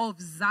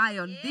of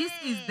Zion. This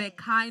is the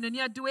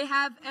koinonia. Do we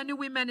have any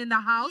women in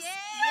the house?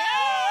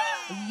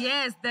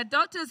 Yes, the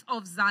Daughters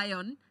of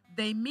Zion.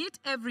 They meet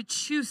every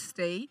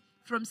Tuesday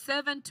from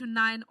 7 to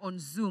 9 on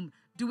Zoom.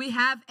 Do we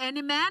have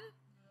any men?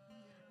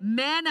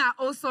 Men are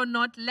also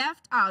not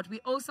left out. We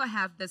also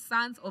have the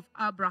Sons of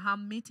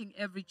Abraham meeting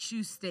every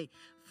Tuesday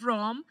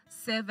from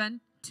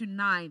 7 to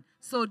 9.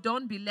 So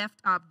don't be left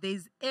out.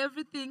 There's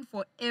everything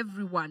for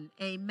everyone.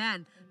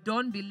 Amen.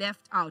 Don't be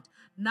left out.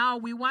 Now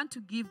we want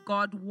to give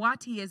God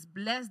what He has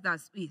blessed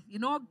us with. You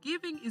know,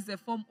 giving is a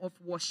form of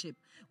worship.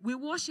 We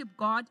worship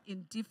God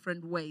in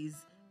different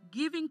ways.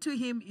 Giving to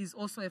Him is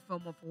also a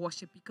form of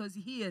worship because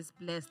He has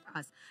blessed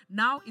us.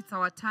 Now it's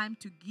our time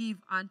to give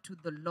unto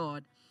the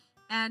Lord.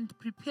 And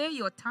prepare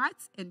your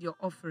tithes and your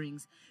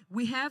offerings.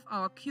 We have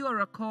our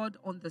QR code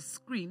on the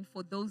screen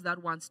for those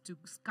that wants to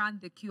scan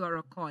the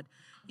QR code.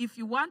 If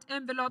you want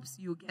envelopes,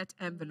 you get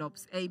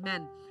envelopes.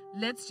 Amen.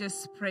 Let's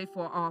just pray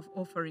for our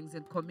offerings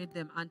and commit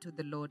them unto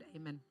the Lord.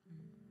 Amen.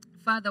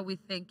 Father, we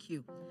thank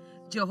you.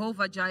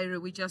 Jehovah Jireh,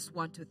 we just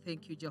want to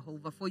thank you,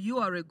 Jehovah, for you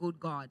are a good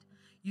God.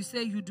 You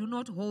say you do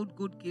not hold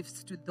good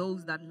gifts to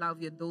those that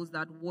love you and those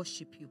that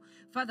worship you.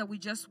 Father, we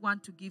just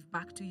want to give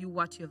back to you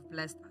what you have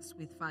blessed us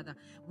with, Father.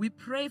 We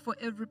pray for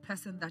every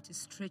person that is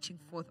stretching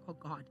forth, oh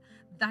God,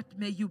 that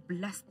may you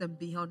bless them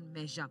beyond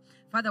measure.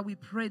 Father, we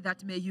pray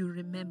that may you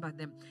remember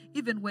them.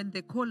 Even when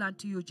they call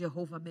unto you,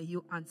 Jehovah, may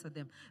you answer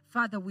them.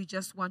 Father, we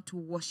just want to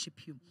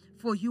worship you,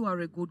 for you are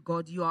a good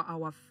God. You are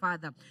our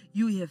Father.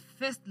 You have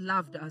first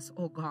loved us,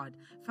 oh God.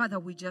 Father,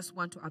 we just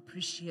want to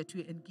appreciate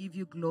you and give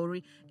you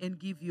glory and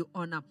give you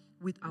honor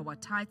with our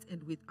tithes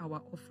and with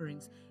our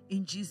offerings.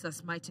 In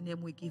Jesus' mighty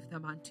name, we give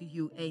them unto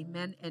you.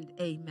 Amen and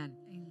amen.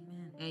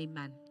 Amen.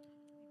 Amen.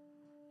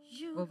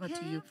 You Over to you,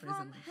 came praise the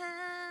from Lord.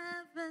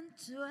 heaven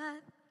to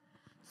earth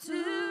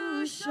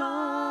to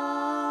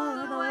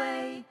show the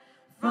way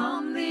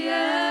from the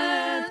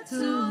earth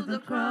to the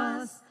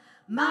cross.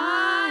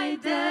 My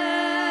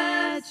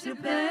debt to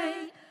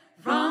pay,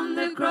 from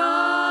the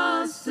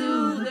cross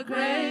to the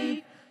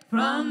grave,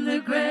 from the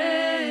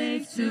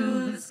grave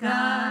to the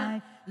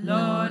sky.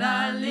 Lord,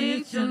 I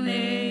lift your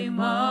name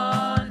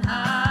on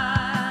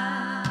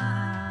high.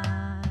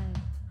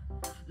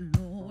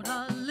 Lord,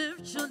 I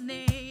lift your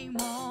name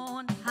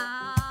on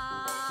high.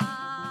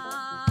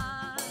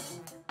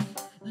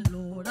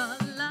 Lord, I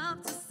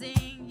love to sing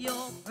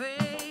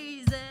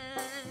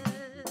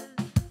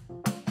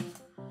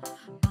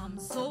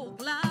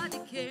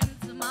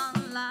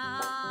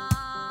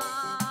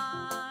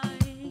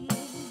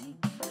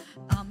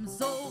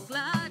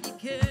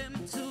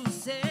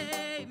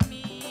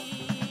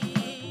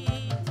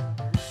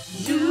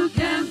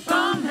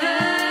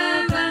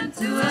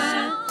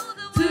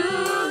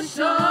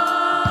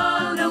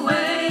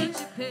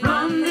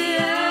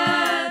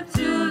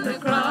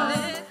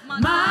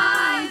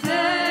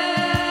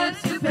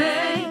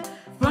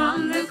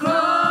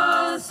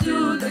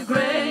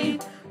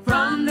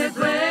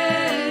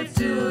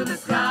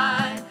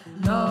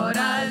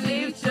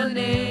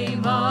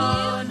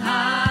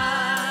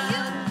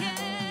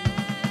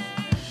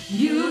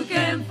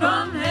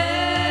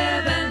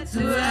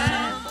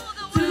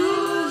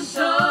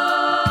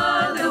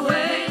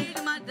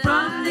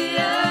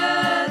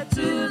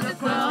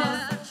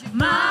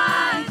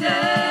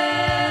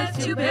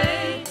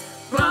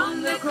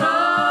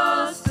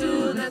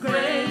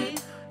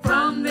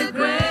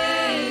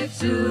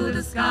to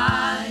the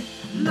sky.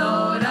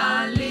 Lord,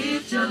 I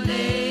lift your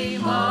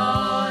name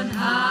on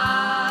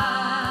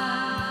high.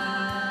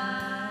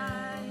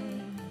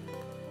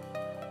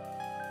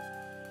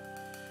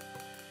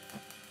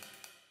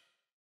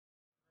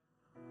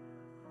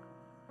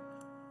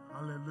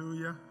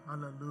 Hallelujah,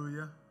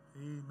 hallelujah,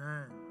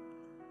 amen,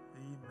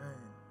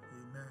 amen,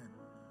 amen.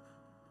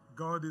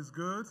 God is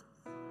good,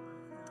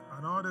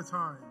 and all the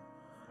time,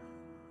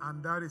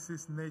 and that is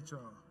his nature.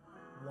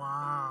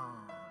 Wow,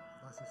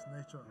 that's his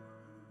nature.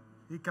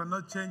 He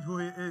cannot change who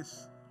he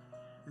is.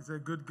 He's a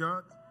good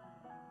God,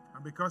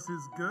 and because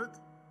he's good,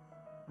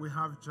 we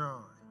have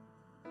joy,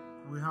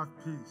 we have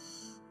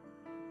peace,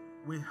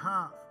 we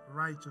have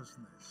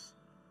righteousness,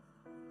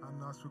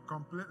 and as we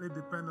completely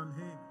depend on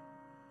him,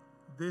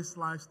 this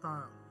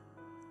lifestyle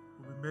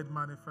will be made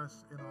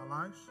manifest in our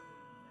lives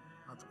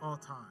at all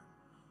times.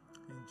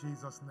 In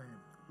Jesus' name.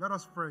 Let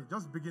us pray.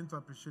 Just begin to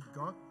appreciate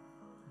God.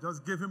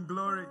 Just give him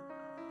glory.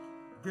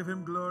 Give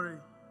him glory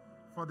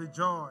for the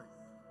joy,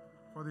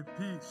 for the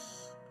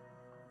peace.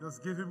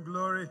 Just give him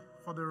glory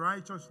for the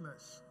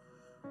righteousness.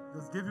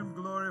 Just give him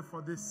glory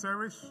for the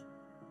service,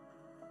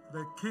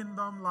 the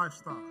kingdom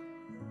lifestyle.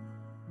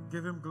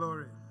 Give him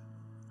glory.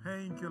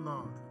 Thank you,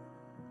 Lord.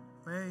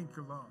 Thank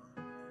you, Lord.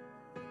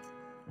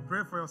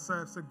 Pray for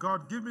yourself. Say,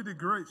 God, give me the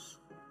grace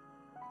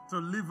to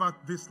live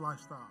out this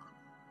lifestyle.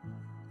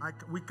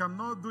 We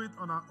cannot do it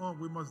on our own.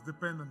 We must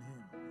depend on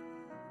him.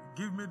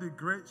 Give me the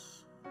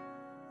grace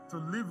to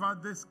live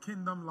out this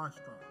kingdom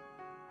lifestyle.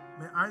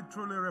 May I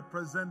truly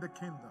represent the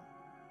kingdom.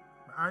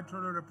 May I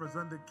truly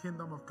represent the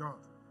kingdom of God.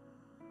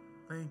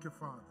 Thank you,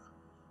 Father.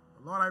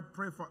 Lord, I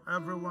pray for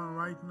everyone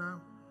right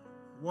now,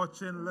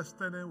 watching,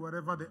 listening,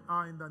 wherever they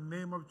are, in the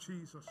name of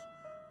Jesus.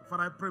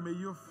 Father, I pray, may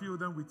you fill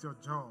them with your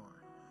joy.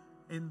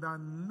 In the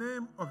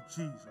name of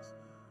Jesus.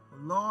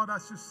 Lord,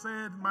 as you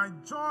said, my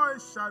joy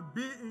shall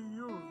be in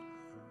you,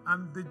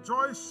 and the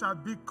joy shall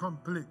be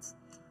complete.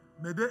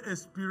 May they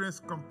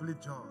experience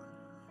complete joy.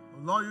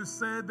 Lord, you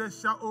said they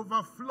shall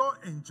overflow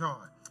in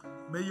joy.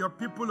 May your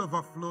people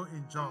overflow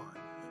in joy.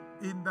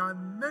 In the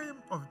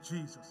name of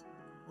Jesus.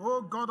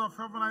 Oh God of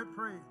heaven, I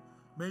pray,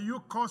 may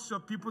you cause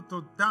your people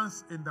to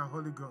dance in the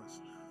Holy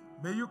Ghost.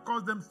 May you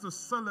cause them to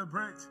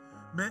celebrate.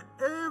 May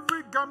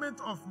every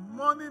garment of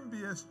mourning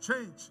be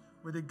exchanged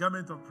with the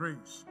garment of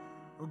praise.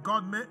 Oh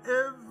God, may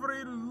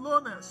every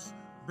lowness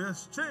be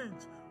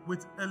exchanged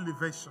with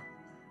elevation.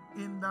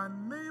 In the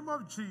name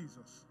of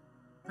Jesus.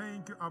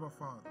 Thank you, Abba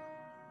Father.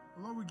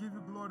 Lord, we give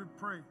you glory,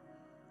 pray.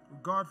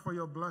 God, for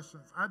your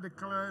blessings. I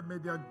declare, may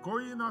their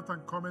going out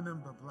and coming in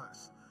be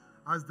blessed.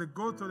 As they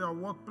go to their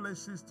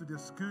workplaces, to their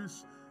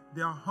schools,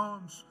 their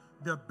homes,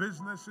 their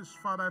businesses,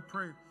 Father, I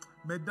pray,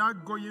 may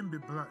that going be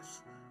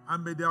blessed,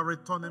 and may their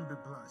returning be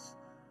blessed.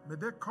 May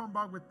they come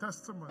back with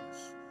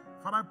testimonies.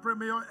 Father, I pray,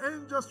 may your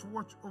angels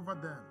watch over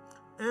them.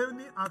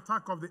 Any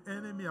attack of the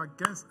enemy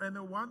against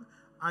anyone,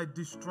 I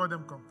destroy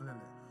them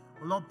completely.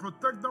 Lord,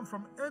 protect them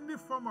from any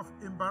form of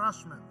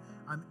embarrassment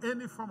and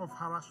any form of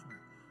harassment.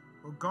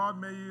 Oh God,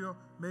 may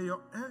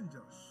your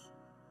angels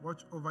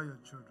watch over your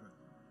children.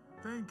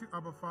 Thank you,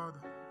 Abba Father.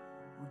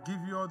 We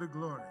give you all the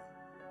glory.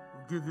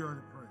 We give you all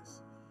the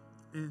praise.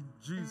 In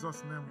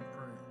Jesus' name we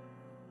pray.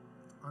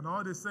 And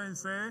all the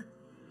saints say,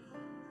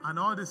 and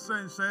all the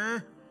saints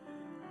say,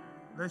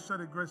 let's share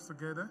the grace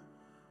together.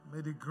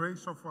 May the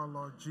grace of our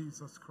Lord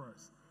Jesus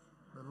Christ,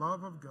 the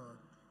love of God,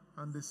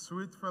 and the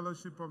sweet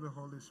fellowship of the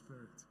Holy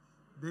Spirit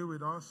be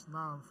with us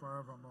now and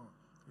forevermore.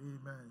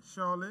 Amen.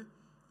 Surely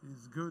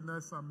his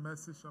goodness and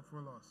mercy shall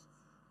follow us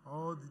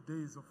all the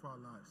days of our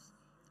lives,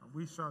 and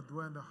we shall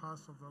dwell in the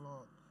house of the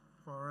Lord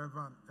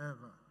forever and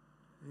ever.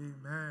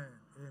 Amen.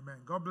 Amen.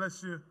 God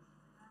bless you.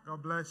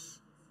 God bless.